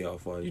 Pacquiao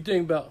fight. you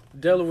think about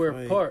Delaware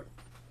Fight. Park.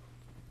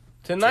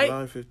 Tonight?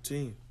 July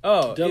 15th.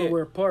 Oh,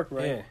 Delaware Park,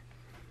 right? Yeah.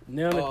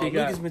 Now that they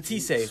got Lucas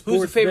Matisse. Who's the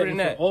sports favorite betting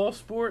in that? for all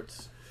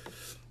sports,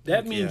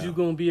 that means Yeah, you're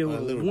gonna be able a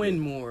to little win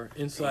bit. more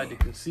inside the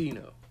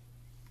casino.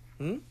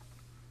 Hmm?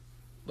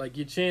 Like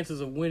your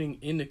chances of winning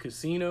in the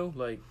casino,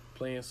 like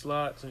playing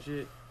slots and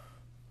shit,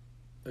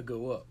 will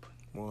go up.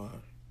 Why?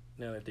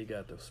 now that they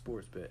got the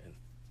sports betting,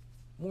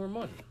 more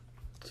money,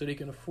 so they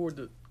can afford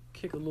to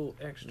kick a little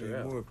extra Yeah,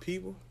 out. more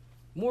people.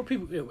 Yeah,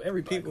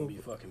 everybody People- gonna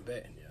be fucking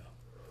betting, yo.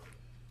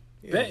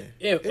 Yeah. Bet-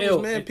 yeah, it yo,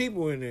 was mad and-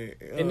 people in there.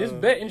 And this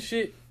betting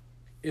shit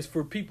is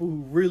for people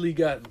who really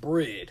got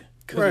bread.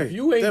 Cause Right, if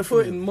you ain't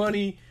definitely. putting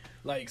money,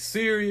 like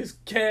serious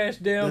cash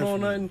down on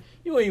Definitely. nothing,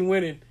 you ain't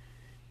winning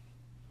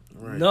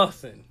Right.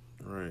 nothing.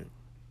 Right.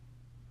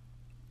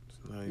 It's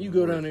not You even go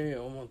worth down it. there,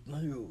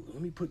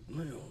 let me put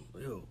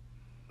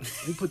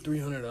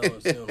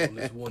 $300 down on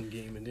this one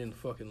game and then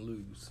fucking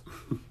lose.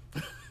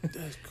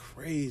 That's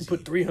crazy.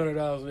 Put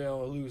 $300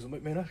 down and lose. I'm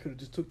like, man, I could have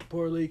just took the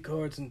parlay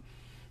cards and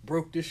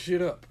broke this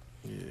shit up.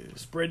 Yeah.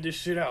 Spread this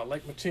shit out.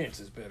 Like my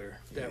chances better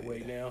that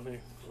way now.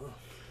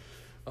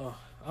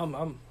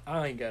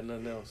 I ain't got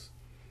nothing else.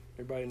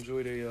 Everybody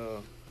enjoy their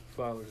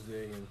Father's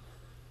Day, and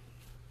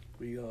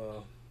we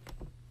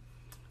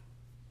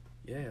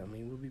yeah, I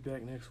mean, we'll be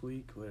back next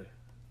week with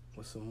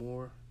some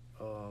more.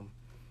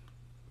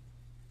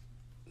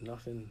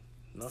 Nothing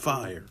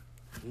Fire.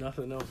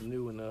 Nothing else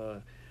new,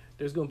 and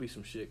there's gonna be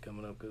some shit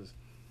coming up because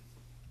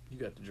you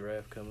got the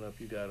draft coming up.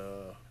 You got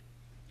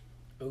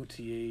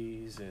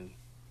OTAs and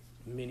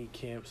mini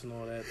camps and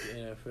all that.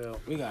 The NFL.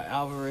 We got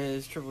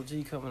Alvarez, Triple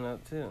G coming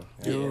up too.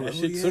 Yeah, Yo, that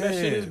shit, so that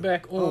shit is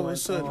back on. All of a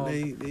sudden,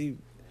 they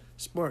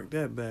sparked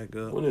that back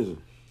up. When is it?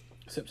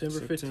 September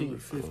 15th.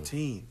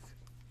 15th.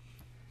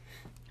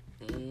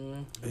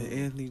 Mm. And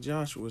Anthony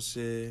Joshua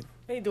said,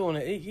 They doing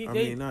it. I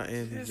mean, not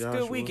Anthony It's Joshua.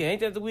 a good weekend.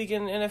 Ain't that the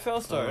weekend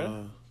NFL started?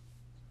 No,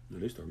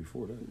 they start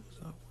before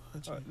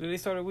that. Did they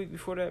start a week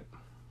before that?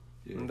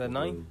 Yeah, The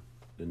 9th?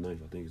 The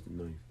 9th, I think it's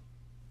the 9th.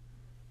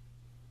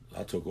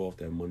 I took off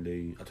that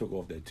Monday. I took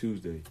off that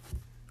Tuesday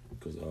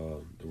because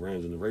the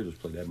Rams and the Raiders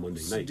played that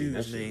Monday night. Dude's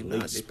That shit name, late.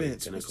 not They played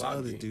Spence. 10 What's the o'clock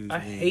other game. dude's I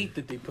name? hate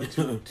that they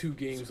put two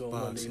games on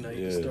Monday Boxing. night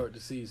Yeah. to start the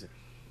season.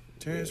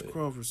 Terrence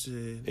Crawford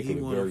said They he could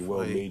have want very to well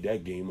fight made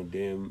that game a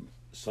damn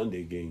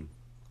Sunday game.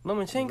 the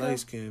Lomachenko? light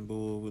skinned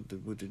boy with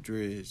the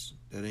dreads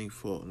that ain't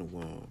fought in the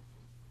wall.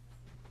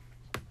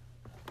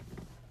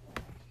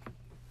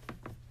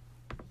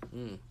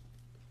 Mm.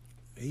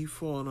 He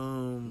fought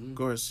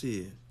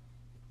Garcia.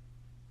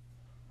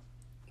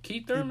 Keith He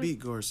Thurman. beat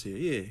Garcia.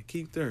 Yeah,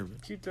 Keith Thurman.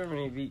 Keith Thurman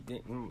ain't beat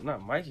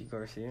not Mikey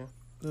Garcia.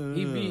 No,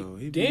 He no, beat no.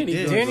 He Danny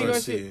Garcia.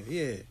 Garcia.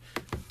 Yeah,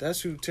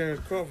 that's who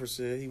Terrence Crawford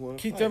said he wanted.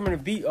 Keith fight. Thurman to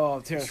beat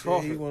Terrence He said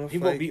Crawford. he wanna He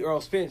fight. won't beat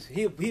Earl Spence.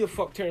 He'll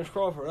fuck Terrence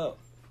Crawford up.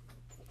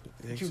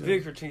 Think Too so?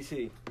 big for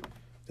TC.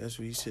 That's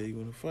what he said he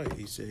want to fight.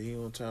 He said he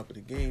on top of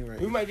the game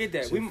right. We might get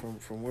that. Said We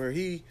from where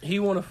he He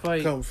want to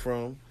fight. come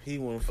from, he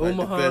want to fight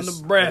Omaha, the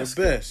best,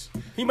 Nebraska. the best.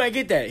 He might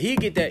get that. He'd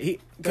get that.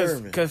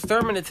 Thurman. Because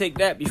Thurman to take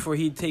that before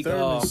he'd take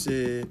Thurman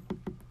said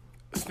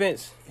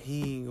Spence.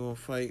 he ain't gonna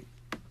fight.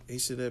 He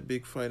said that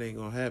big fight ain't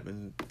gonna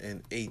happen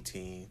in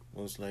 18,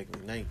 most likely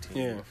 19.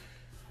 Yeah.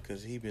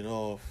 Because he been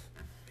off.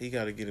 He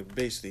got to get a,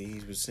 basically, he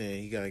was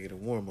saying he got to get a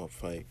warm-up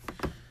fight.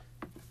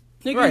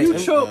 Nigga, Right, you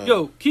and,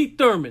 chose. Keith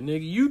Thurman,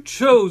 nigga, you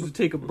chose to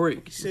take a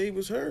break. He said he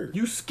was hurt.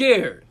 You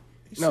scared.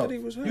 He No. said he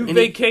was hurt. You And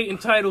vacating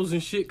titles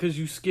and shit because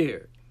you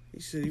scared. He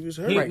said he was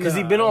hurt. He- Right, because Nah,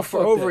 he'd been off for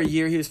fuck over that. a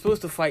year. He was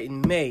supposed to fight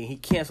in May. He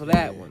canceled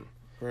that Yeah. one.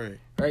 Right.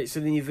 Right, so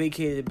then he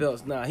vacated the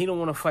belts. Nah, he don't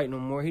want to fight no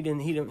more. He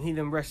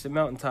didn't rest the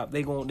mountaintop.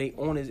 They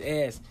on his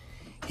ass.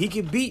 He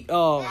could beat.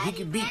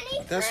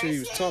 That's what he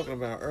was talking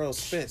about. Earl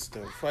Spence,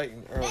 though.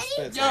 Fighting Earl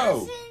Spence.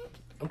 Yo!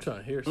 I'm trying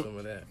to hear some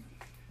of that.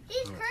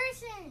 He's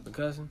cursing. The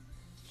cousin.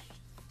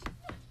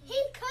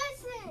 He's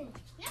cussing.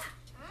 Yeah.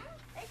 Huh?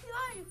 If you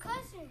are, you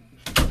cussing.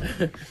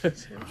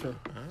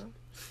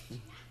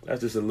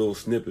 That's just a little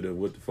snippet of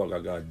what the fuck I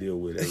gotta deal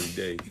with every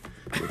day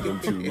with them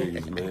two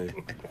niggas, man.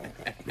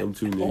 Them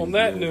two niggas. On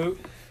that man. note,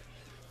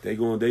 they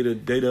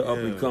the up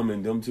and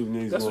coming. Them two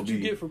niggas that's gonna what you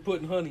be. get for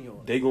putting honey on.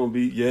 They gonna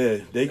be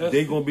they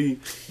gonna be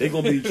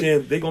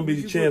champs. They gonna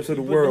be the champs of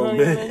the you put world, honey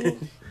on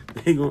man.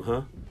 They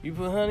gonna You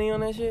put honey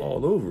on that shit?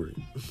 all over it,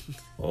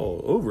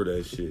 all over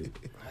that shit,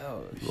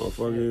 Oh,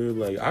 motherfucker.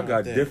 Like I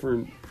got that.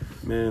 different.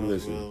 Man,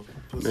 listen,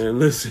 Well, man,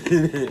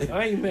 listen,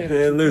 I ain't mad at man,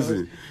 you,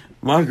 listen.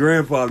 My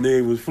grandpa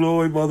name was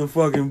Floyd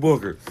motherfucking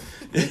Booker,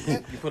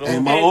 put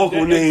and my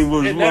uncle name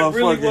was and that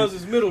really motherfucking. was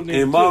his middle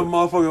name. And my too.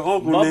 motherfucking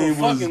uncle name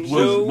was Motherfucking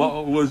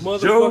Joe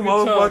Joe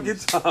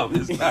motherfucking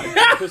Thomas.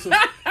 Put some-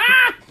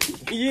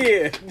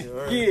 yeah.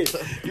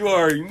 You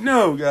already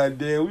know,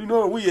 goddamn. You know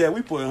where we at.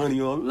 We put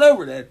honey all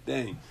over that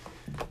thing,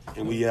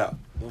 and we out.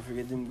 Don't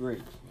forget them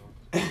grapes.